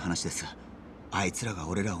てるって話です。あいつらが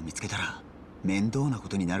俺らを見つけたら面倒なこ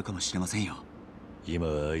とになるかもしれませんよ。今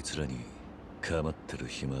はあいつらに構ってる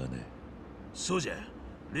暇はね。そうじゃ。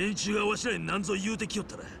連中がわしらに何ぞ言うてきよっ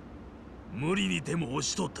たら、無理にでも押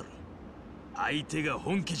し通ったる。相手が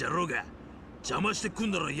本家じゃろうが、邪魔してく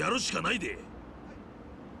んならやるしかないで。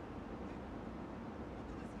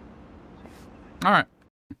Alright.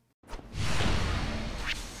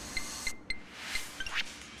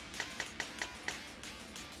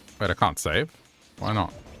 Wait, I can't save? Why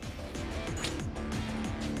not?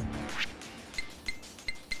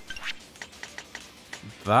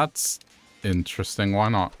 That's interesting. Why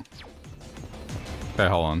not? Okay,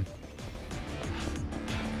 hold on.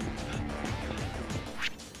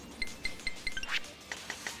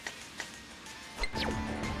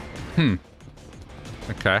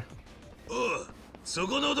 Okay. そ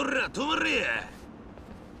この踊りら止まれや。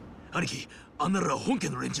兄貴、あんなら本家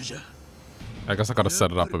の連中じゃ。I guess I gotta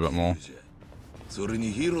set it up a bit more. それ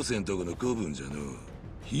に広瀬んとこの子分じゃの。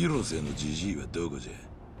広瀬のじじいはどこじゃ。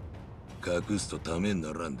隠すとために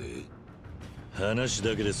ならんで。話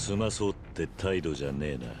だけで済まそうって態度じゃ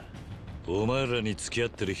ねえな。お前らに付き合っ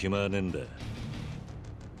てる暇はねえんだ。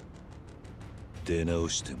出直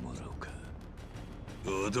してもらおうか。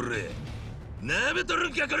踊れ。なめとる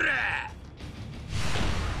んかこら。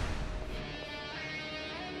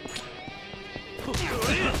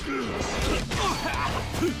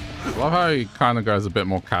I love how he kind of goes a bit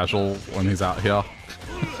more casual when he's out here.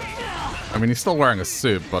 I mean, he's still wearing a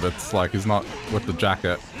suit, but it's like he's not with the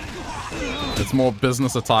jacket. It's more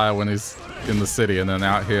business attire when he's in the city, and then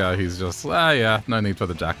out here he's just, yeah, no need for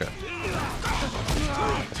the jacket.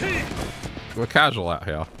 We're casual out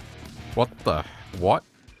here. What the? What?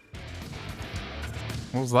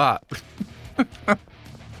 What was that?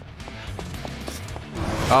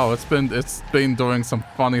 Oh, it's been doing some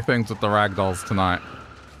funny things with the ragdolls tonight.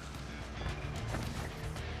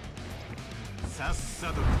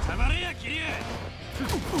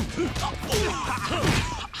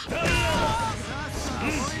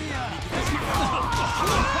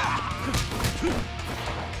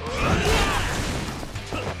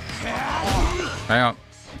 Hang on.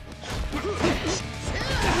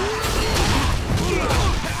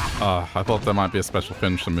 I thought there might be a special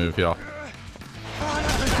finisher move here.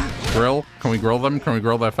 Grill? Can we grill them? Can we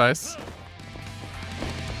grill their face?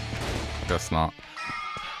 Guess not.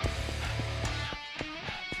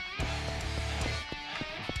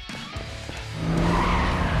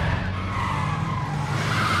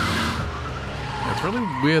 It's really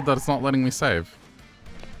weird that it's not letting me save.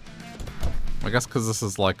 I guess because this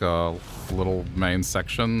is like a little main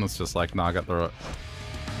section, it's just like, nah, I got through it.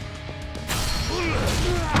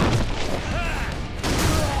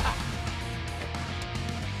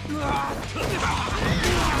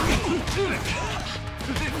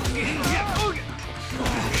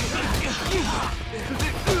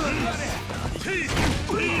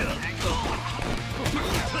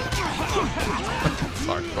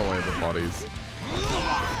 Sorry, the way the bodies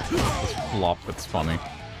just flop, it's funny.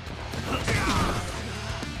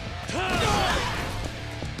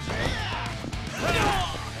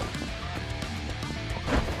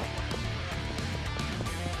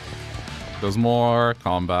 There's more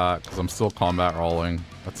combat, because I'm still combat rolling.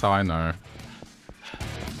 That's how I know.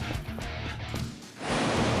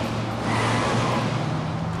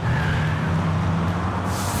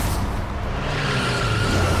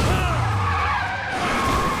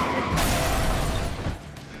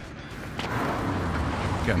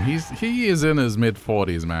 Again, he is in his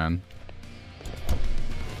mid-40s, man.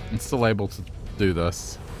 I'm still able to do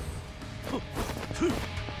this.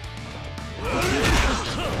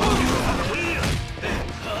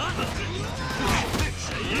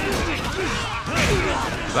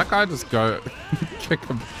 Did that guy just go kick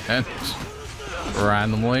a bench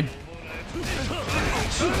randomly?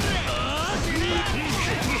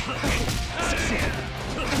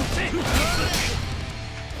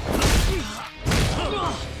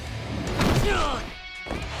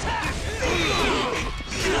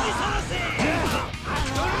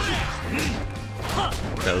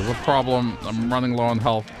 Okay, there's a problem. I'm running low on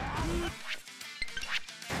health.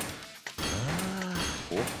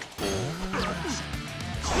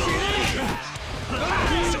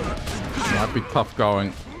 Might be tough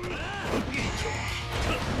going.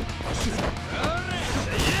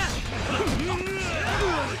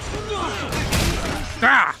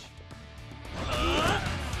 Ah!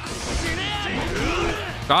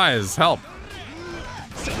 Guys, help!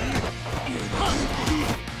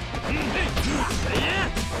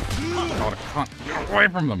 God, I can't get away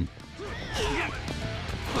from them.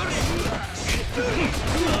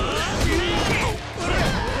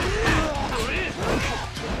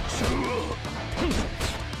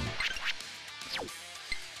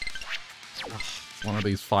 One of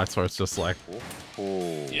these fights where it's just like,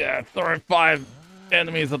 yeah, throw 5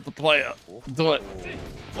 enemies at the player. Do it.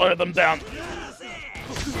 Slow them down.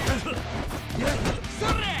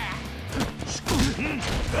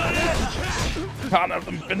 Can't have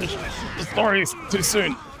them finish the stories too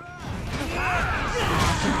soon.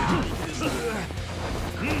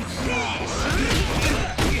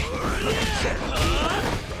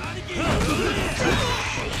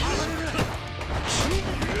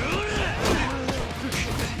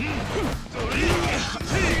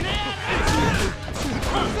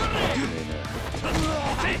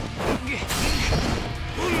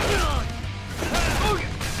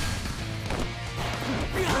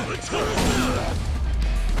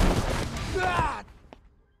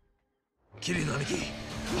 Kiriの兄貴、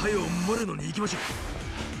早うモレノに行きましょ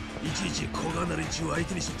う。いちいち小柄な連中を相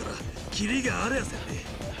手にしとったらキリがあれやせんね。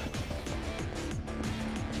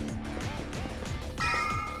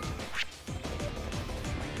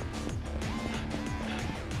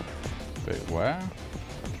Wait, where?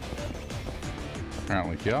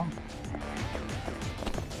 Apparently here.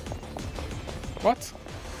 What?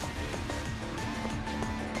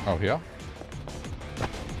 Oh, here?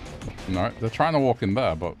 No, they're trying to walk in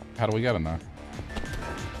there, but how do we get in there?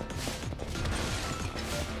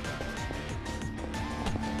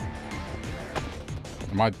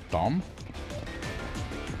 Am I dumb?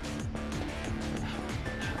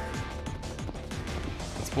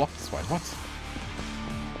 Let's block this way. What?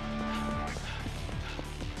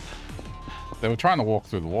 They were trying to walk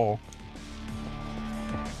through the wall.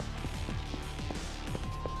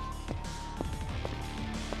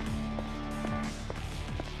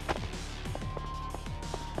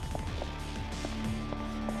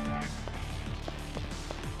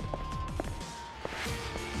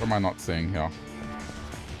 What am I not seeing here?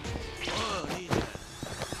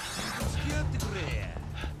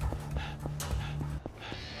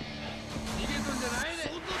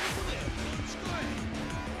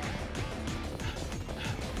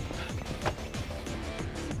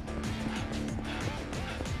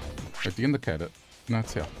 Wait, do you indicate it? No,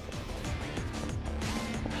 it's here.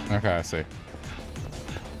 Okay, I see.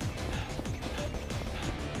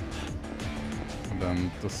 And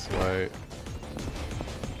then this way.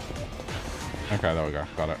 Okay, there we go.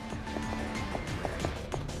 Got it.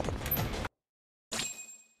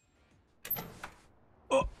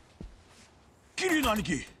 Kiryuの兄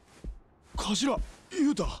貴。頭、ユ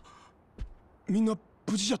ウタ。みんな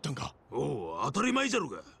無事じゃったんか。おう、当たり前じゃろ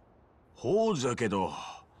が。ほうじゃけど、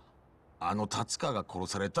あの達川が殺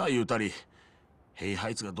された言うたり、兵ハ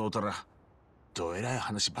イツがどうたら、どえらい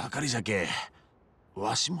話ばかりじゃけ。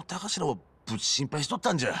わしも高頭をぶち心配しとっ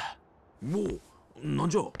たんじゃ。もう、なん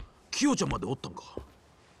じゃ、キヨちゃんまでおったんか。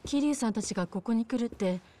桐生さんたちがここに来るっ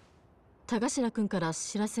て田頭君から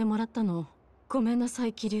知らせもらったの。ごめんなさ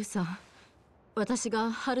い桐生さん。私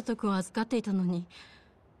が春人君を預かっていたのに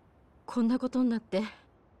こんなことになって。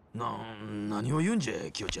何を言うんじゃ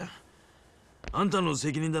キヨちゃん。あんたの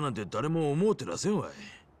責任だなんて誰も思うてらせんわ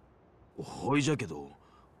い。ほいじゃけど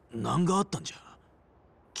何があったんじゃ。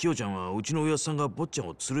キヨちゃんはうちのおやっさんが坊ちゃん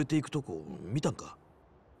を連れて行くとこ見たんか。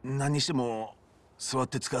何にしても座っ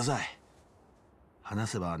てつかさい。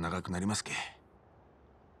話せば長くなりますけ。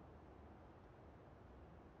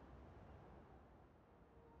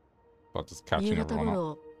夕方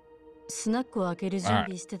頃スナックを開ける準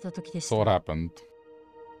備してた時でした。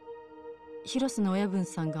広瀬の親分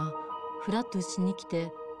さんがフラッとうちに来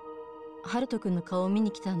て春人君の顔を見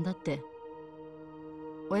に来たんだって。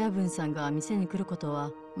親分さんが店に来ること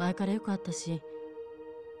は前からよくあったし、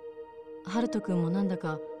春人君もなんだ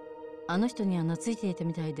かあの人には懐いていた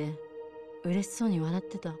みたいで嬉しそうに笑っ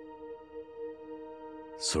てた。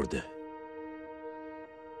それで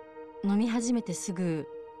飲み始めてすぐ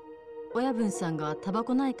親分さんがタバ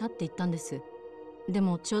コないかって言ったんです。で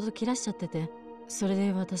もちょうど切らしちゃってて、それ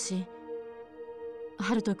で私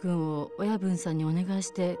春人君を親分さんにお願い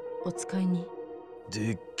してお使いに。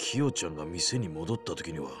でキヨちゃんが店に戻った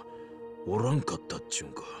時にはおらんかったっちゅう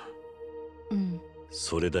んか。うん。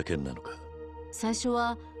それだけなのか。最初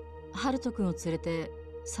は春人君を連れて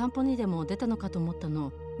散歩にでも出たのかと思った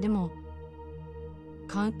の。でも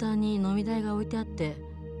カウンターに飲み代が置いてあって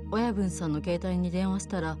親分さんの携帯に電話し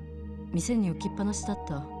たら店に置きっぱなしだっ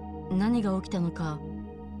た。何が起きたのか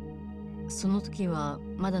その時は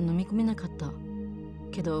まだ飲み込めなかった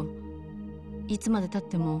けど、いつまでたっ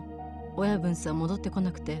ても親分さん戻ってこ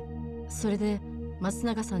なくて、それで松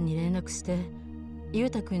永さんに連絡して裕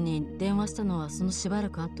太君に電話したのはそのしばら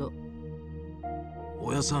く後。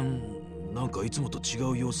親さんなんかいつもと違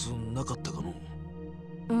う様子なかったかの。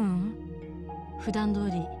うん、普段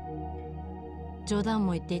通り冗談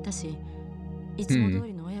も言っていたし、いつも通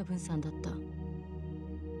りの親分さんだった。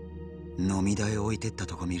飲み代を置いてった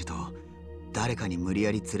とこ見ると誰かに無理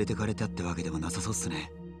やり連れてかれたってわけでもなさそうっす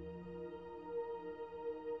ね。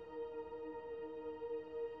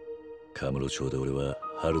カムロ町で俺は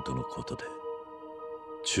ハルトのことで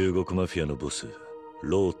中国マフィアのボス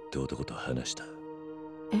ローって男と話した。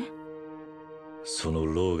その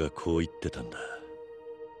ローがこう言ってたんだ。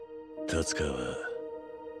達川は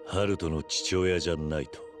ハルトの父親じゃない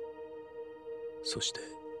と。そして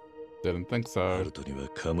ハルトには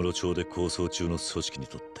カムロ町で抗争中の組織に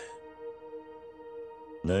とって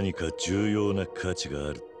何か重要な価値が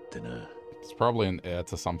あるってな。It's probably an heir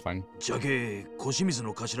to something. じゃけ小清水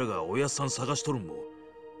の頭がおやっさん探しとるんも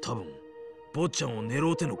多分坊ちゃんを狙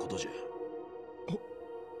うてのことじゃ。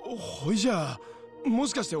ほいじゃあも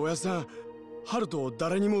しかしておやっさんハルトを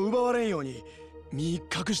誰にも奪われんように身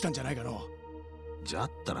隠したんじゃないかの。じゃ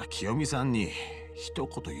ったら清美さんに一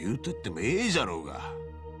言言うとってもええじゃろうが。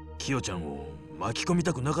キヨちゃんを巻き込み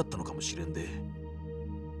たくなかったのかもしれんで。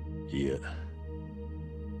いや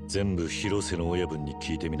全部広瀬の親分に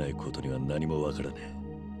聞いてみないことには何もわからね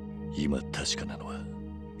え。今確かなのは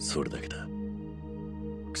それだけだ。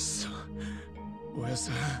くそ、おや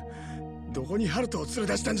さんどこにハルトを連れ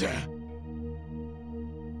出したんじゃ。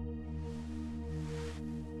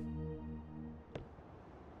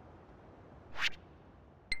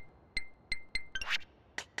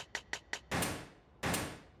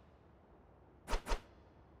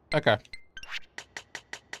Okay.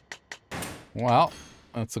 Well,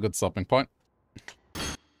 that's a good stopping point.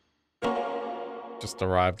 Just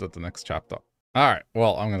arrived at the next chapter. Alright,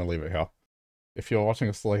 well, I'm going to leave it here. If you're watching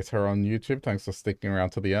us later on YouTube, thanks for sticking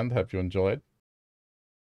around to the end. Hope you enjoyed.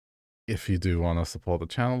 If you do want to support the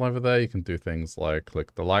channel over there, you can do things like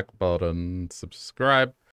click the like button,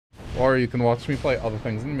 subscribe, or you can watch me play other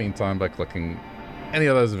things in the meantime by clicking any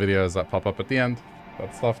of those videos that pop up at the end.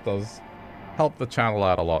 That stuff does help the channel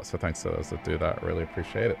out a lot, so thanks to those that do that. Really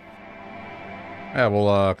appreciate it. Yeah,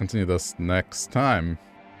 we'll continue this next time.